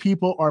many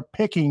people are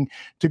picking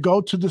to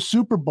go to the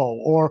Super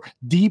Bowl or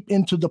deep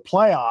into the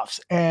playoffs.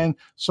 And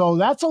so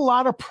that's a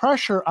lot of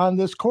pressure on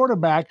this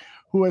quarterback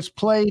who has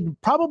played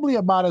probably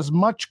about as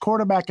much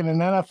quarterback in an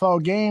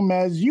NFL game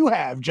as you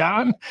have,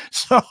 John.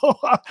 So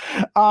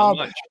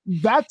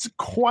that's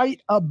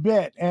quite a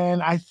bit.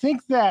 And I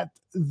think that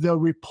the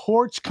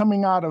reports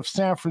coming out of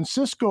San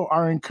Francisco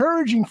are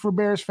encouraging for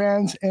Bears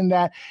fans in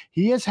that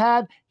he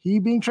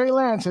being Trey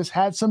Lance, has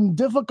had some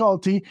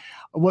difficulty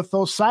with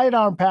those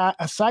sideline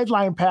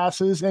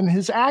passes and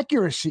his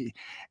accuracy.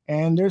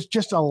 And there's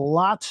just a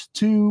lot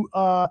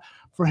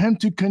for for him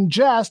to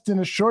congest in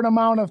a short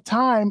amount of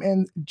time.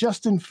 And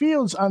Justin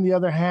Fields, on the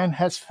other hand,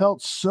 has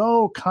felt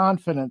so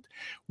confident.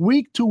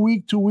 Week to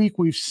week to week,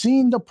 we've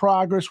seen the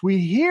progress. We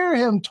hear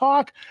him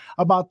talk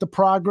about the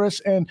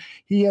progress, and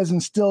he has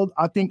instilled,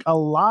 I think, a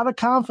lot of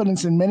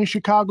confidence in many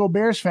Chicago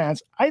Bears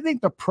fans. I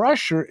think the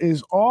pressure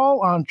is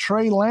all on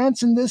Trey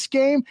Lance in this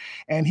game,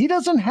 and he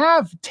doesn't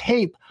have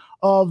tape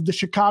of the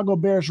Chicago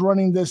Bears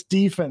running this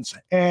defense.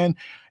 And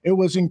it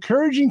was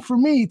encouraging for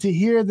me to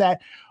hear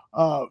that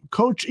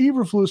Coach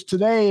Eberflus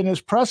today in his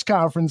press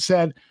conference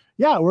said,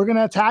 yeah, we're going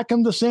to attack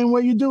him the same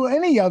way you do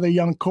any other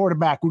young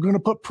quarterback. We're going to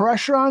put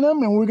pressure on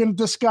him, and we're going to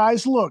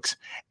disguise looks.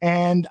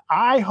 And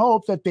I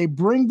hope that they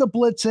bring the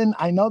blitz in.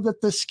 I know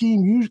that the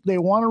scheme, usually they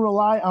want to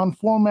rely on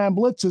 4-man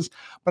blitzes,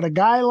 but a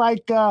guy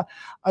like a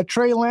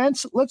Trey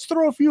Lance, let's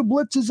throw a few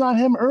blitzes on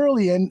him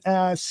early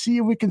and see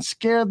if we can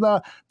scare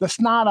the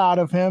snot out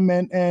of him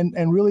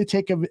and really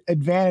take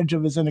advantage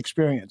of his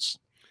inexperience.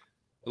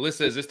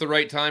 Alyssa, is this the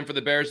right time for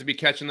the Bears to be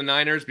catching the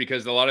Niners?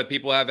 Because a lot of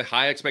people have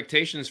high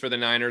expectations for the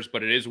Niners,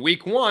 but it is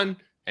week 1,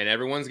 and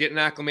everyone's getting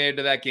acclimated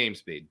to that game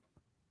speed.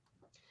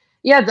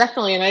 Yeah,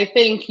 definitely. And I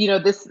think,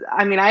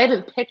 I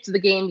haven't picked the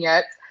game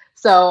yet.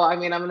 So, I'm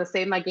going to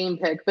save my game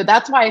pick. But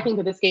that's why I think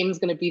that this game is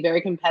going to be very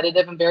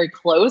competitive and very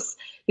close.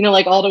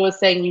 Like Aldo was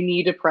saying, you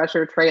need to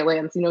pressure Trey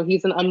Lance.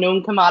 He's an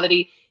unknown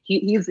commodity.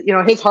 He's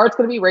his heart's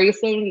going to be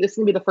racing. This is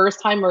going to be the first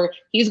time where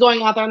he's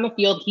going out there on the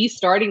field. He's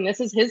starting.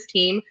 This is his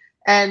team.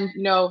 And,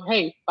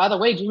 hey, by the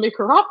way, Jimmy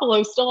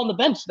Garoppolo's still on the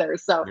bench there.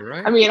 So,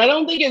 right. I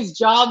don't think his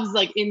job's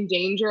in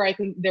danger. I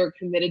think they're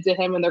committed to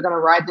him and they're going to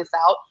ride this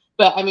out.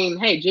 But,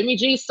 hey, Jimmy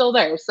G's still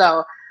there.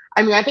 So,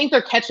 I think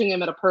they're catching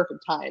him at a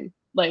perfect time,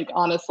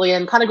 honestly.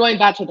 And kind of going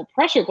back to the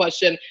pressure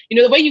question,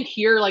 the way you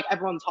hear,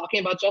 everyone talking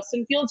about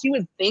Justin Fields, you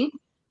would think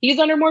he's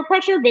under more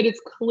pressure, but it's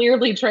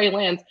clearly Trey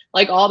Lance.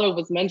 Like Aldo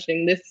was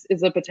mentioning, this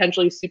is a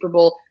potentially Super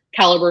Bowl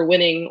caliber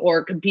winning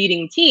or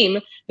competing team.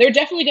 They're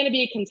definitely going to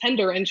be a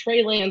contender, and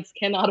Trey Lance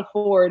cannot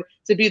afford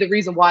to be the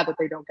reason why that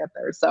they don't get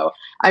there. So,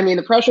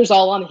 the pressure's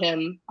all on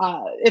him.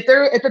 If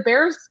the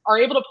Bears are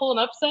able to pull an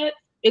upset,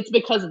 it's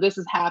because this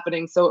is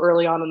happening so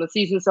early on in the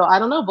season. So I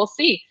don't know. We'll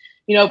see.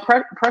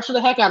 Pressure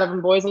the heck out of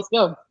him, boys. Let's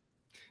go.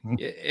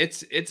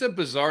 It's a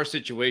bizarre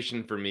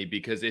situation for me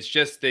because it's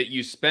just that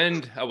you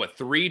spend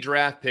 3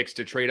 draft picks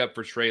to trade up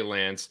for Trey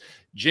Lance.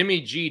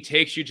 Jimmy G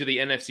takes you to the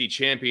NFC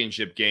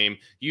Championship game.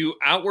 You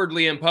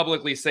outwardly and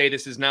publicly say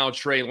this is now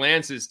Trey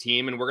Lance's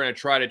team and we're going to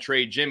try to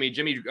trade Jimmy.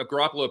 Jimmy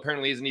Garoppolo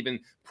apparently isn't even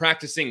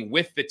practicing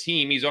with the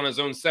team. He's on his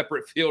own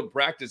separate field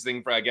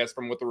practicing, I guess,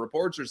 from what the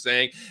reports are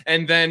saying.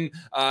 And then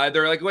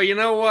they're like, well, you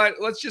know what?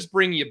 Let's just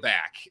bring you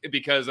back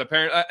because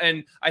apparently,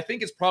 and I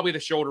think it's probably the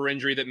shoulder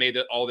injury that made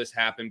all this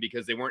happen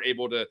because they weren't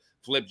able to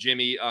flip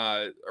Jimmy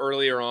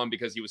earlier on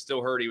because he was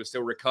still hurt. He was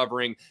still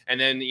recovering. And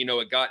then,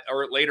 it got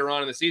later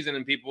on in the season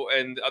and people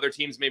and other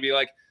teams may be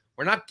like,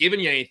 we're not giving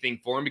you anything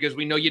for him because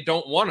we know you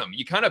don't want him.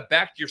 You kind of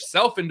backed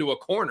yourself into a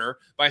corner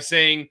by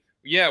saying,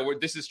 yeah,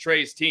 this is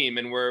Trey's team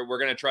and we're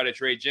going to try to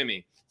trade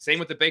Jimmy. Same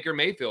with the Baker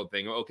Mayfield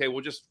thing. Okay,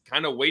 we'll just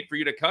kind of wait for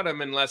you to cut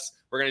him unless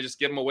we're going to just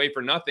give him away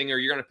for nothing or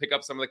you're going to pick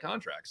up some of the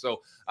contracts.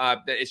 So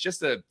it's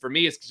just for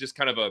me, it's just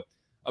kind of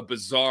a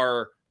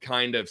bizarre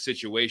kind of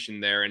situation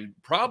there and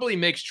probably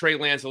makes Trey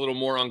Lance a little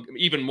more,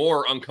 even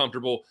more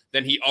uncomfortable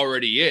than he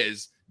already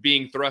is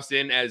being thrust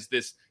in as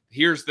this,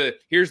 here's the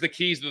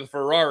keys to the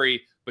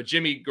Ferrari, but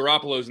Jimmy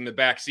Garoppolo's in the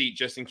back seat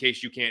just in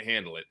case you can't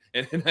handle it.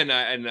 And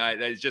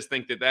I just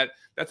think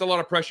that's a lot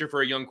of pressure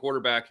for a young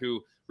quarterback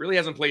who really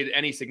hasn't played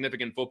any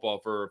significant football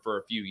for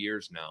a few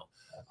years now.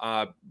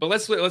 But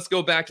let's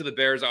go back to the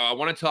Bears. I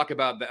want to talk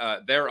about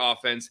their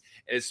offense,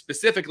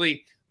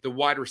 specifically the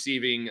wide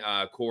receiving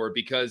core,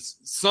 because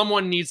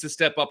someone needs to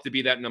step up to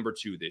be that number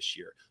 2 this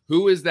year.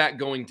 Who is that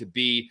going to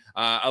be?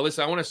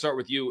 Alyssa, I want to start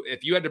with you.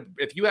 If you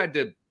had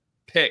to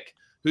pick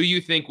who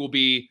you think will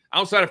be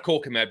outside of Cole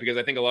Kmet, because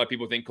I think a lot of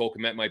people think Cole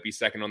Kmet might be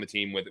second on the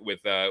team with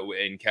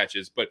in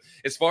catches. But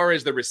as far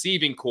as the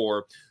receiving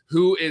core,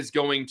 who is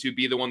going to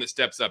be the one that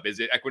steps up?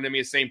 Is it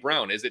Equanimeous St.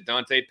 Brown? Is it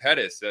Dante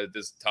Pettis?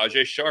 Does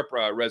Tajay Sharp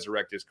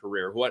resurrect his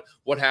career?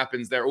 What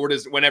happens there? Or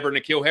does whenever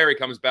N'Keal Harry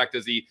comes back,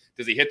 does he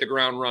hit the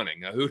ground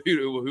running? Who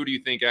do you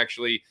think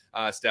actually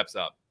steps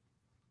up?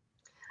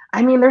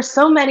 There's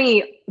so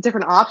many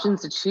different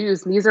options to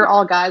choose. And these are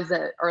all guys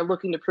that are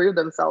looking to prove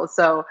themselves.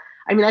 So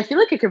I feel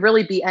like it could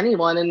really be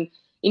anyone. And,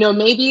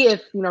 maybe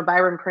if,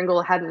 Byron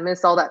Pringle hadn't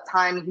missed all that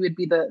time, he would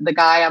be the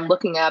guy I'm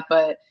looking at.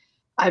 But,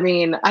 I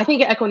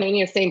think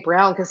Equanimeous St.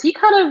 Brown, because he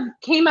kind of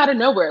came out of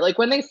nowhere.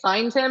 When they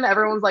signed him,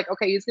 everyone's like,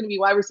 okay, he's going to be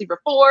wide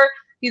receiver 4.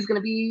 He's going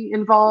to be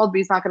involved, but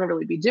he's not going to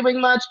really be doing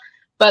much.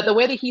 But the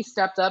way that he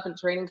stepped up in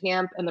training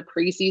camp and the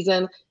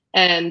preseason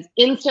and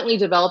instantly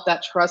developed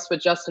that trust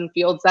with Justin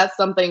Fields, that's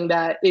something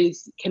that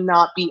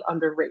cannot be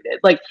underrated.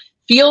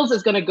 Fields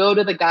is going to go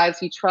to the guys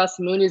he trusts.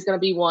 Mooney's going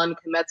to be 1.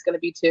 Kmet's going to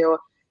be 2.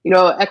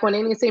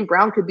 Equanimeous St.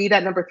 Brown could be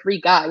that number 3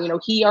 guy.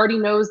 He already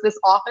knows this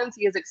offense.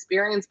 He has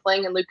experience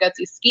playing in Luke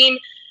Getsy's scheme.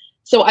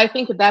 So I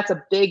think that's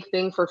a big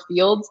thing for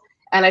Fields.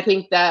 And I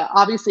think that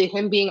obviously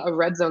him being a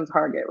red zone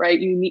target, right?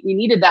 You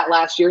needed that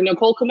last year.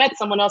 Cole Kmet,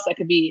 someone else that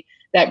could be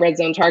that red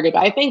zone target.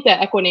 But I think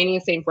that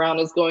Equanimeous St. Brown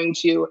is going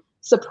to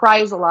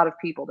surprise a lot of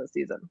people this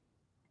season.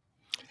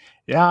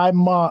 Yeah,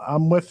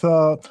 I'm with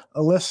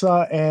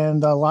Alyssa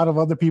and a lot of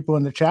other people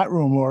in the chat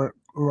room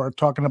who are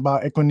talking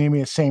about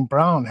Equanimeous St.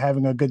 Brown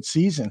having a good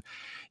season.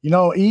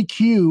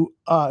 EQ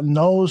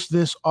knows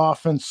this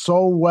offense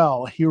so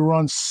well. He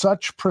runs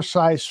such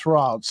precise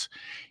routes,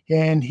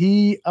 and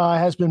he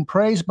has been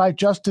praised by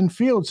Justin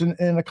Fields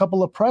in a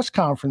couple of press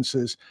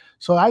conferences.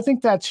 So I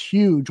think that's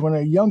huge when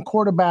a young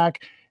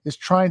quarterback is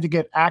trying to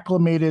get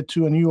acclimated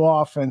to a new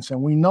offense.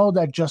 And we know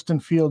that Justin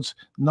Fields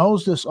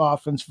knows this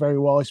offense very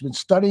well. He's been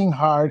studying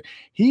hard.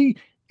 He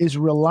is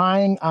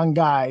relying on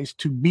guys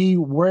to be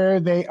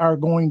where they are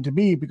going to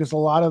be, because a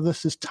lot of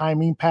this is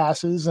timing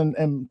passes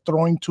and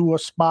throwing to a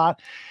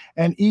spot,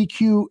 and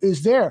EQ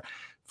is there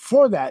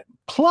for that.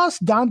 Plus,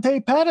 Dante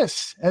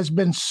Pettis has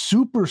been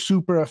super,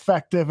 super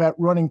effective at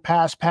running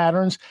pass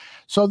patterns.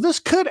 So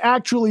this could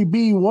actually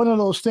be one of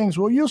those things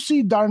where you'll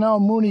see Darnell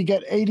Mooney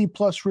get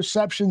 80-plus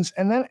receptions.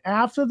 And then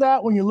after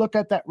that, when you look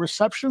at that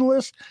reception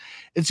list,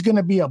 it's going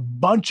to be a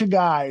bunch of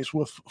guys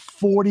with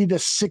 40 to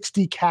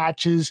 60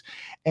 catches.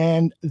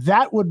 And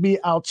that would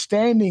be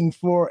outstanding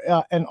for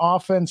an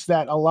offense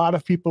that a lot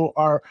of people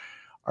are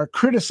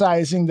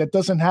criticizing, that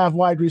doesn't have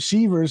wide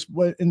receivers.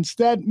 But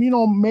instead,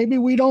 maybe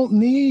we don't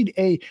need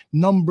a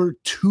number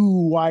 2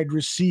 wide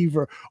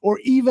receiver or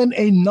even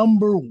a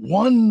number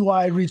 1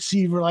 wide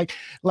receiver, like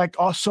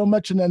so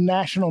much in the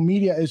national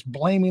media is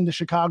blaming the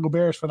Chicago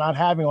Bears for not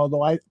having,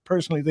 although I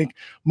personally think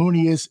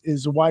Mooney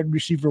is a wide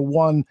receiver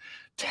 1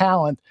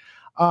 talent.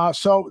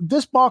 So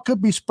this ball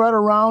could be spread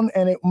around,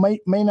 and it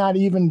may not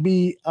even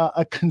be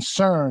a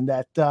concern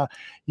that,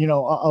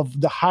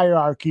 of the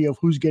hierarchy of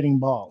who's getting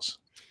balls.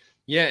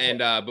 Yeah, and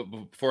but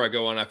before I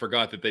go on, I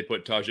forgot that they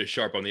put Tajay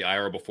Sharp on the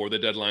IR before the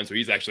deadline, so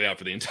he's actually out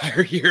for the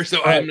entire year.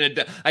 So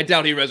I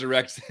doubt he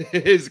resurrects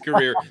his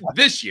career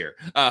this year.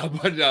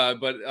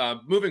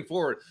 But moving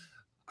forward,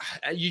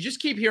 you just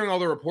keep hearing all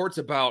the reports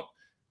about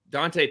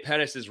Dante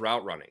Pettis'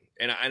 route running,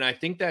 and I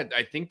think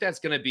that's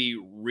going to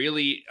be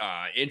really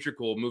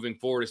integral moving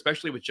forward,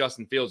 especially with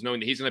Justin Fields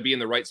knowing that he's going to be in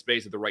the right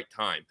space at the right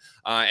time.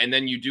 And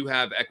then you do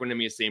have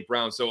Equanimeous St.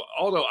 Brown. So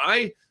although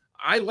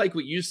I like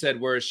what you said,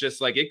 where it's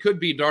just like it could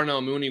be Darnell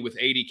Mooney with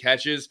 80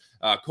 catches,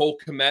 Cole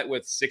Kmet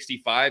with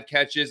 65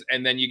 catches,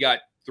 and then you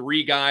got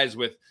 2 guys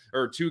with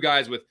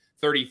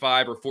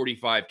 35 or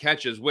 45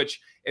 catches,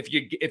 which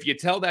if you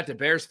tell that to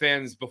Bears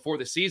fans before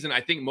the season, I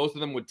think most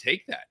of them would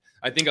take that.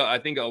 I think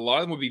a lot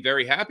of them would be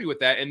very happy with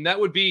that, and that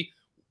would be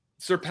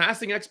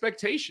surpassing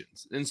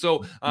expectations. And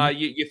so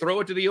you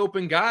throw it to the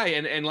open guy.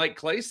 And like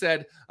Clay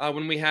said,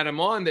 when we had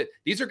him on, that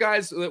these are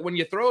guys that when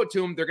you throw it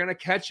to them, they're going to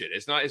catch it.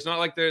 It's not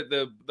like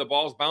the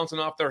ball's bouncing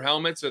off their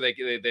helmets, or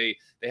they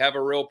have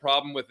a real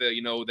problem with they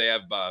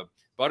have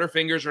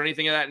butterfingers or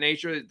anything of that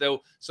nature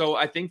though. So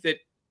I think that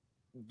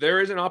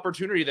there is an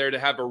opportunity there to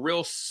have a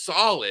real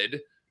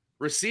solid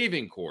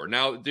receiving core.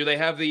 Now, do they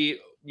have the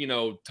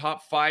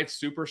top 5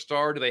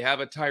 superstar? Do they have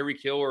a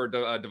Tyreek Hill or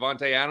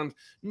Devontae Adams?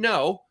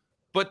 No.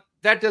 But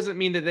that doesn't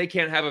mean that they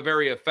can't have a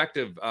very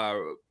effective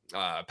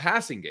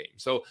passing game.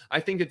 So I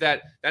think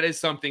that is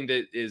something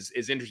that is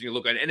interesting to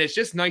look at. And it's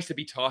just nice to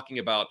be talking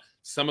about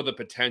some of the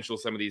potential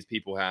some of these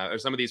people have, or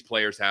some of these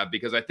players have,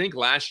 because I think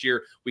last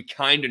year we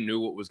kind of knew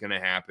what was going to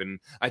happen.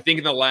 I think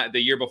in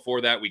the year before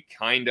that, we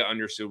kind of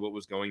understood what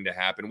was going to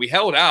happen. We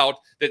held out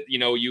that,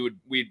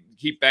 we'd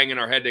keep banging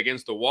our head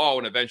against the wall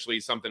and eventually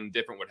something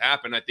different would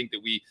happen. I think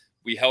that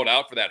we held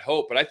out for that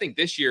hope. But I think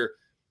this year,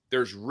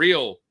 there's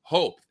real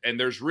hope and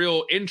there's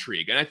real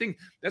intrigue. And I think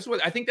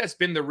that's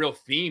been the real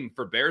theme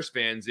for Bears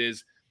fans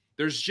is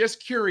there's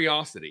just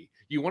curiosity.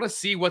 You want to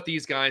see what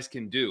these guys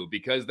can do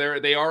because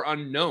they are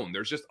unknown.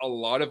 There's just a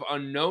lot of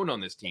unknown on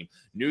this team.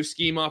 New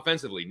scheme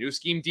offensively, new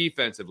scheme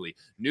defensively,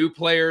 new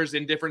players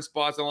in different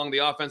spots along the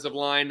offensive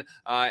line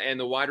and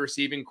the wide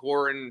receiving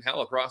core and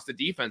hell across the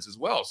defense as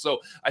well. So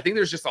I think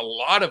there's just a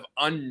lot of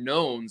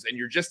unknowns and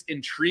you're just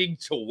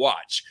intrigued to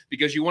watch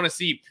because you want to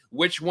see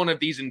which one of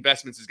these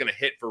investments is going to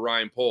hit for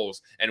Ryan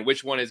Poles and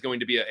which one is going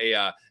to be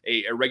a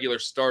regular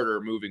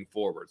starter moving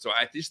forward. So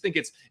I just think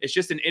it's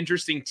just an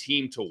interesting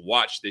team to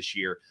watch this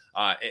year.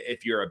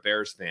 If you're a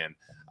Bears fan,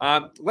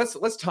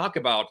 let's talk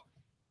about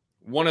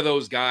one of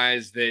those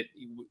guys that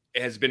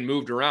has been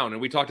moved around, and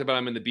we talked about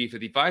him in the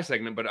B55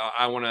 segment, but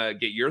I want to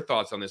get your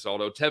thoughts on this,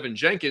 Aldo. Tevin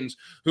Jenkins,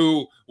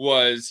 who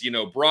was,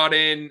 brought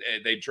in,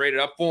 they traded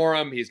up for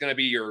him. He's going to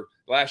be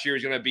last year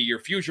he's going to be your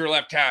future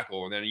left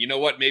tackle. And then, you know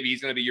what, maybe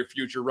he's going to be your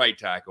future right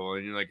tackle.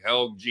 And you're like,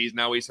 hell, geez,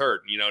 now he's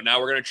hurt. Now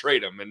we're going to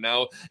trade him. And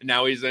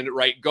now he's in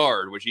right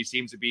guard, which he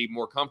seems to be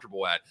more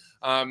comfortable at.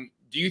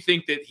 Do you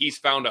think that he's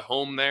found a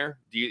home there?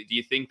 Do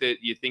you think that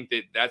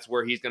that's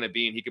where he's going to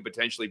be and he could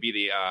potentially be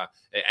the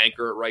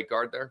anchor at right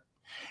guard there?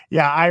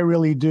 Yeah, I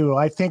really do.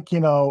 I think,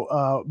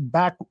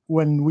 back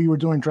when we were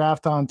doing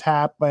Draft on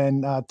Tap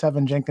and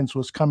Tevin Jenkins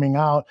was coming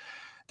out,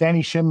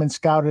 Danny Shinman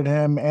scouted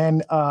him,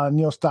 and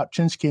Neil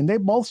Stopchinski, and they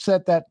both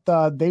said that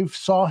they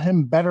saw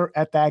him better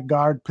at that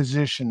guard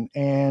position.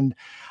 And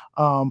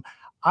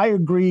I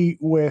agree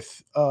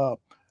with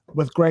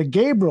Greg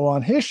Gabriel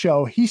on his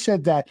show. He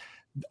said that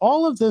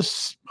all of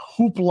this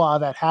hoopla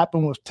that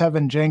happened with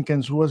Tevin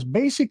Jenkins was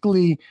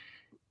basically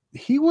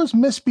he was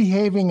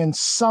misbehaving in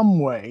some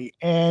way,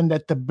 and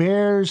that the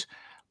Bears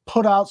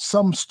put out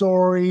some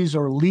stories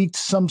or leaked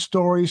some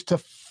stories to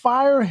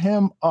fire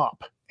him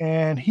up.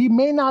 And he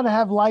may not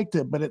have liked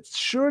it, but it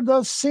sure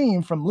does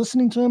seem from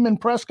listening to him in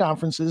press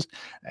conferences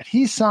that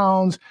he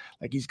sounds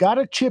like he's got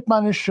a chip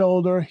on his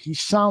shoulder. He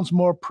sounds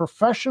more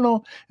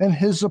professional in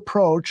his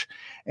approach.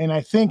 And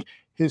I think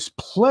his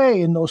play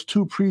in those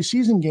 2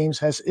 preseason games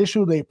has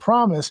issued a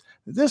promise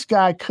that this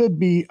guy could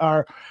be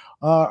our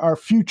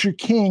future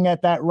king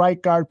at that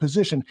right guard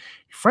position.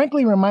 He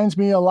frankly reminds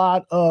me a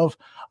lot of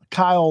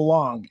Kyle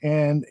Long,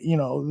 and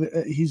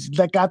he's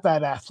got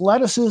that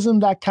athleticism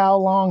that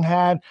Kyle Long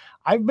had.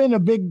 I've been a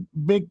big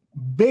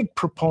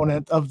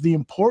proponent of the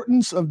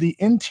importance of the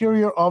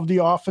interior of the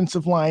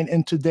offensive line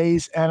in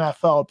today's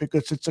NFL,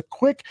 because it's a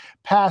quick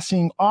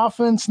passing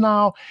offense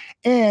now,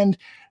 and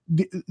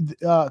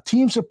the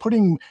teams are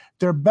putting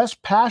their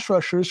best pass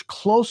rushers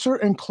closer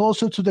and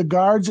closer to the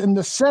guards in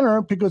the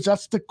center, because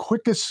that's the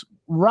quickest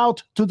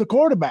route to the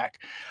quarterback.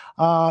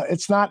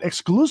 It's not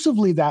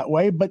exclusively that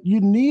way, but you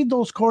need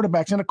those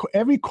quarterbacks. And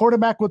every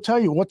quarterback will tell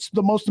you what's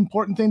the most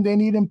important thing they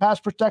need in pass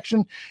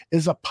protection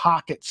is a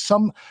pocket,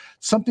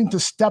 something to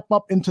step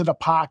up into the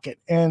pocket.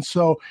 And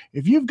so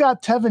if you've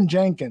got Tevin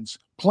Jenkins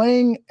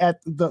playing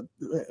at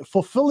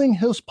fulfilling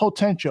his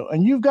potential,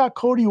 and you've got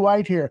Cody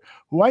Whitehair,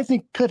 who I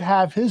think could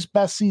have his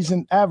best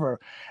season ever,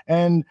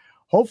 and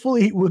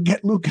hopefully we'll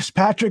get Lucas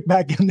Patrick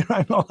back in there.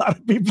 I know a lot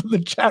of people in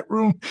the chat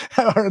room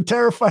are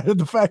terrified of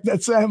the fact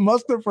that Sam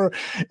Mustipher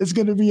is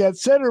going to be at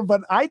center,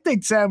 but I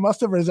think Sam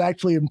Mustipher has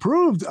actually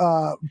improved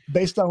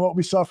based on what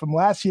we saw from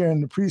last year in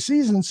the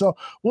preseason. So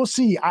we'll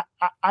see.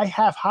 I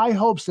have high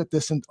hopes that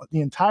the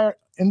entire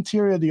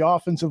interior of the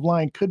offensive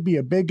line could be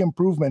a big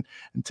improvement,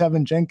 and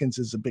Tevin Jenkins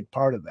is a big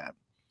part of that.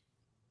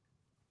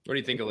 What do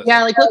you think, Alyssa?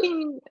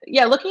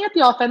 Yeah, looking at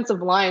the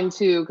offensive line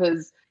too,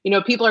 because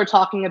people are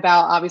talking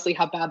about obviously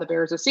how bad the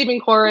Bears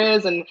receiving core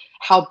is and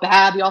how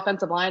bad the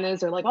offensive line is.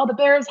 They're like, oh, the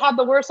Bears have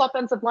the worst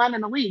offensive line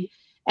in the league.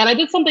 And I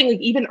did something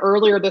like even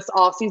earlier this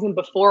offseason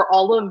before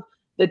all of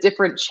the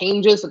different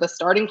changes of the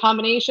starting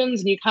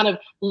combinations, and you kind of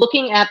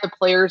looking at the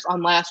players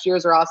on last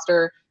year's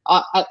roster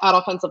at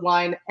offensive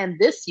line and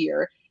this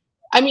year.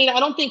 I mean, I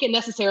don't think it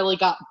necessarily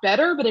got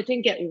better, but it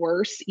didn't get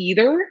worse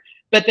either.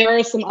 But there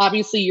are some,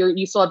 obviously,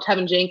 you still have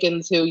Tevin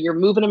Jenkins, who you're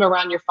moving him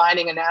around, you're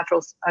finding a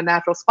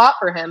natural spot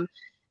for him.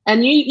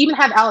 And you even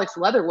have Alex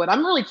Leatherwood.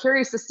 I'm really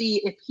curious to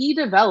see if he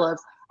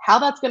develops, how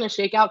that's going to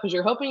shake out, because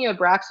you're hoping you have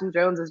Braxton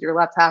Jones as your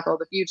left tackle of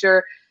the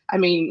future. I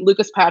mean,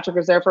 Lucas Patrick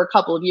was there for a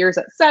couple of years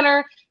at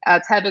center.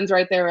 Tevin's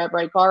right there at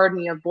right guard,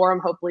 and you have Borum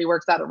hopefully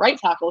works out at right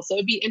tackle. So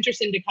it'd be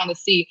interesting to kind of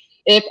see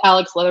if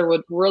Alex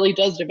Leatherwood really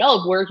does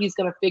develop, where he's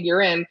going to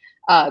figure in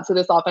to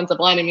this offensive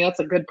line. I mean, that's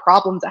a good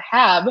problem to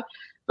have.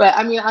 But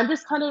I mean, I'm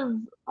just kind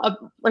of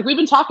like we've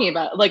been talking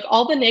about, like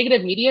all the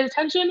negative media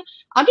attention.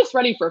 I'm just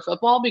ready for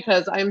football,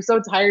 because I'm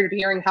so tired of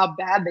hearing how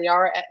bad they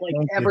are at like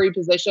every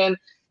position.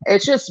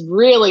 It's just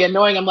really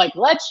annoying. I'm like,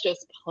 let's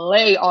just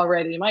play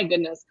already. My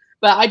goodness.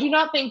 But I do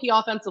not think the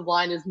offensive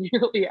line is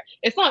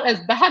it's not as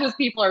bad as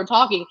people are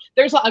talking.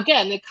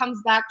 Again, it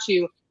comes back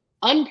to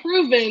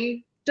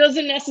unproven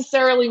doesn't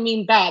necessarily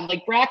mean bad.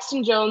 Like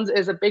Braxton Jones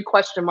is a big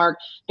question mark,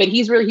 but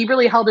he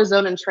really held his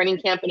own in training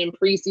camp and in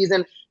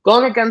preseason,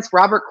 going against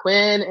Robert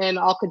Quinn and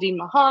Al-Qadim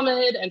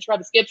Muhammad and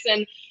Travis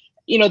Gibson.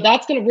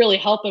 That's going to really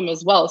help him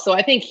as well. So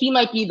I think he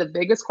might be the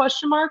biggest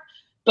question mark,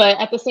 but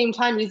at the same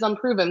time, he's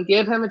unproven.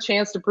 Give him a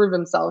chance to prove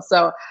himself.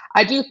 So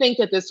I do think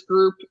that this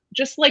group,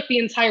 just like the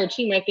entire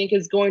team, I think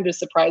is going to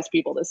surprise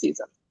people this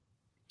season.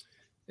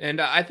 And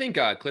I think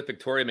Cliff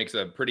Victoria makes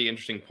a pretty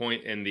interesting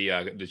point in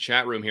the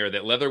chat room here,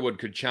 that Leatherwood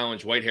could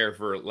challenge Whitehair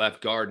for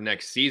left guard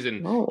next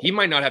season. Oh. He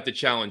might not have to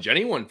challenge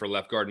anyone for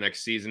left guard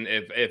next season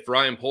if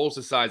Ryan Poles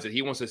decides that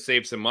he wants to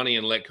save some money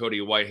and let Cody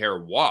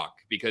Whitehair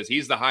walk, because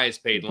he's the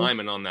highest paid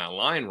lineman on that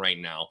line right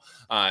now.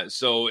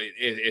 So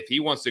if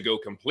he wants to go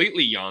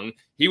completely young,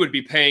 he would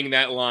be paying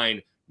that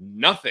line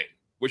nothing,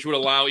 which would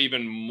allow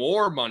even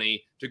more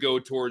money to go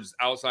towards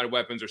outside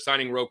weapons or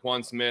signing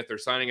Roquan Smith or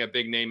signing a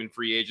big name in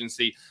free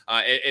agency.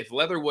 If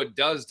Leatherwood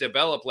does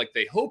develop like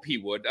they hope he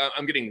would,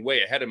 I'm getting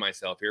way ahead of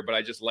myself here, but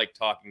I just like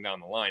talking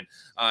down the line.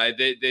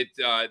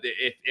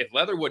 If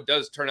Leatherwood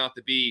does turn out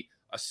to be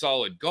a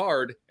solid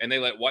guard and they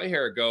let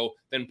Whitehair go,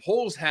 then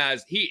Poles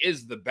he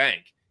is the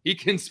bank. He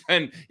can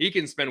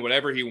spend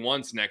whatever he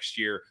wants next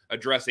year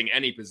addressing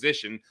any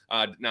position.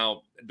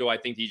 Now, do I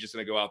think he's just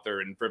going to go out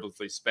there and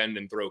frivolously spend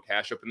and throw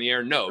cash up in the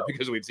air? No,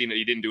 because we've seen that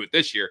he didn't do it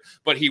this year.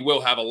 But he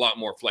will have a lot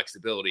more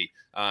flexibility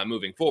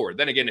moving forward.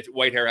 Then again, if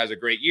Whitehair has a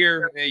great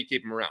year, you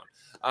keep him around.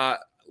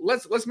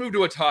 Let's move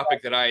to a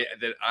topic that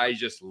I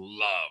just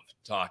love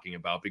talking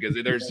about, because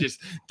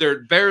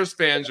Bears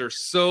fans are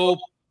so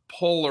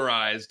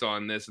polarized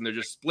on this, and they're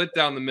just split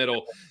down the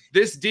middle.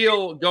 This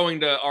deal going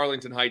to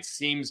Arlington Heights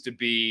seems to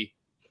be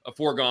a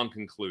foregone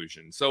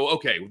conclusion. So,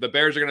 okay, the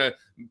Bears are going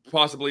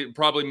to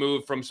probably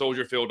move from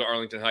Soldier Field to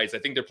Arlington Heights. I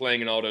think they're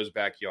playing in Aldo's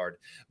backyard,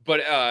 but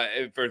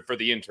for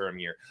the interim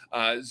year.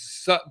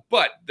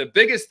 But the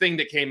biggest thing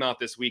that came out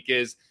this week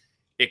is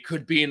it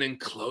could be an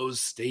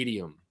enclosed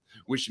stadium,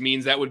 which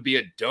means that would be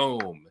a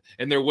dome,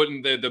 and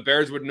the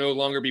Bears would no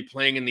longer be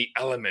playing in the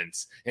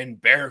elements, and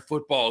Bear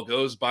football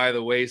goes by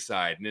the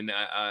wayside. And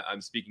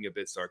I'm speaking a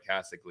bit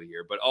sarcastically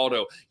here, but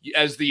Aldo,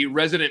 as the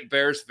resident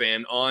Bears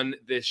fan on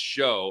this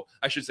show,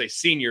 I should say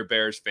senior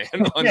Bears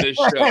fan on this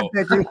show,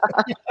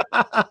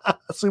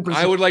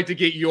 I would like to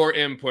get your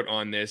input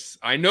on this.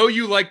 I know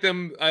you like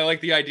them. I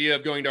like the idea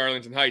of going to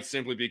Arlington Heights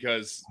simply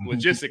because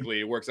logistically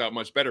it works out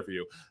much better for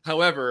you.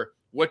 However,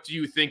 what do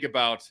you think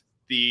about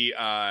the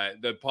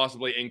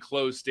possibly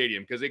enclosed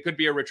stadium? Because it could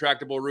be a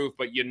retractable roof,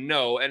 but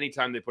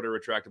anytime they put a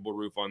retractable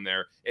roof on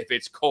there, if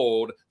it's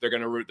cold, they're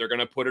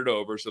gonna put it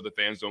over so the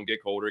fans don't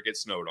get cold or get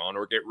snowed on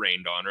or get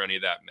rained on or any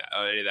of that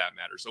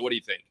matter. So what do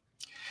you think?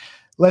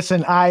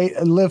 Listen, I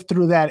lived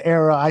through that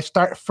era. I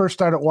first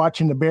started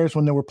watching the Bears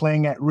when they were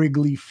playing at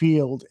Wrigley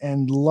Field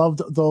and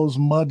loved those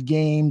mud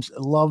games.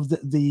 Loved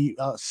the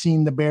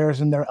seeing the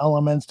Bears in their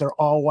elements, their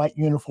all white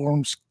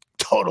uniforms,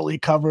 totally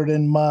covered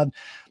in mud.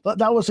 But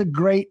that was a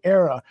great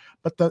era.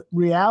 But the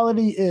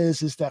reality is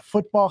that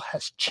football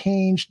has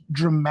changed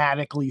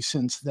dramatically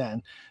since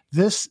then.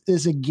 This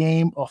is a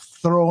game of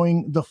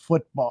throwing the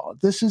football.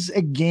 This is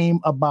a game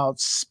about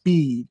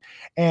speed.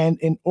 And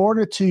in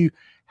order to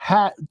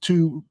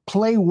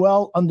play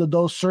well under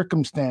those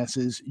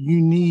circumstances,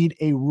 you need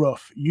a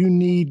roof. You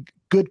need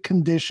good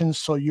conditions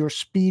so your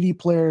speedy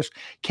players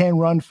can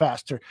run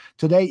faster.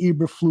 Today,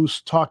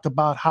 Eberflus talked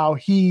about how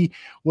he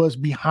was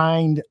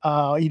behind.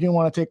 He didn't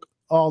want to take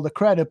all the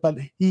credit, but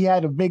he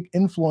had a big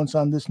influence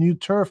on this new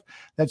turf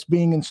that's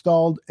being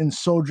installed in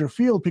Soldier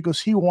Field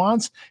because he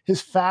wants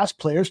his fast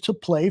players to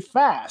play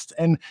fast.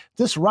 And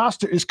this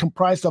roster is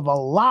comprised of a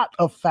lot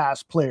of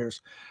fast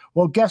players.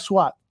 Well, guess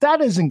what?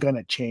 That isn't going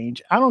to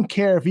change. I don't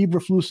care if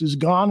Eberflus is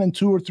gone in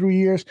 2 or 3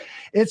 years.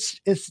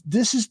 This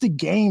is the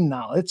game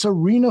now. It's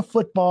arena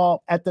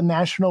football at the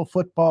National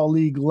Football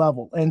League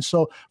level. And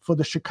so for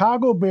the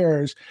Chicago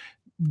Bears,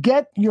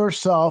 get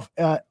yourself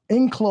an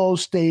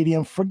enclosed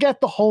stadium. Forget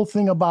the whole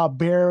thing about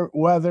Bear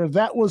weather.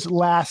 That was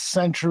last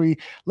century.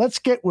 Let's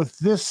get with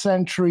this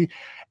century.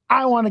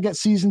 I want to get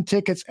season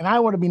tickets, and I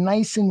want to be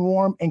nice and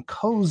warm and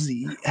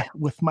cozy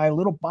with my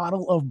little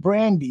bottle of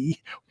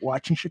brandy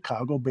watching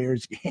Chicago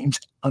Bears games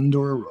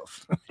under a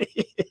roof.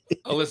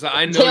 Alyssa,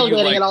 I know you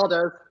like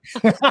Aldo.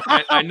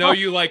 I know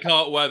you like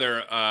hot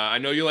weather. I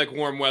know you like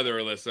warm weather,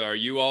 Alyssa. Are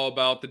you all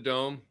about the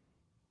dome?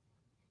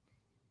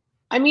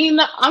 I mean,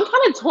 I'm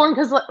kind of torn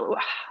because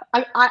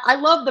I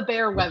love the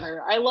Bear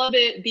weather. I love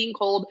it being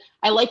cold.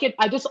 I like it.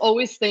 I just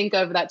always think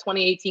of that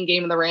 2018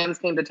 game when the Rams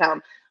came to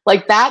town.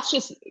 Like, that's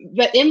just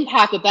the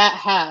impact that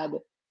had.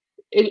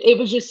 It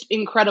was just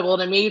incredible,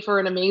 and it made for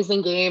an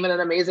amazing game and an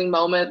amazing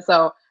moment.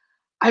 So,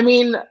 I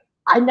mean,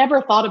 I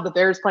never thought of the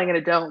Bears playing in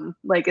a dome.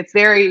 Like, it's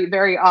very,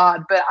 very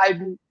odd, but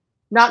I'm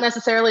not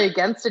necessarily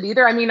against it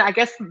either. I mean, I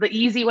guess the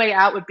easy way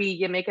out would be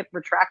you make it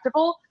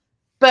retractable.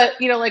 But,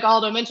 like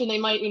Aldo mentioned, they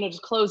might,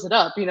 just close it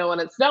up, when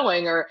it's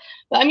snowing.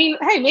 I mean,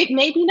 hey,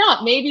 maybe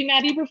not. Maybe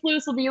Matt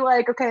Eberflus will be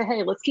like, okay,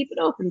 hey, let's keep it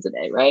open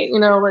today, right?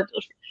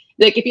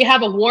 Like if you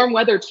have a warm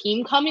weather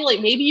team coming, like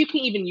maybe you can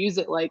even use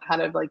it like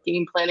kind of like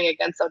game planning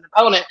against an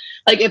opponent.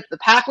 Like if the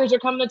Packers are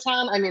coming to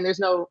town, I mean, there's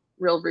no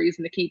real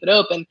reason to keep it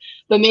open.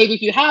 But maybe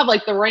if you have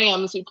like the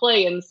Rams who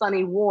play in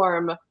sunny,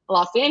 warm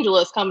Los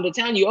Angeles coming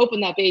to town, you open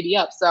that baby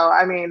up. So,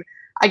 I mean,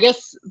 I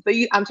guess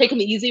I'm taking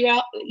the easy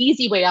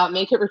way out,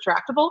 make it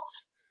retractable.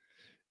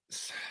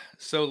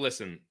 So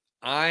listen,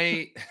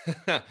 I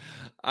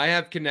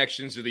have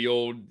connections to the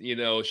old,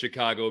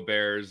 Chicago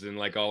Bears, and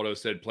like Aldo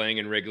said, playing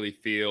in Wrigley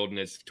Field, and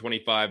it's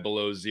 25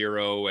 below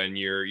zero, and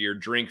your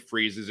drink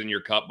freezes in your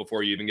cup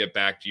before you even get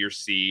back to your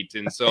seat,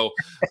 and so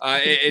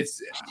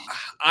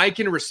I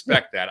can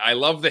respect that. I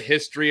love the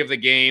history of the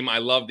game. I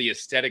love the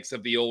aesthetics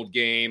of the old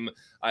game.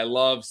 I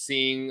love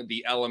seeing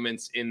the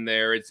elements in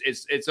there.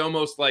 It's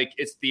almost like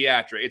it's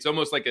theatric. It's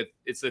almost like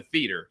it's a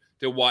theater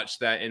to watch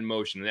that in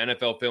motion. And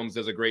NFL Films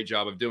does a great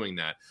job of doing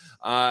that.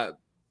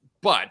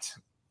 But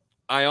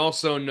I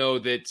also know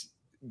that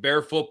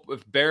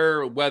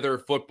Bear weather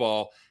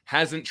football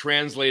hasn't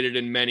translated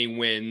in many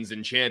wins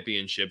and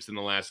championships in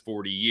the last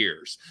 40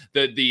 years.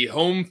 The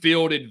home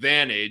field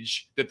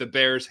advantage that the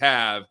Bears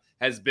have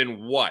has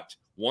been what?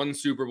 One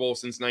Super Bowl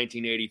since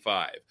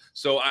 1985.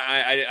 So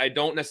I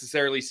don't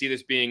necessarily see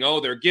this being,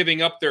 they're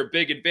giving up their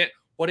big advantage.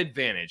 What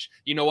advantage?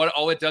 You know what?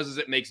 All it does is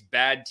it makes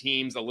bad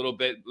teams a little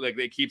bit like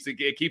it keeps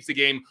the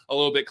game a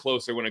little bit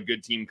closer when a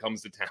good team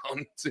comes to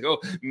town. So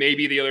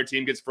maybe the other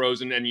team gets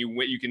frozen and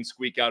you can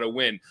squeak out a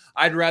win.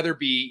 I'd rather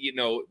be,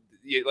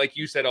 like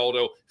you said,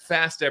 Aldo,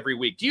 fast every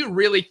week. Do you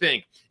really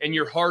think in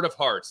your heart of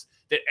hearts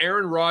that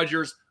Aaron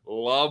Rodgers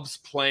loves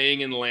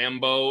playing in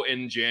Lambeau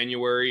in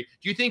January?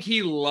 Do you think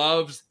he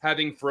loves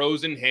having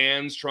frozen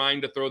hands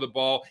trying to throw the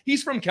ball?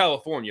 He's from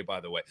California, by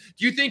the way.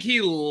 Do you think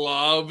he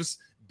loves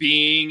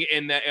being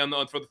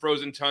for the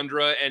frozen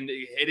tundra and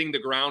hitting the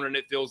ground and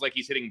it feels like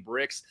he's hitting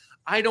bricks?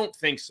 I don't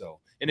think so.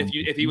 And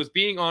if he was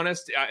being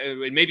honest,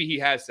 maybe he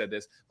has said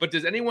this, but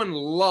does anyone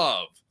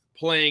love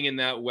playing in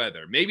that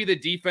weather? Maybe the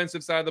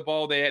defensive side of the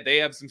ball, they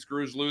have some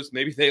screws loose.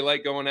 Maybe they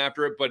like going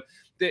after it, but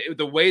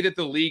the way that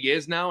the league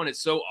is now, and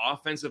it's so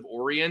offensive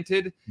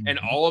oriented and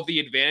all of the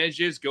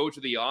advantages go to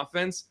the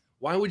offense,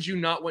 why would you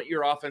not want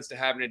your offense to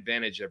have an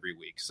advantage every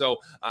week? So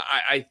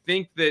I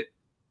think that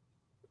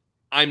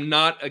I'm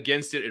not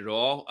against it at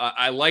all.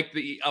 I like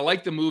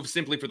the move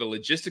simply for the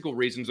logistical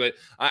reasons. But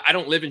I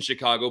don't live in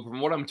Chicago. But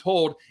from what I'm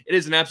told, it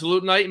is an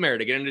absolute nightmare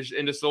to get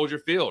into Soldier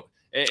Field.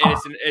 And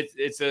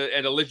it's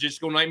a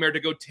logistical nightmare to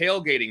go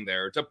tailgating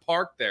there, to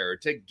park there,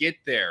 to get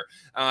there.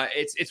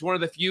 It's one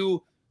of the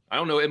few, I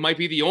don't know, it might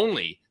be the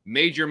only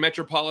major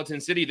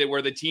metropolitan city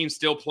where the team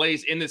still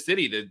plays in the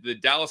city. The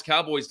Dallas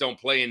Cowboys don't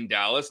play in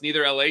Dallas.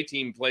 Neither LA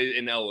team plays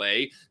in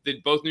LA.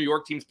 Both New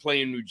York teams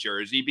play in New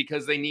Jersey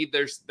because they need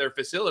their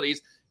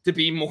facilities to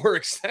be more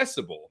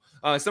accessible.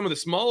 Some of the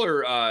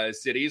smaller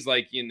cities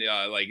like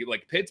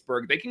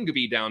Pittsburgh, they can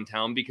be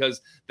downtown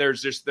because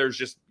there's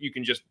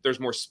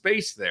more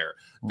space there.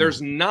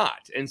 There's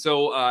not. And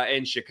so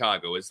in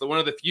Chicago, it's one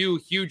of the few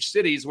huge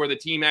cities where the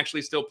team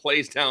actually still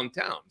plays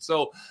downtown.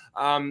 So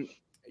I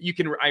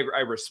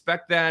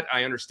respect that.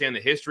 I understand the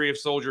history of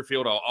Soldier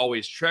Field. I'll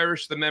always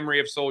cherish the memory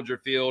of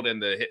Soldier Field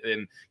and the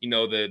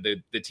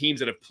teams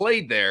that have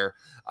played there.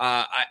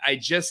 I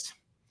just,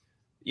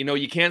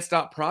 you can't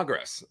stop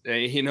progress.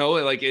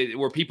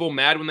 Were people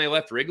mad when they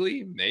left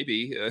Wrigley?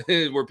 Maybe.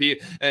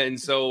 And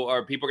so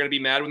are people going to be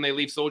mad when they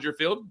leave Soldier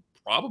Field?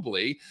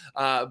 Probably.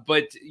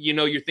 But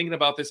you're thinking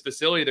about this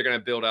facility they're going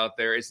to build out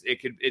there.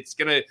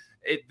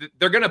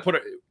 They're going to put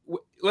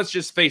let's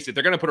just face it,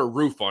 they're going to put a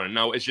roof on it.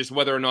 Now it's just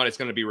whether or not it's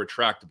going to be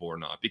retractable or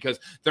not, because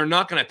they're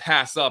not going to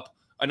pass up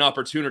an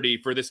opportunity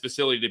for this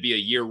facility to be a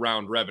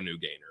year-round revenue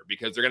gainer,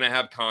 because they're going to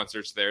have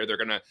concerts there. They're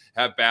going to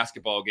have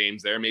basketball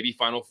games there, maybe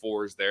Final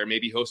Fours there,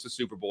 maybe host a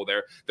Super Bowl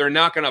there. They're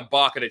not going to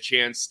balk at a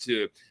chance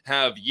to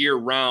have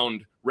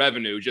year-round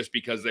revenue just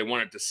because they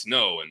want it to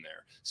snow in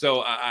there.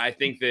 So I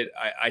think that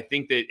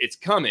it's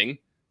coming.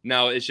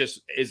 Now it's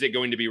just, is it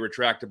going to be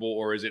retractable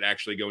or is it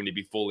actually going to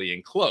be fully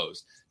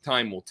enclosed?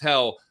 Time will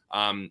tell.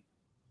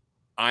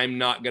 I'm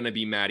not going to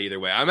be mad either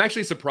way. I'm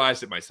actually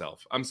surprised at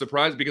myself. I'm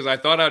surprised because I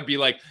thought I'd be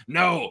like,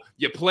 no,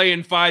 you play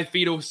in 5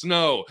 feet of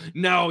snow.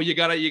 No, you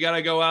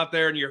gotta go out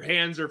there and your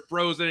hands are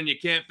frozen and you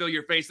can't feel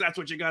your face. That's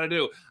what you got to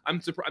do.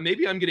 I'm surprised.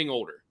 Maybe I'm getting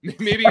older.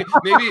 Maybe I'm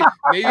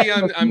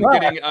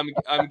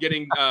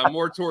getting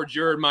more towards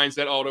your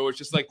mindset, Aldo. It's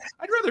just like,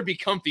 I'd rather be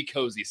comfy,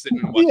 cozy, sitting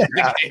and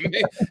watching the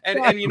game.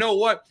 And you know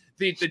what?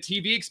 The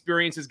TV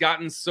experience has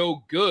gotten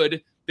so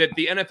good that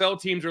the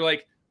NFL teams are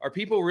like, are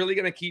people really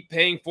going to keep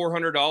paying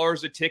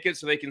 $400 a ticket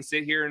so they can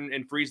sit here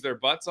and freeze their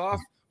butts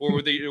off? Or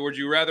would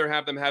you rather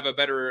have them have a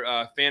better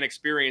fan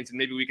experience, and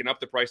maybe we can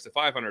up the price to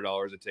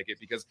 $500 a ticket,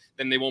 because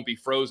then they won't be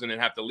frozen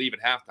and have to leave at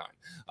halftime?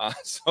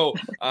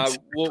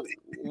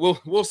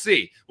 We'll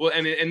see. Well,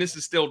 and this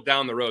is still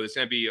down the road. It's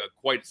going to be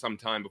quite some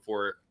time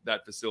before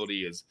that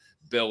facility is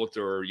built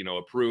or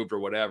approved or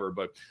whatever.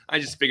 But I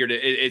just figured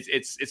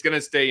it's going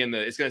to stay in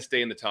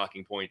the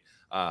talking point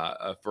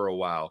for a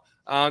while.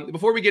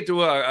 Before we get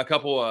to a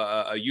couple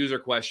user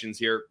questions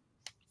here,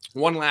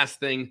 one last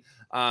thing.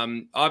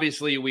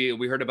 Obviously,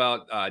 we heard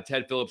about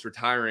Ted Phillips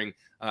retiring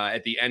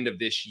at the end of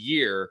this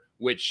year,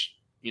 which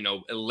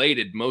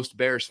elated most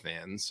Bears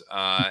fans.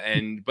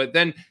 But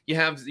then you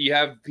have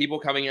people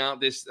coming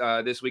out this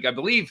week.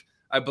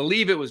 I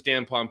believe it was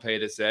Dan Pompei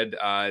that said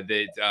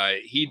that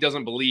he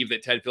doesn't believe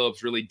that Ted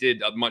Phillips really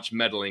did much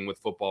meddling with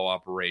football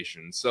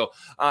operations. So,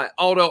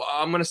 Aldo,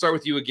 I'm going to start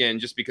with you again,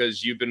 just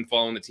because you've been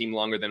following the team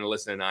longer than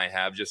Alyssa and I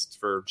have, just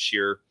for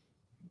sheer.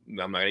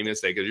 I'm not even going to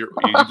say, because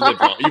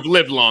you've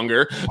lived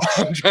longer.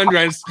 I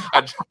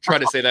try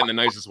to say that in the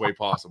nicest way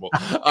possible.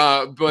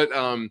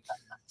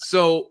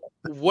 So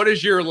what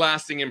is your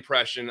lasting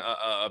impression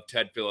of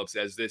Ted Phillips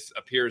as this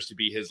appears to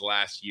be his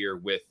last year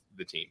with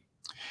the team?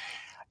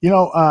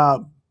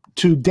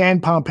 To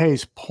Dan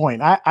Pompei's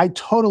point, I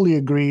totally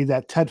agree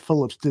that Ted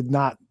Phillips did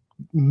not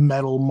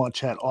meddle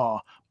much at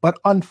all. But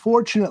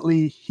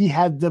unfortunately, he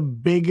had the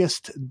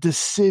biggest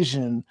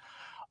decision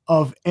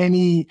of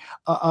any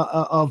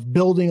of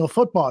building a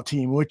football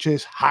team, which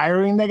is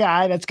hiring the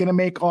guy that's going to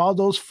make all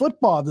those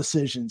football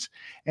decisions.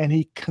 And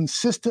he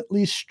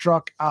consistently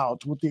struck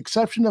out, with the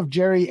exception of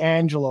Jerry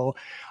Angelo.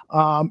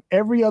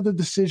 Every other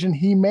decision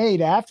he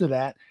made after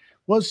that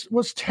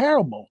was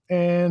terrible.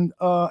 And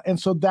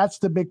so that's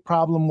the big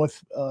problem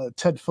with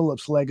Ted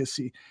Phillips'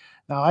 legacy.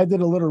 Now, I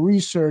did a little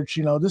research.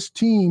 this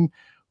team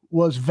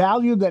was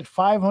valued at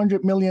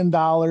 $500 million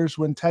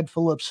when Ted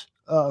Phillips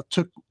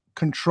took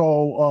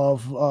control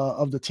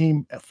of the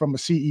team from a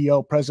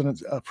CEO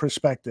president's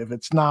perspective.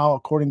 It's now,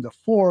 according to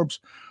Forbes,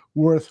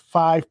 worth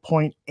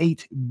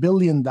 $5.8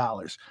 billion.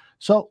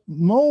 So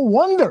no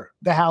wonder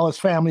the Hallis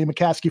family,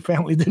 McCaskey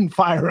family, didn't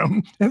fire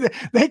him.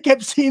 They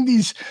kept seeing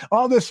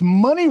all this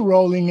money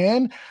rolling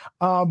in,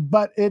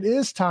 but it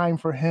is time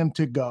for him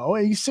to go.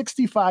 He's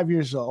 65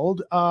 years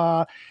old, and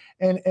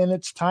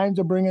it's time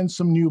to bring in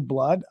some new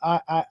blood.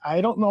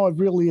 I don't know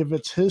if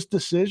it's his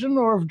decision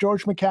or if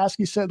George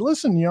McCaskey said,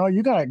 listen,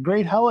 you got a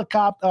great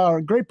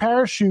helicopter, great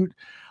parachute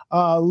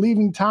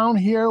leaving town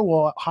here.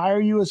 We'll hire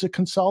you as a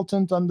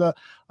consultant on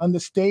the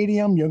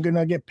stadium. You're going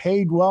to get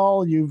paid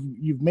well.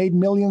 You've made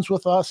millions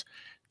with us.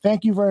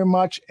 Thank you very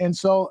much. And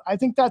so I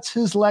think that's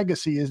his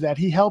legacy, is that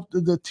he helped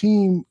the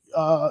team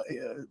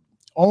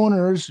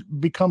owners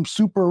become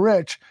super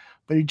rich,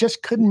 but he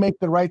just couldn't make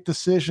the right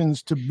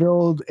decisions to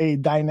build a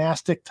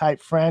dynastic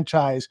type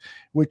franchise,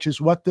 which is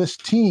what this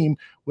team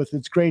with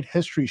its great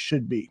history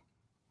should be.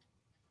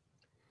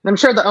 I'm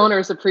sure the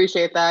owners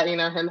appreciate that,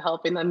 him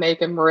helping them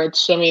make him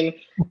rich. I mean,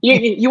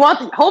 you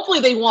want, hopefully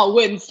they want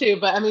wins too,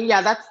 but I mean,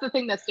 yeah, that's the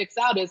thing that sticks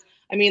out is,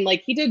 I mean,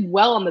 like, he did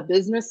well on the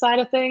business side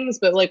of things,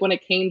 but like when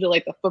it came to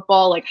like the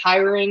football, like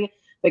hiring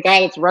the guy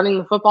that's running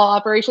the football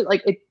operation,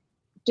 like it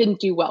didn't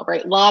do well,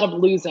 right? A lot of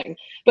losing.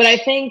 But I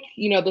think,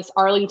 this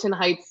Arlington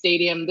Heights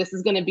Stadium, this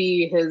is going to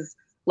be his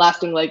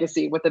lasting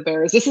legacy with the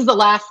Bears. This is the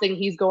last thing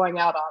he's going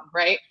out on,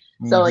 right?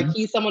 So like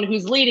he's someone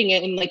who's leading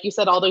it. And like you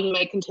said, although he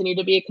might continue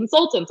to be a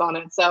consultant on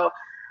it. So,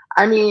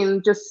 I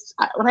mean, just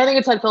when I think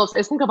of Ted Phillips, I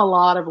just think of a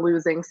lot of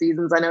losing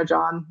seasons. I know,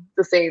 John,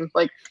 the same.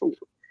 Like,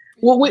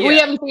 we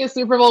haven't seen a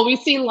Super Bowl. We've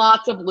seen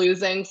lots of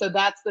losing. So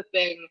that's the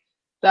thing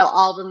that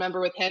I'll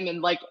remember with him.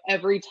 And like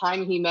every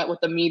time he met with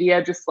the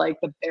media, just like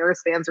the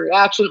Bears fans'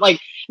 reaction, like, I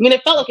mean,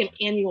 it felt like an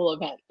annual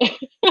event,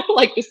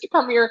 like just to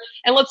come here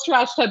and let's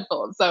trash Ted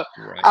Phillips. So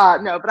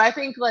no, but I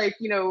think like,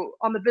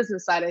 on the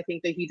business side, I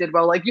think that he did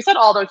well. Like you said,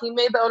 Aldo, he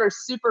made the owners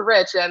super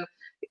rich, and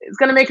it's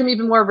going to make him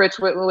even more rich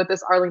with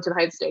this Arlington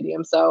Heights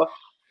Stadium. So,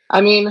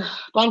 I mean,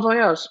 bon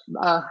voyage,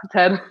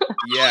 Ted.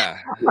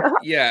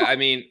 Yeah. I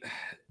mean,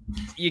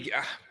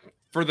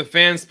 for the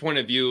fans' point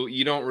of view,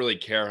 you don't really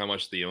care how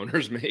much the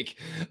owners make.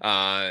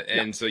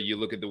 So you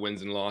look at the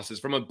wins and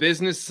losses. From a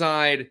business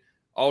side,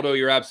 Aldo,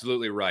 you're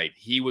absolutely right.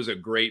 He was a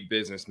great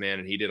businessman,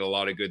 and he did a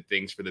lot of good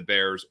things for the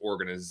Bears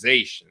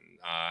organization.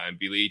 I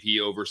believe he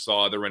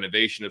oversaw the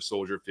renovation of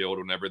Soldier Field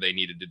whenever they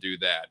needed to do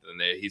that.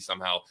 And he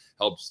somehow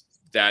helps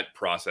that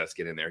process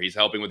get in there. He's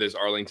helping with his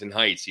Arlington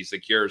Heights. He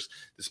secures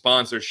the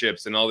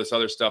sponsorships and all this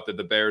other stuff that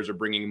the Bears are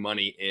bringing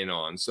money in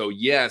on. So,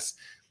 yes,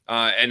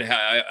 and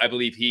I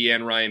believe he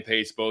and Ryan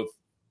Pace both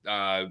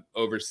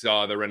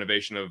oversaw the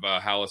renovation of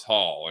Hallis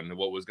Hall and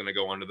what was going to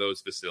go onto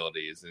those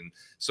facilities. And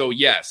so,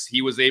 yes,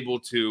 he was able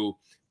to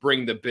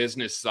bring the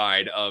business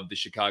side of the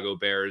Chicago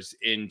Bears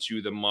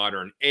into the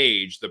modern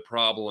age. The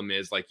problem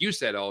is, like you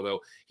said,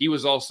 Aldo, he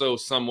was also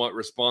somewhat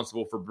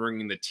responsible for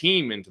bringing the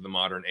team into the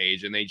modern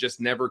age, and they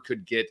just never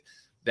could get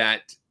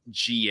that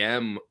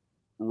GM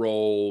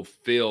role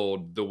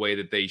filled the way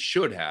that they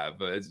should have.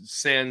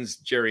 Sans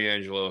Jerry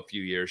Angelo a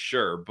few years,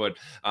 sure, but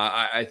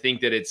I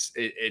think that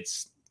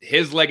it's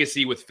his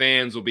legacy with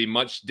fans will be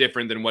much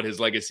different than what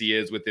his legacy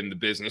is within the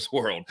business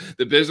world.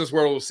 The business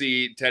world will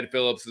see Ted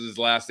Phillips'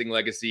 lasting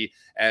legacy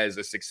as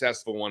a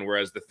successful one,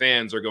 whereas the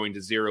fans are going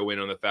to zero in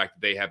on the fact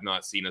that they have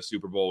not seen a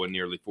Super Bowl in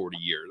nearly 40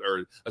 years,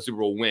 or a Super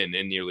Bowl win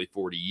in nearly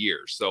 40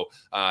 years. So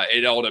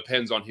it all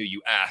depends on who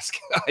you ask,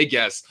 I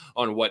guess,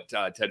 on what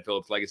Ted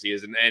Phillips' legacy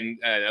is.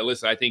 And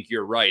Alyssa, I think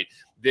you're right.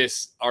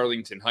 This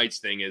Arlington Heights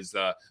thing is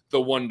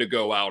the one to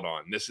go out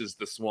on. This is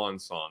the swan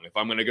song. If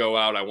I'm going to go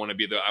out, I want to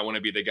be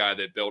the guy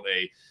that built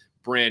a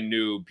brand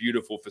new,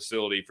 beautiful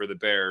facility for the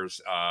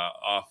Bears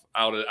out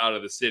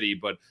of the city,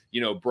 but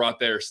brought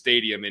their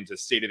stadium into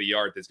state of the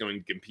art that's going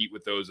to compete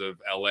with those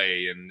of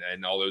LA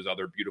and all those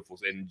other beautiful,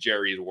 and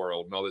Jerry's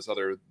World and all this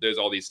other. There's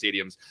all these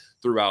stadiums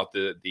throughout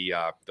the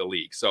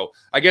league. So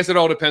I guess it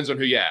all depends on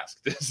who you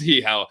ask to see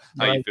how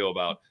you feel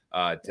about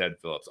Ted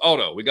Phillips.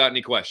 Aldo, we got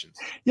any questions?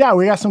 Yeah,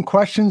 we got some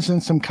questions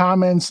and some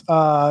comments.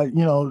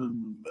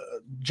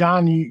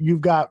 John,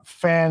 you've got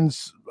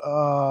fans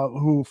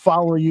who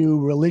follow you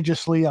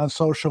religiously on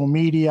social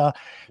media.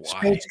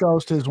 Space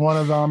Ghost is one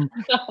of them.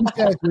 He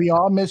says, we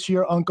all miss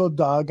your Uncle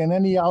Doug. And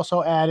then he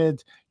also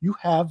added, you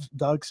have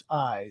Doug's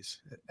eyes.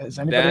 Has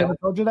anybody ever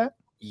told you that?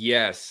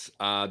 Yes,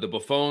 the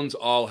Buffones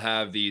all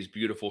have these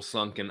beautiful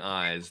sunken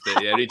eyes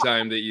that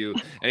anytime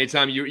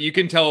you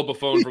can tell a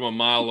Buffon from a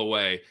mile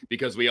away,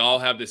 because we all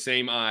have the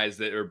same eyes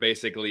that are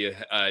basically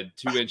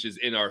 2 inches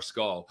in our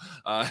skull.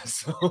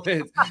 So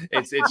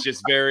it's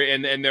just very,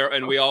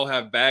 and we all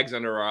have bags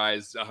under our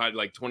eyes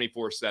like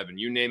 24/7.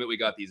 You name it, we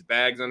got these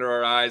bags under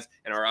our eyes,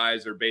 and our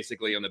eyes are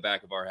basically on the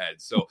back of our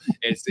heads. So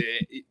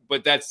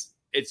but that's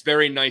it's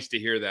very nice to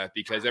hear that,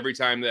 because every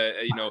time that,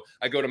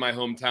 I go to my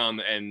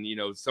hometown and,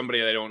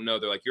 somebody I don't know,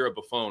 they're like, "You're a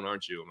Buffon,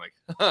 aren't you?" I'm like,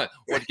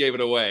 what gave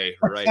it away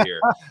right here?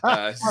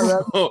 But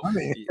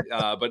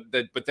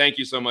thank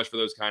you so much for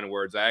those kind of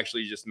words. I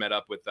actually just met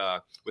up with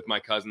my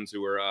cousins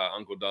who were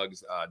Uncle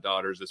Doug's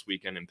daughters this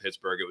weekend in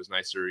Pittsburgh. It was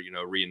nice to,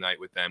 reunite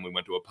with them. We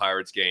went to a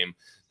Pirates game.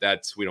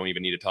 We don't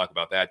even need to talk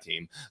about that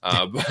team.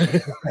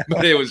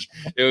 But it was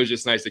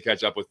just nice to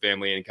catch up with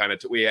family and kind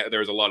of, there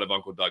was a lot of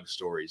Uncle Doug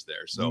stories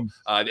there. So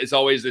it's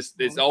always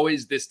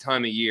this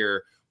time of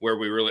year where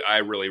I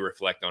really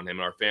reflect on him,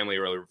 and our family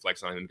really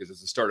reflects on him, because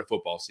it's the start of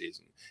football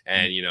season.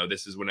 And,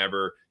 this is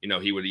whenever,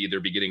 he would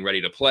either be getting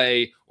ready to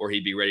play or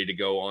he'd be ready to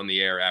go on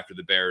the air after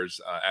the Bears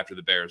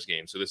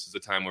game. So this is the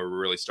time where we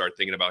really start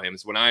thinking about him.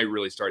 It's when I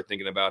really start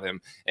thinking about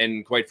him.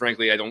 And quite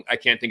frankly, I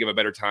can't think of a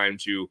better time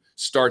to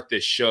start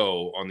this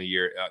show on the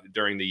year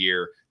during the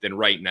year than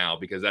right now,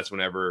 because that's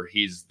whenever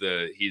he's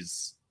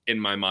in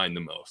my mind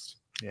the most.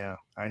 Yeah,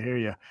 I hear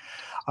you.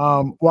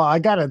 Well, I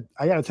gotta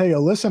tell you,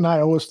 Alyssa and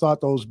I always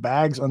thought those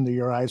bags under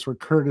your eyes were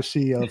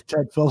courtesy of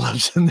Ted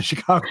Phillips in the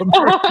Chicago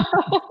Bears.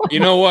 You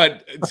know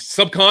what?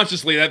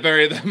 Subconsciously, that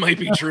might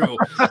be true.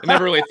 I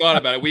never really thought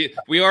about it.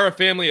 We are a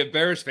family of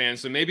Bears fans,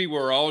 so maybe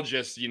we're all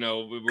just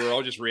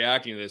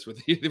reacting to this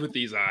with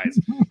these eyes.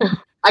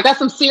 I got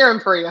some serum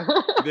for you.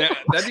 Yeah,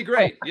 that'd be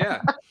great.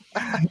 Yeah.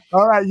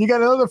 All right, you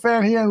got another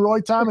fan here, and Roy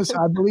Thomas.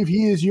 I believe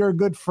he is your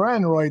good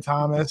friend, Roy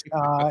Thomas,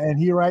 and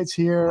he writes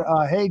here,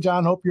 "Hey,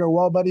 John, hope you're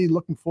well, buddy.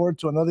 Looking forward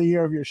to another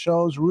year of your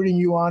shows. Rooting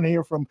you on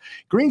here from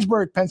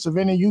Greensburg,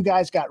 Pennsylvania. You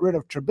guys got rid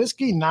of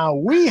Trubisky. Now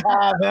we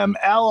have him.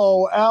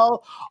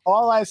 LOL.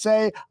 All I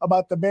say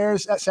about the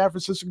Bears at San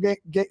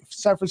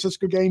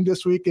Francisco game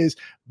this week is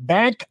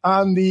bank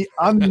on the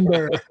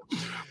under."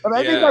 But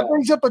I think that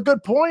brings up a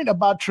good point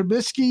about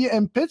Trubisky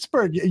and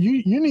Pittsburgh.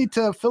 You need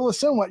to fill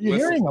us in what you're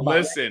hearing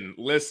about.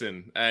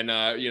 Listen. And,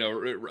 I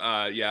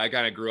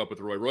kind of grew up with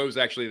Roy. Roy was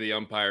actually the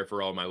umpire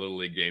for all my Little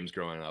League games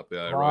growing up.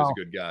 Wow. Roy's a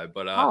good guy.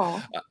 But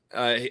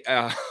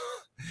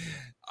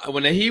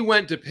when he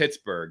went to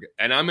Pittsburgh,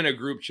 and I'm in a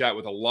group chat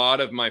with a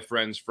lot of my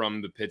friends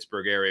from the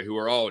Pittsburgh area who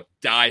are all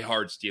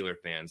diehard Steeler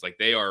fans. Like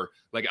they are,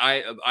 like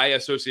I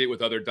associate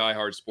with other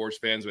diehard sports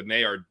fans, but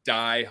they are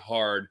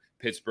diehard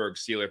Pittsburgh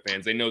Steeler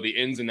fans. They know the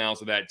ins and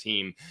outs of that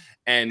team.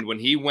 And when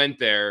he went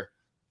there,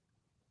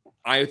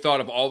 I thought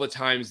of all the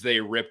times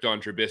they ripped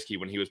on Trubisky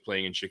when he was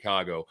playing in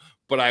Chicago,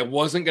 but I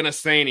wasn't going to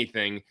say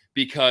anything,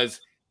 because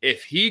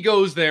if he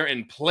goes there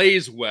and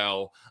plays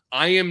well,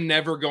 I am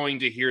never going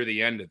to hear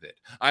the end of it.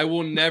 I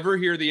will never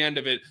hear the end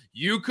of it.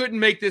 You couldn't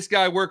make this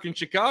guy work in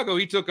Chicago.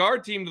 He took our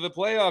team to the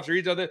playoffs, or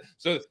he did that.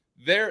 So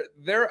they're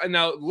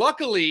now,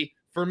 luckily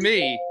for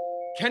me,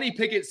 Kenny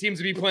Pickett seems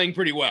to be playing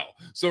pretty well.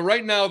 So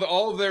right now,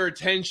 all of their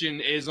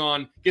attention is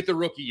on get the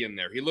rookie in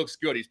there. He looks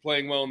good. He's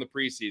playing well in the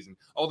preseason.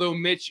 Although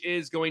Mitch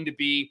is going to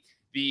be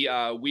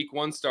the week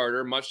 1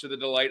 starter, much to the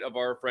delight of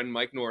our friend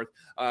Mike North.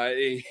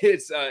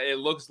 It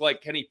looks like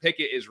Kenny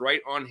Pickett is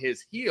right on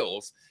his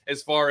heels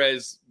as far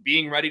as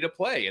being ready to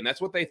play. And that's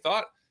what they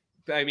thought.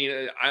 I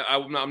mean,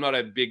 I'm not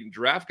a big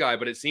draft guy,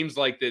 but it seems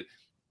like that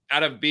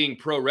out of being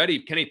pro ready,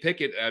 Kenny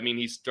Pickett, I mean,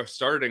 he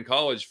started in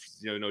college,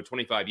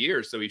 25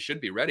 years, so he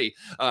should be ready.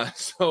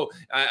 So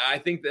I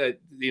think that,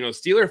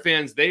 Steeler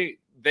fans, they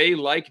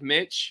like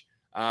Mitch,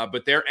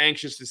 but they're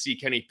anxious to see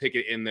Kenny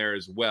Pickett in there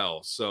as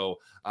well. So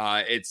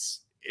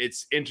it's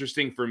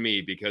interesting for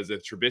me, because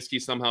if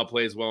Trubisky somehow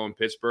plays well in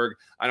Pittsburgh,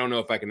 I don't know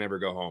if I can ever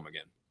go home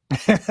again.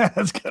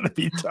 That's going to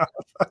be tough.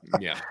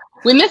 Yeah.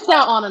 We missed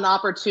out on an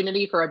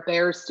opportunity for a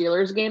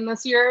Bears-Steelers game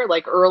this year,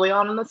 like early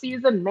on in the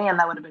season. Man,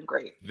 that would have been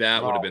great.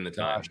 That would have been the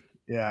time. Gosh.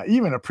 Yeah,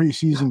 even a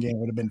preseason game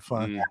would have been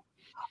fun.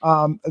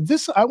 I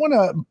want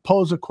to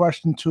pose a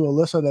question to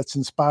Alyssa that's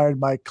inspired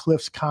by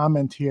Cliff's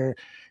comment here.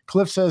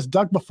 Cliff says,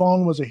 "Doug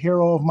Buffon was a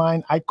hero of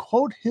mine. I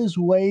quote his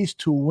ways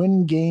to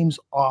win games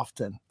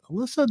often."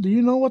 Alyssa, do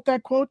you know what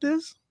that quote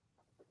is?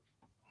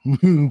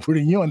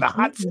 Putting you in the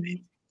hot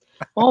seat.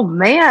 Oh,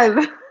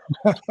 man.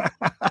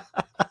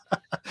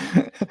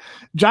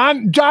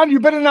 John, you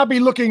better not be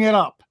looking it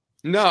up.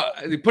 No,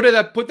 put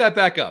that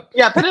back up.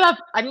 Yeah, put it up.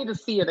 I need to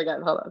see it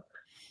again. Hold on.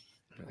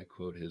 I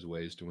quote his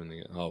ways to win the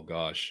game. Oh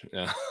gosh.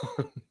 Yeah.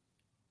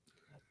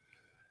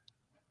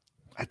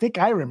 I think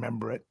I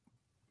remember it.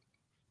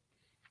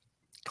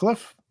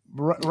 Cliff,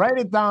 write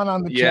it down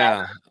on the chat.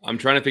 Yeah, I'm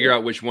trying to figure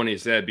out which one he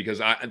said, because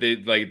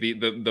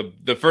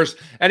the first,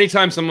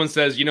 anytime someone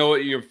says,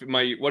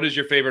 what is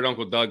your favorite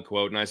Uncle Doug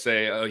quote, and I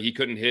say, he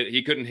couldn't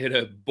hit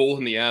a bull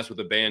in the ass with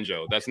a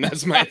banjo.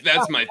 That's my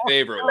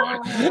favorite one.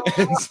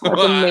 And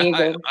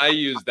so I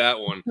use that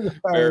one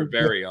very,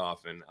 very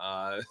often.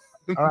 All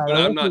right,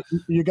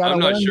 but I'm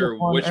not sure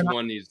which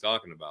one he's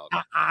talking about.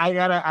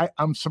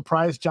 I'm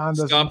surprised John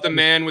doesn't. Stop the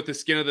man with the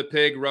skin of the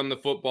pig, run the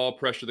football,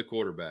 pressure the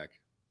quarterback.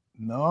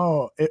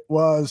 No, it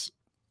was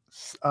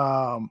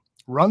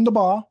run the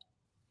ball,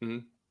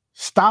 mm-hmm.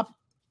 stop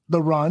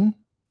the run,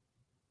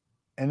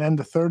 and then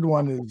the third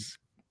one is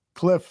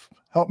Cliff,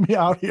 help me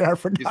out here. I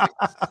forgot.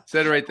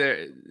 Said it right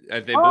there.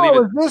 They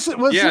believe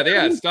it.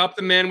 Yeah. Stop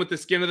the man with the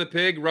skin of the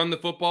pig, run the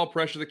football,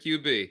 pressure the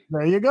QB.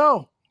 There you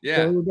go. Yeah.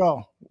 There you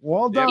go.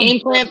 Well done. Game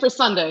plan for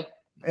Sunday.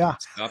 Yeah.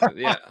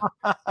 Yeah.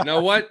 You know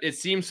what? It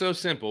seems so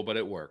simple, but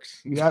it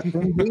works. Yeah,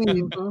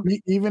 indeed.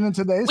 Even in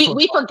today's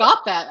we forgot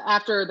that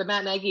after the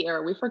Matt Nagy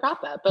era. We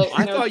forgot that. But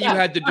I thought you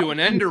had to do an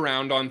end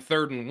around on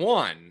 3rd and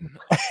 1.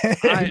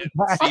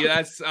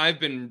 I've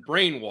been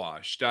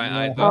brainwashed.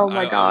 I thought, oh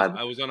my God.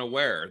 I was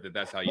unaware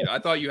that's how you. I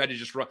thought you had to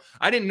just run.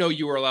 I didn't know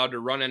you were allowed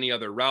to run any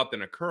other route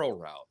than a curl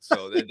route.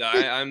 So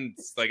I'm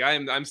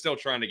still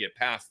trying to get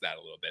past that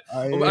a little bit.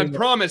 I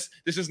promise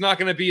this is not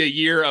going to be a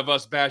year of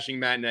us bashing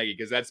Matt Nagy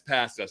because that's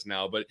past us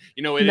now. But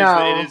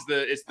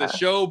it's the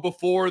show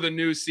before the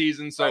new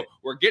season, so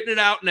we're getting it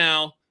out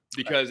now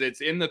because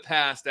it's in the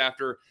past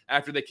after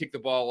they kick the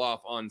ball off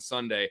on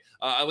Sunday.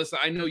 Alyssa,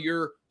 I know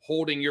you're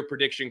holding your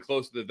prediction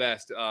close to the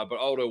vest, but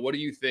Aldo, what do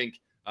you think?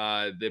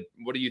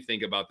 What do you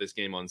think about this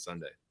game on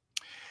Sunday?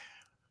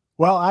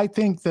 Well, I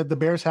think that the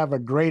Bears have a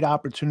great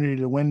opportunity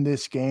to win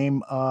this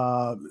game.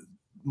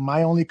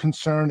 My only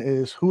concern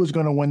is who is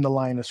going to win the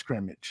line of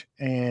scrimmage.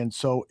 And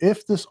so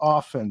if this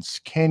offense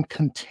can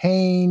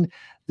contain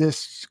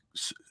this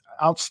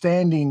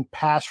outstanding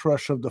pass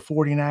rush of the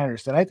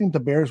 49ers, then I think the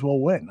Bears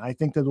will win. I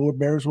think that the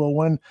Bears will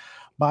win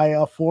by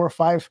 4 or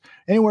 5,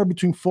 anywhere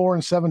between 4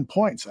 and 7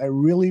 points. I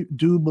really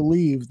do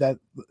believe that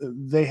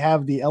they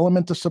have the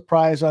element of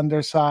surprise on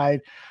their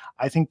side.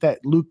 I think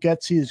that Luke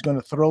Getsy is going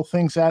to throw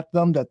things at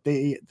them that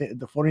the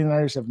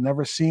 49ers have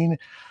never seen.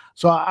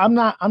 So I'm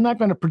not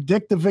going to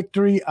predict the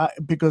victory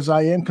because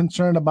I am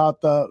concerned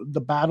about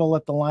the battle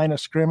at the line of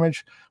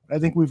scrimmage. But I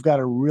think we've got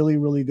a really,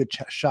 really good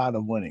shot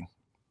of winning.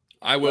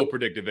 I will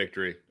predict a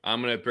victory.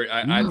 I'm gonna.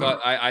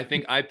 I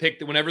think I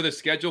picked whenever the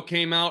schedule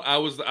came out.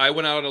 I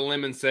went out on a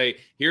limb and say,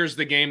 here's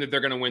the game that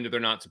they're going to win that they're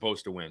not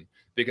supposed to win,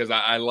 because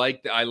I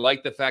like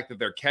the fact that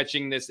they're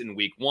catching this in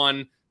week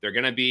 1. They're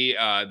going to be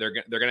they're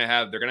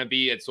going to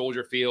be at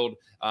Soldier Field.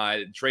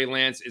 Trey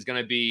Lance is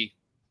going to be.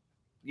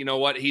 You know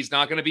what? He's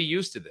not going to be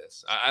used to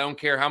this. I don't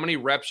care how many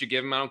reps you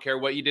give him. I don't care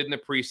what you did in the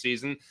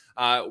preseason.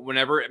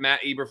 Whenever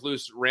Matt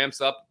Eberflus ramps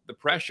up the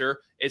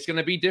pressure, it's going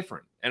to be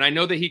different. And I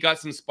know that he got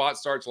some spot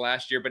starts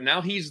last year, but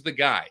now he's the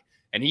guy,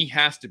 and he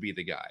has to be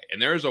the guy.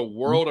 And there's a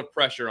world of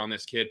pressure on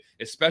this kid,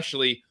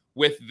 especially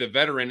with the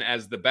veteran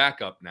as the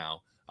backup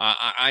now.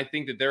 I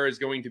think that there are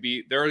going to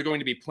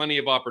be plenty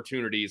of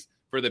opportunities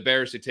for the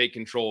Bears to take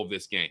control of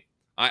this game.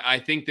 I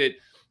think that.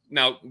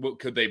 Now,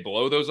 could they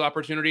blow those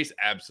opportunities?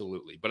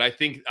 Absolutely. But I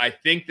think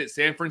that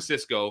San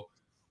Francisco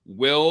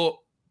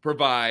will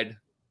provide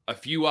a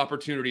few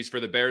opportunities for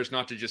the Bears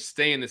not to just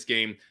stay in this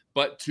game,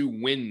 but to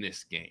win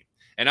this game.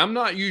 And I'm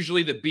not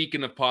usually the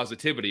beacon of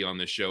positivity on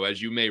this show,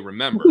 as you may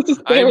remember. This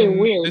is very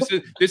weird.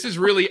 This is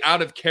really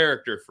out of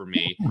character for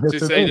me to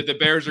say that the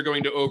Bears are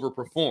going to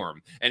overperform.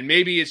 And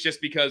maybe it's just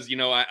because,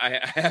 I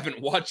haven't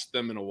watched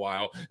them in a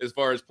while as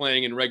far as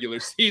playing in regular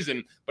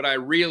season, but I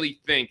really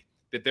think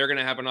that they're going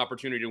to have an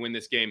opportunity to win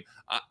this game.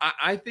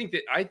 I think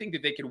that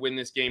they could win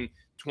this game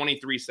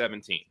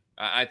 23-17.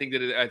 I think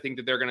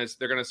that they're going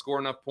to score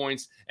enough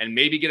points and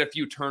maybe get a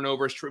few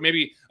turnovers.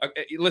 Maybe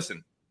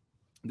listen,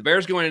 the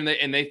Bears go in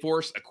and they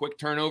force a quick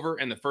turnover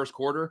in the first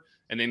quarter,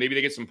 and then maybe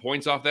they get some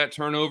points off that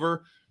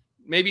turnover.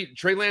 Maybe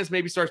Trey Lance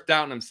starts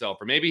doubting himself,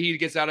 or maybe he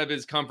gets out of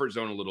his comfort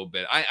zone a little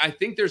bit. I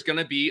think there's going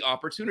to be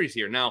opportunities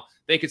here. Now,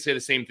 they could say the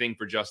same thing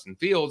for Justin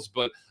Fields,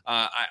 but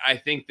I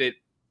think that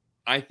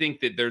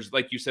there's,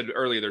 like you said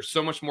earlier, there's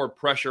so much more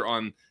pressure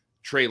on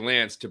Trey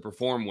Lance to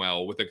perform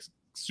well with a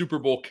Super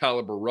Bowl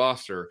caliber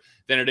roster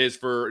than it is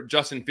for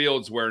Justin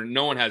Fields, where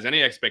no one has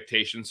any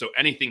expectations. So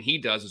anything he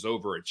does is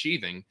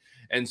overachieving.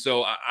 And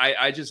so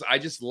I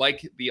just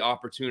like the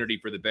opportunity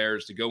for the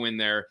Bears to go in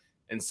there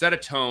and set a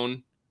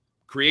tone,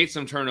 create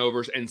some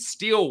turnovers, and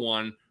steal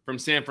one from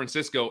San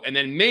Francisco. And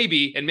then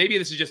maybe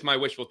this is just my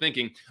wishful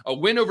thinking, a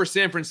win over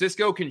San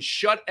Francisco can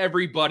shut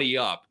everybody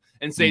up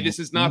and say, this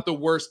is not the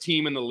worst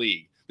team in the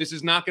league. This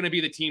is not going to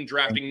be the team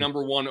drafting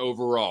number 1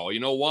 overall.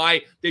 You know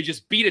why? They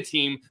just beat a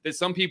team that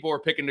some people are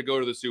picking to go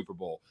to the Super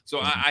Bowl. So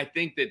I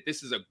think that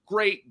this is a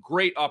great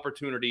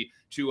opportunity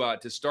to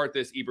start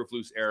this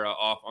Eberflus era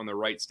off on the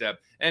right step,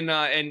 and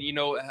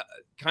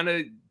kind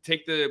of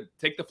take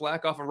the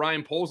flack off of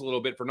Ryan Poles a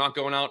little bit for not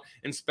going out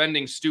and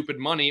spending stupid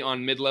money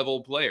on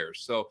mid-level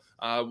players. So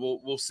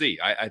we'll see.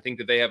 I think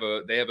that they have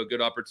a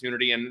good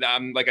opportunity, and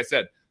like I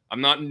said,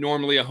 I'm not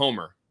normally a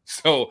homer.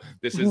 So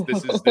this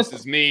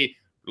is me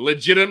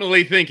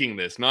legitimately thinking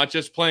this, not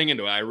just playing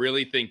into it. I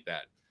really think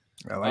that.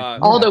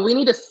 Although we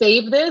need to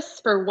save this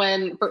for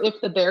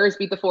if the Bears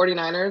beat the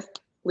 49ers,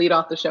 lead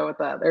off the show with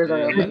that. There's our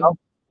open.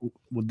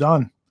 Well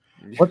done.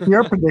 What's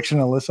your prediction,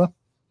 Alyssa?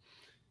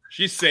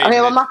 She's saying.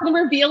 Okay, well, I'm not going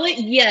to reveal it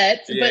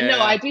yet, but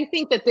no, I do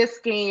think that this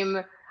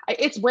game,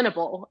 it's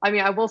winnable. I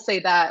mean, I will say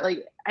that,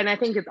 and I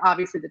think it's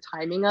obviously the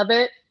timing of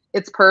it.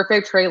 It's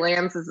perfect. Trey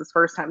Lance is his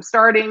first time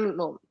starting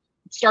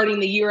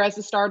the year as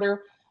a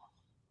starter.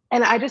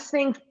 And I just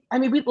think,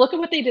 we look at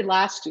what they did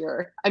last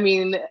year. I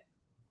mean,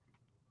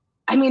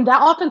 I mean,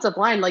 that offensive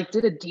line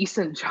did a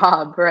decent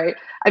job, right?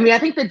 I mean, I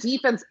think the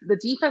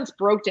defense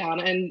broke down,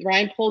 and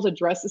Ryan Poles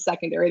addressed the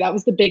secondary. That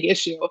was the big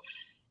issue.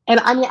 And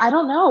I mean, I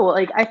don't know.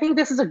 I think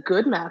this is a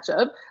good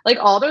matchup. Like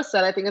Aldo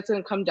said, I think it's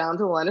going to come down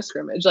to the line of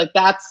scrimmage.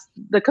 That's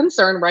the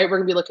concern, right? We're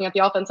going to be looking at the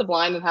offensive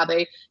line and how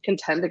they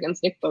contend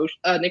against Nick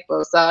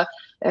Bosa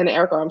and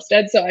Eric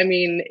Armstead. So I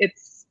mean,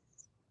 it's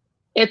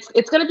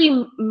going to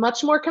be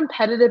much more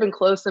competitive and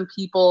close than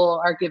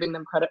people are giving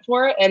them credit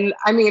for. And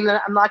I mean,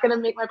 I'm not going to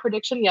make my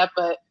prediction yet,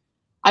 but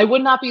I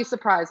would not be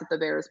surprised if the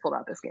Bears pulled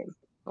out this game.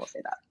 I'll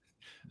say that.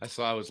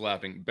 I was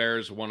laughing.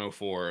 Bears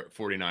 104,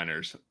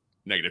 49ers -2.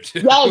 Yes.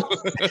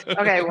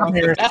 Okay, well,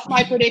 that's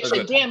my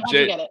prediction. Damn, how'd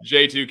you get it?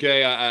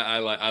 J2K,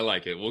 I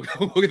like it. We'll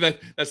get that.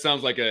 That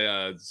sounds like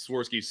a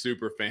Swirsky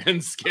super fan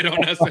skit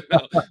on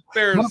SNL.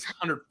 Bears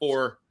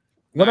 104.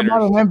 What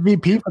about an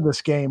MVP for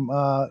this game,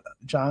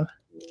 John?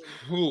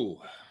 Ooh.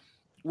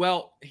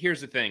 Well,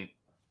 here's the thing.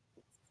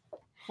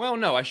 Well,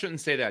 no, I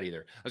shouldn't say that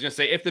either. I was going to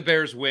say, if the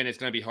Bears win, it's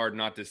going to be hard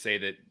not to say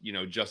that,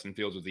 Justin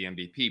Fields was the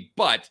MVP.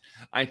 But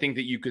I think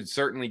that you could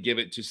certainly give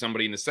it to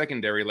somebody in the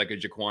secondary, like a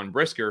Jaquan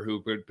Brisker,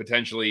 who could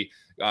potentially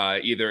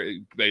either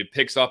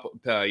picks up,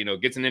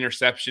 gets an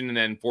interception and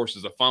then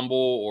forces a fumble,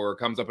 or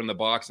comes up in the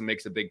box and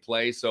makes a big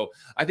play. So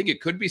I think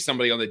it could be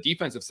somebody on the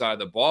defensive side of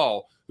the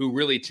ball who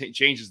really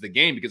changes the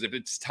game, because if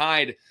it's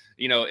tied,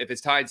 if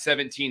it's tied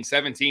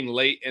 17-17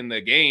 late in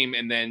the game,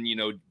 and then,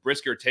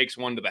 Brisker takes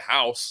one to the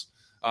house,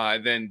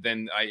 then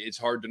it's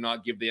hard to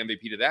not give the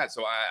MVP to that.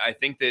 So I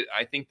think that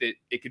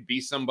it could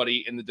be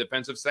somebody in the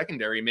defensive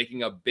secondary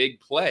making a big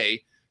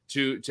play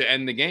to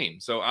end the game.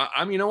 So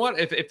I'm,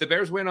 if the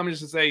Bears win, I'm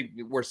just going to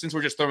say, since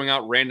we're just throwing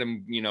out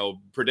random,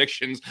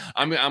 predictions,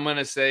 I'm going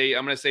to say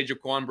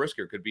Jaquan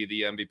Brisker could be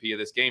the MVP of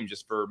this game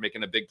just for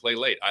making a big play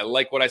late. I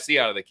like what I see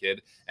out of the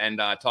kid, and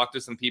talk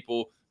to some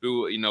people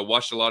who,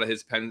 watched a lot of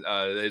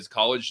his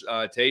college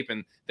tape,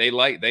 and they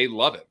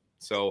love it.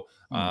 So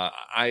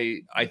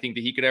I think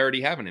that he could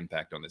already have an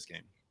impact on this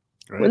game.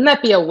 Right. Wouldn't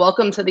that be a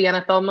welcome to the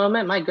NFL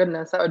moment? My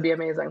goodness, that would be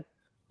amazing.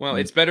 Well,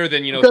 it's better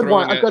than a good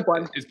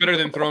one. It's better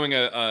than throwing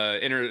a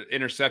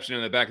interception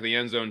in the back of the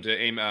end zone to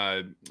aim.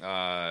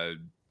 I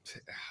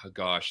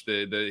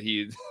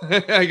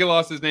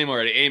lost his name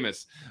already.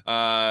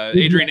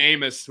 Adrian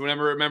Amos.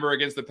 Remember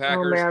against the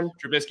Packers,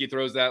 Trubisky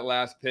throws that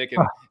last pick,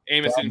 and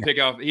Amos didn't pick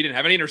off. He didn't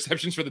have any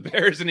interceptions for the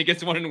Bears, and he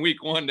gets one in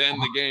week 1 to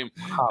end the game.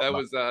 That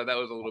was a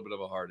little bit of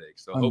a heartache.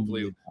 So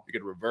hopefully we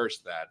could reverse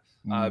that.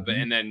 But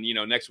then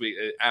next week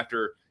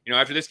after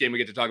this game, we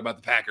get to talk about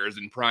the Packers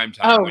in prime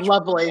time. Oh,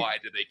 lovely. Why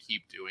do they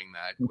keep doing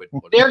that?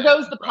 There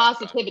goes the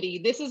positivity.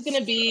 This is going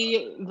to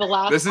be the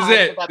last. This is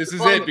it. This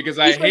is it, because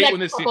I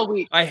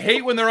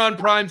hate when they're on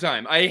prime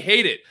time. I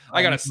hate it.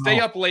 I got to stay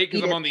up late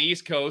because I'm on the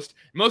East Coast.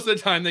 Most of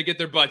the time they get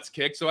their butts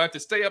kicked, so I have to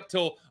stay up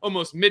till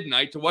almost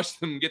midnight to watch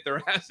them get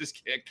their asses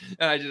kicked.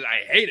 And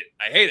I hate it.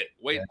 I hate it.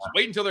 Wait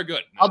until they're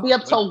good. I'll be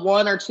up till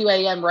 1 or 2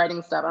 a.m.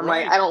 writing stuff.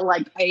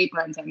 I hate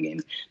primetime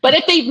games. But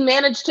if they've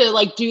managed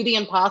to do the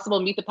impossible,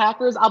 meet the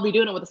Packers, I'll be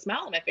doing it with a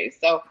smile on my face.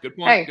 So good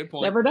point. Good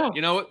point. Never know.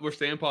 You know what? We're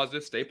staying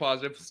positive. Stay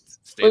positive.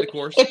 Stay the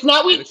course. It's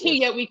not week 2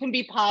 yet. We can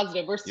be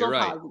positive. We're still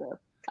positive.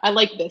 I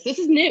like this. This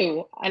is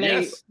new, and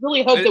I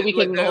really hope that we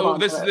can hold on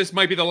to it. This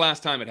might be the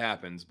last time it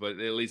happens, but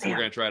at least we're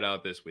going to try it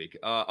out this week.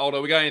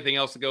 Aldo, we got anything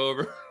else to go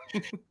over?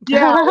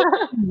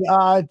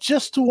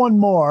 Just one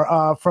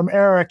more from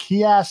Eric.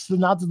 He asked,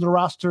 now that the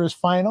roster is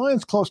final, and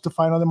it's close to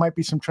final, there might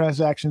be some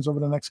transactions over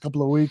the next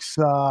couple of weeks.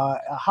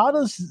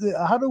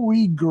 How do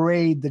we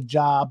grade the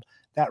job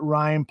that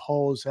Ryan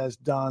Poles has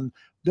done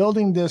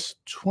building this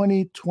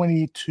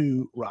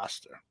 2022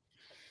 roster?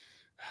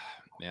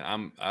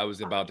 Man, I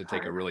was about to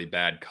take a really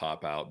bad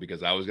cop out,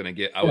 because I was going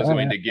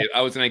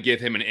to give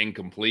him an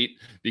incomplete.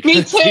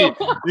 Because Me too.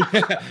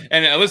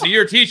 And listen,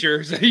 you're a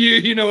teacher, so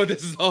you know what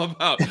this is all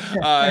about.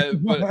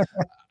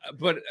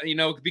 But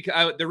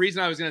because the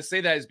reason I was going to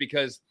say that is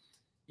because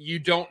you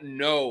don't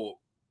know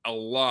a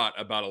lot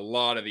about a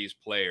lot of these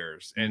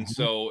players, and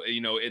so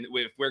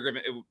if we're going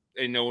to,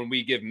 when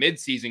we give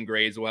midseason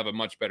grades, we'll have a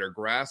much better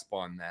grasp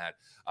on that.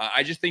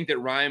 I just think that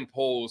Ryan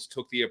Poles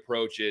took the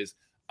approach is,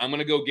 I'm going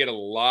to go get a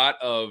lot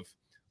of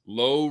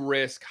low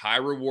risk, high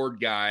reward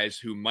guys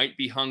who might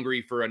be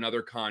hungry for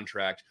another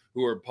contract,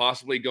 who are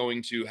possibly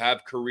going to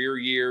have career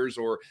years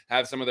or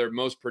have some of their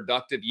most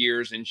productive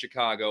years in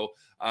Chicago,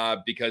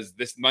 because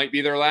this might be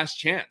their last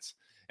chance.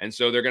 And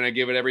so they're going to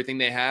give it everything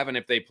they have. And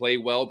if they play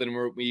well, then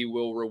we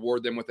will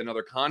reward them with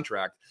another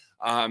contract.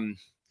 I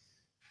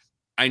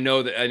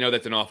know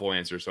that's an awful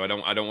answer, so I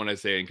don't want to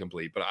say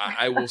incomplete, but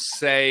I will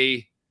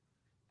say,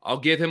 I'll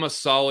give him a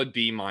solid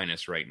B-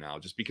 right now,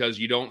 just because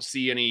you don't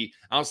see any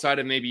outside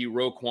of maybe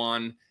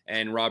Roquan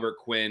and Robert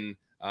Quinn,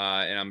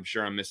 and I'm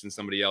sure I'm missing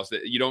somebody else.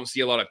 That you don't see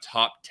a lot of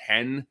top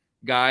 10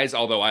 guys.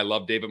 Although I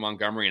love David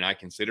Montgomery and I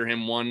consider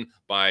him one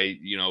by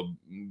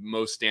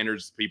most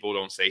standards. People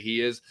don't say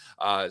he is.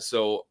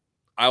 So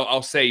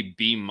I'll say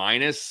B-,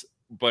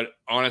 but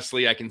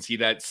honestly, I can see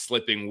that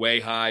slipping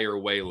way high or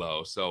way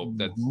low. So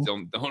that's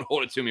don't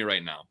hold it to me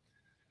right now.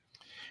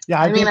 Yeah,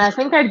 I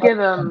think I'd give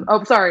him.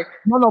 Oh, sorry.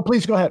 No,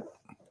 please go ahead.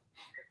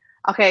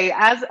 Okay,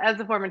 as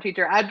a former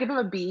teacher, I'd give him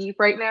a B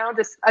right now.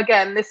 Just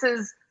again, this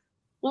is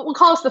we'll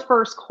call this the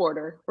first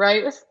quarter,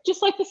 right? It's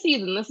just like the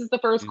season. This is the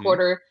 1st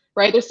quarter,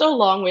 right? There's still a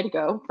long way to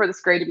go for this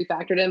grade to be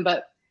factored in,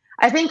 but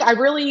I think I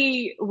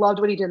really loved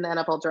what he did in the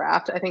NFL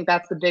draft. I think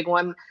that's the big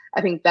one.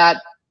 I think that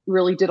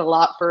really did a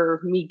lot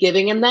for me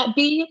giving him that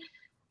B.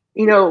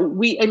 You know,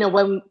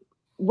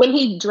 when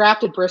he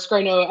drafted Brisker,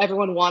 I know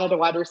everyone wanted a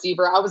wide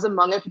receiver. I was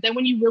among it, but then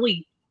when you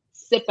really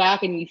sit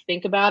back and you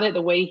think about it,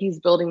 the way he's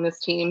building this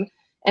team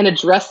and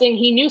addressing,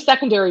 he knew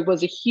secondary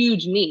was a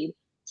huge need.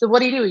 So what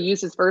did he do? He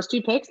used his first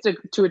 2 picks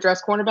to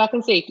address cornerback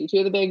and safety, 2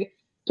 of the big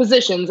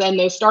positions, and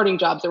those starting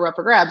jobs that were up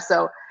for grabs.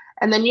 So,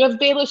 and then you have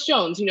Bayless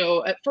Jones. You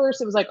know, at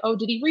first it was like, oh,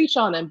 did he reach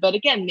on him? But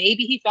again,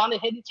 maybe he found a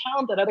hidden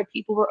talent that other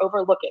people were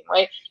overlooking,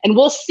 right? And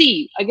we'll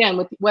see again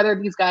with whether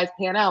these guys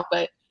pan out.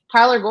 But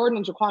Kyler Gordon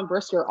and Jaquan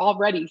Brisker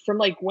already, from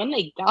like when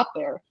they got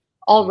there,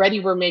 already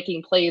were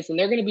making plays, and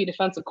they're going to be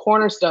defensive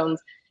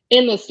cornerstones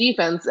in this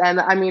defense. And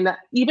I mean,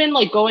 even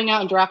like going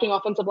out and drafting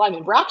offensive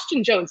linemen,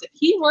 Braxton Jones, if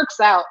he works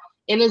out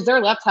and is their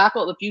left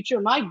tackle of the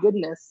future, my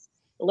goodness,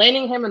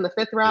 landing him in the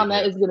 5th round,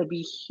 that is going to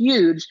be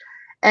huge.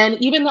 And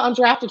even the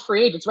undrafted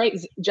free agents, right?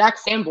 Jack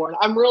Sanborn,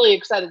 I'm really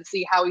excited to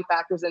see how he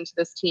factors into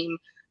this team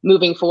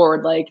moving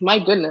forward. Like, my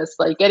goodness,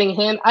 like getting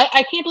him,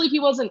 I can't believe he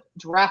wasn't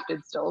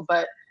drafted still,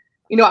 but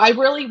you know, I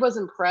really was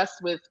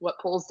impressed with what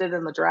Poles did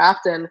in the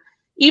draft. And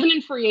even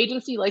in free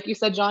agency, like you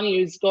said, Johnny,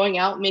 he was going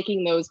out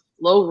making those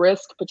low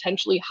risk,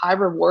 potentially high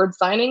reward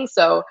signings.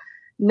 So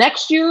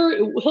next year,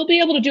 he'll be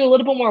able to do a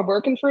little bit more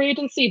work in free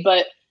agency.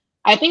 But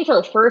I think for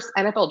a first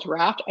NFL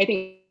draft, I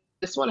think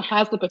this one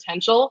has the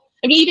potential.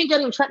 I mean, even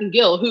getting Trenton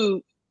Gill,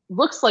 who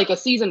looks like a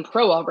seasoned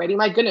pro already.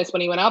 My goodness,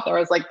 when he went out there, I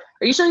was like,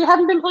 are you sure you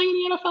haven't been playing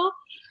in the NFL?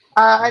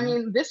 I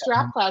mean, this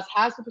draft class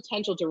has the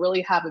potential to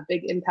really have a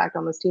big impact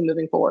on this team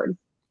moving forward.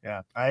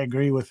 Yeah, I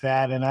agree with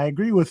that. And I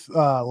agree with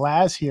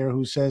Laz here,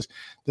 who says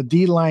the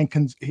D-line,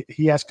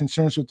 he has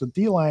concerns with the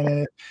D-line.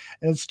 And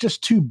it's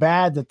just too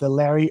bad that the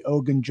Larry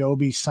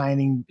Ogunjobi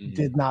signing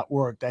did not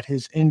work, that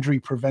his injury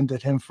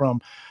prevented him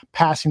from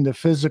passing the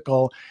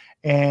physical.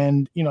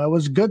 And, you know, it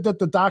was good that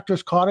the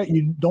doctors caught it.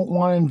 You don't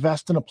want to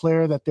invest in a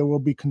player that there will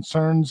be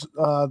concerns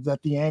that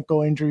the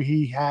ankle injury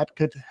he had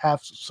could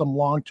have some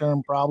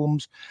long-term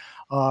problems.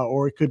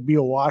 Or it could be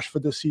a wash for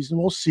the season.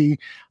 We'll see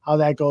how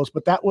that goes.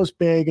 But that was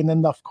big. And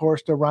then, of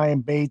course, the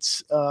Ryan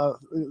Bates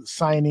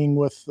signing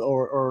with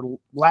or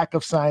lack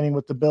of signing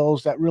with the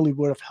Bills, that really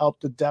would have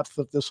helped the depth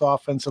of this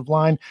offensive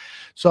line.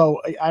 So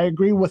I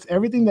agree with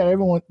everything that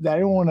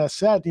everyone has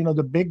said. You know,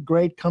 the big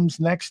grade comes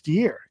next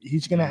year.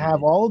 He's going to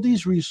have all of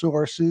these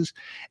resources,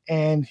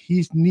 and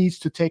he needs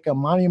to take a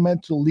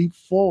monumental leap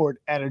forward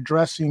at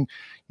addressing,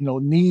 you know,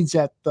 needs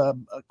at the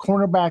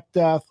cornerback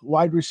depth,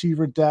 wide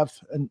receiver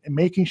depth, and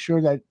making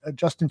sure that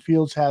Justin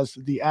Fields has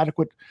the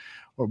adequate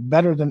or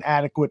better than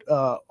adequate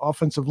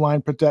offensive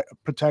line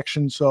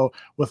protection. So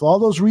with all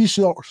those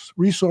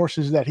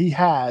resources that he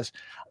has,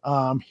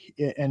 and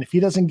if he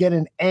doesn't get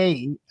an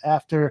A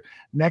after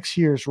next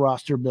year's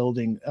roster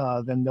building,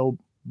 then there'll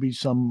be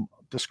some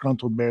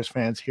disgruntled Bears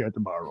fans here at the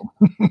bar room.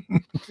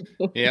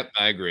 Yep,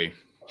 I agree.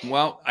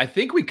 Well, I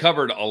think we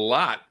covered a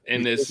lot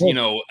in this, you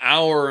know,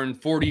 hour and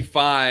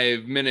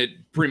 45-minute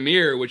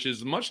premiere, which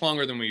is much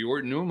longer than we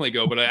normally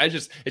go. But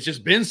it's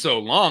just been so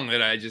long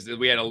that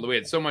we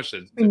had so much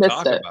to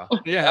talk about.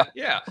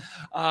 Yeah.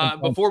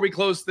 Before we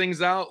close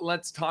things out,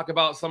 let's talk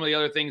about some of the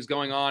other things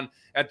going on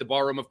at the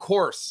bar room. Of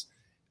course,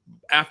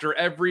 after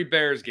every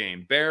Bears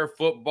game, Bear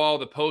Football,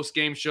 the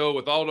post-game show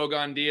with Aldo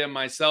Gandia,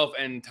 myself,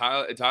 and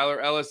Tyler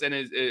Ellis. And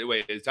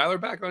is Tyler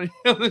back on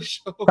the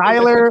show?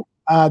 Tyler,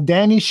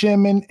 Danny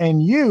Shimon,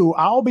 and you.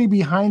 I'll be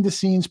behind the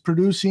scenes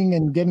producing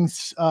and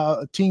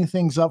teeing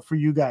things up for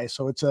you guys.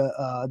 So it's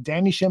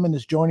Danny Shimon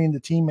is joining the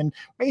team and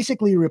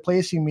basically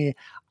replacing me.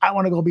 I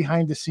want to go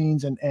behind the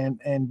scenes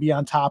and be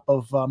on top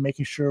of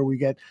making sure we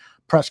get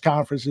press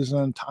conferences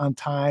on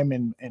time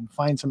and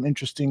find some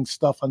interesting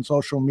stuff on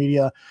social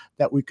media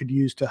that we could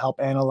use to help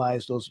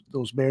analyze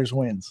those Bears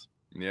wins.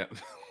 Yeah.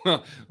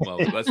 Well,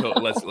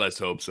 let's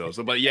hope so.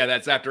 But yeah,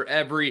 that's after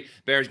every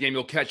Bears game.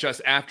 You'll catch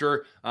us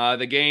after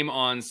the game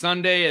on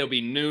Sunday. It'll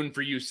be noon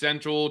for you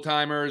Central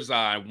timers,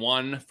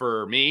 1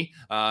 for me,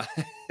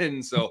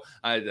 and so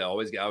I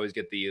always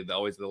get the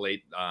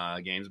late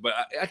games. But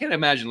I can't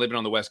imagine living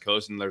on the West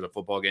Coast and there's a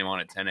football game on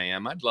at 10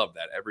 a.m. I'd love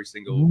that every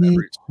too.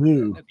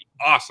 That'd be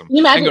awesome. Can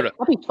you imagine?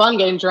 That'd be fun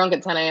getting drunk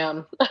at 10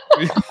 a.m.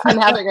 and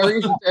having a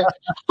reason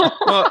to.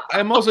 Well,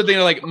 I'm also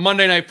thinking like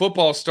Monday Night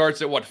Football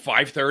starts at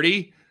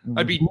 5:30.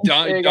 I'd be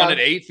done at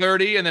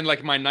 8:30, and then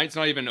like my night's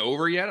not even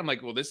over yet. I'm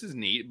like, well, this is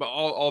neat. But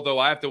although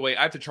I have to wait,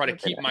 I have to try to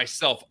keep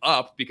myself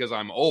up because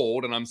I'm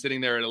old and I'm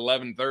sitting there at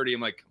 11:30. I'm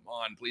like, come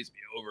on, please be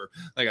over.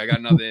 Like, I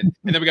got nothing.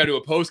 And then we got to do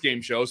a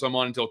post-game show, so I'm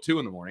on until 2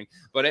 a.m.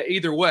 But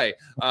either way,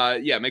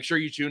 make sure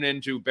you tune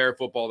in to Bear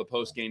Football, the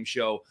post-game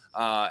show,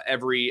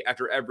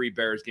 after every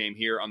Bears game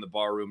here on the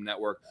Barroom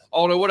Network.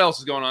 Aldo, what else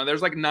is going on?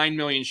 There's like 9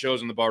 million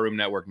shows on the Barroom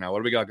Network now. What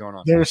do we got going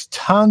on? There's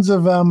tons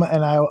of them,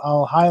 and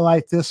I'll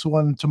highlight this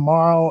one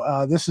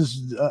tomorrow. This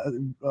is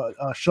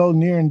a show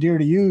near and dear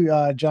to you,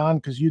 John,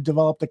 because you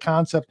developed the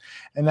concept,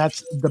 and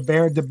that's the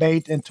Bear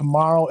Debate. And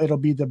tomorrow it'll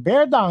be the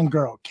Bear Down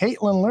girl,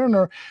 Caitlin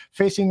Lerner,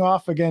 facing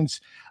off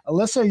against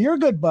Alyssa, your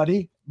good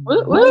buddy.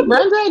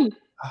 Brendan.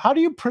 How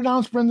do you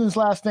pronounce Brendan's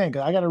last name?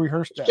 I got to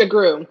rehearse that.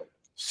 Shagru.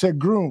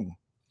 Shagru.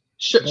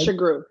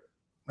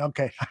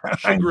 Okay.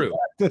 Shagru.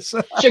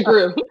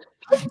 Shagru.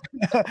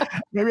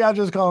 Maybe I'll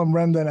just call him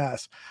Brendan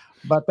S.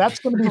 But that's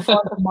going to be fun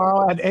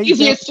tomorrow at 8. He's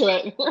used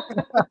to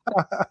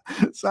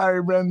it.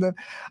 Sorry, Brendan.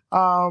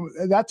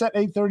 That's at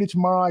 8:30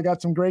 tomorrow. I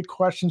got some great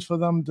questions for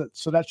them.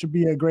 So that should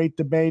be a great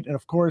debate. And,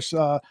 of course,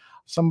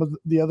 some of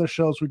the other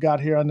shows we got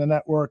here on the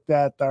network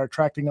that are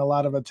attracting a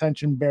lot of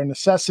attention, Bear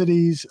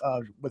Necessities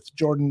with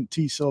Jordan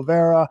T.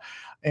 Silvera,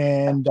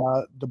 and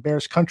the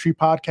Bears Country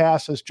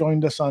podcast has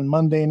joined us on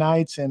Monday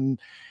nights,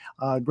 and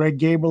Greg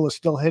Gabriel is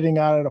still hitting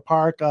out of the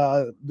park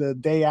the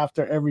day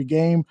after every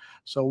game.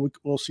 So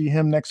we'll see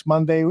him next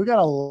Monday. We got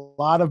a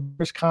lot of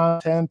Bears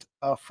content,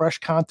 fresh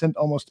content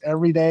almost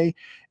every day.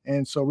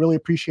 And so really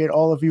appreciate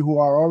all of you who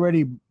are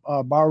already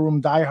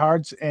Barroom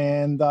diehards,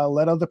 and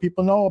let other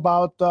people know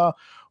about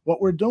what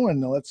we're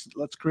doing.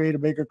 Let's create a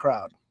bigger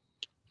crowd.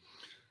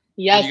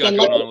 Yes. And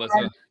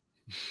Alyssa?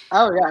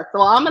 Oh, yeah.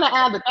 So I'm going to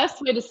add the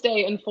best way to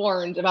stay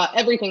informed about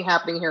everything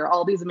happening here,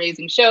 all these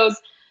amazing shows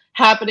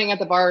happening at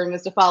the Barroom,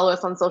 is to follow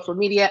us on social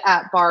media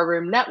at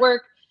Barroom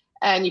Network.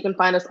 And you can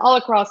find us all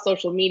across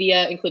social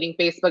media, including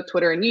Facebook,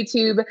 Twitter, and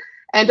YouTube.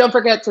 And don't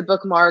forget to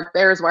bookmark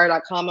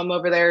bearswire.com. I'm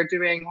over there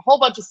doing a whole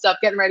bunch of stuff,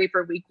 getting ready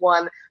for week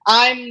 1.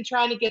 I'm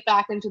trying to get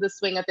back into the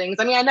swing of things.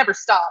 I mean, I never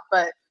stop,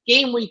 but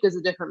game week is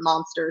a different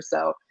monster.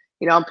 So,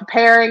 I'm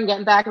preparing,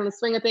 getting back in the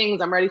swing of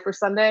things. I'm ready for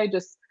Sunday.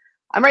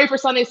 I'm ready for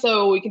Sunday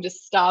so we can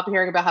just stop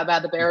hearing about how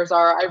bad the Bears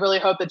are. I really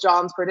hope that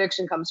John's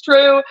prediction comes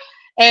true.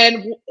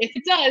 And if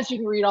it does, you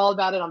can read all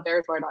about it on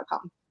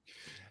bearswire.com.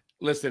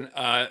 Listen,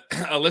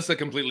 Alyssa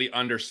completely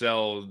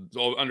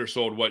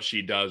undersold what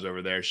she does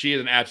over there. She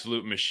is an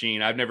absolute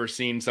machine. I've never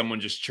seen someone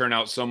just churn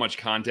out so much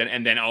content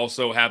and then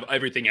also have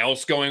everything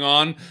else going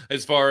on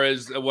as far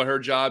as what her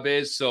job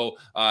is. So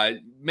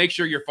make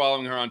sure you're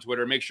following her on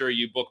Twitter. Make sure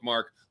you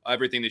bookmark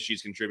everything that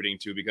she's contributing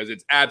to, because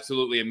it's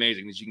absolutely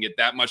amazing that you can get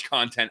that much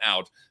content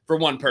out for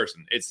one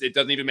person. It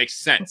doesn't even make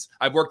sense.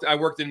 I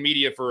worked in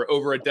media for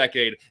over a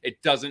decade.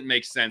 It doesn't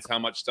make sense how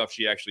much stuff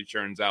she actually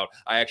churns out.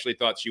 I actually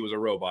thought she was a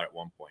robot at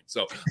one point.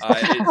 So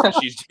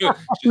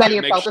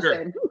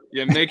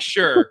make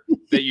sure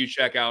that you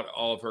check out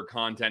all of her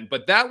content.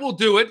 But that will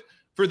do it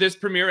for this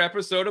premiere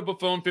episode of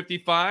Buffon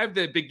 55,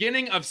 the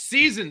beginning of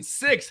season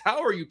 6.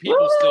 How are you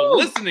people still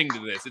listening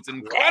to this? It's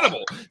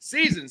incredible.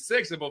 Season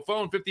 6 of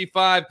Buffon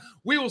 55.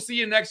 We will see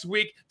you next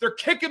week. They're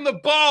kicking the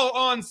ball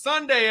on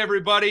Sunday,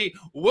 everybody.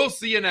 We'll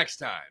see you next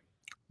time.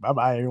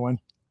 Bye-bye, everyone.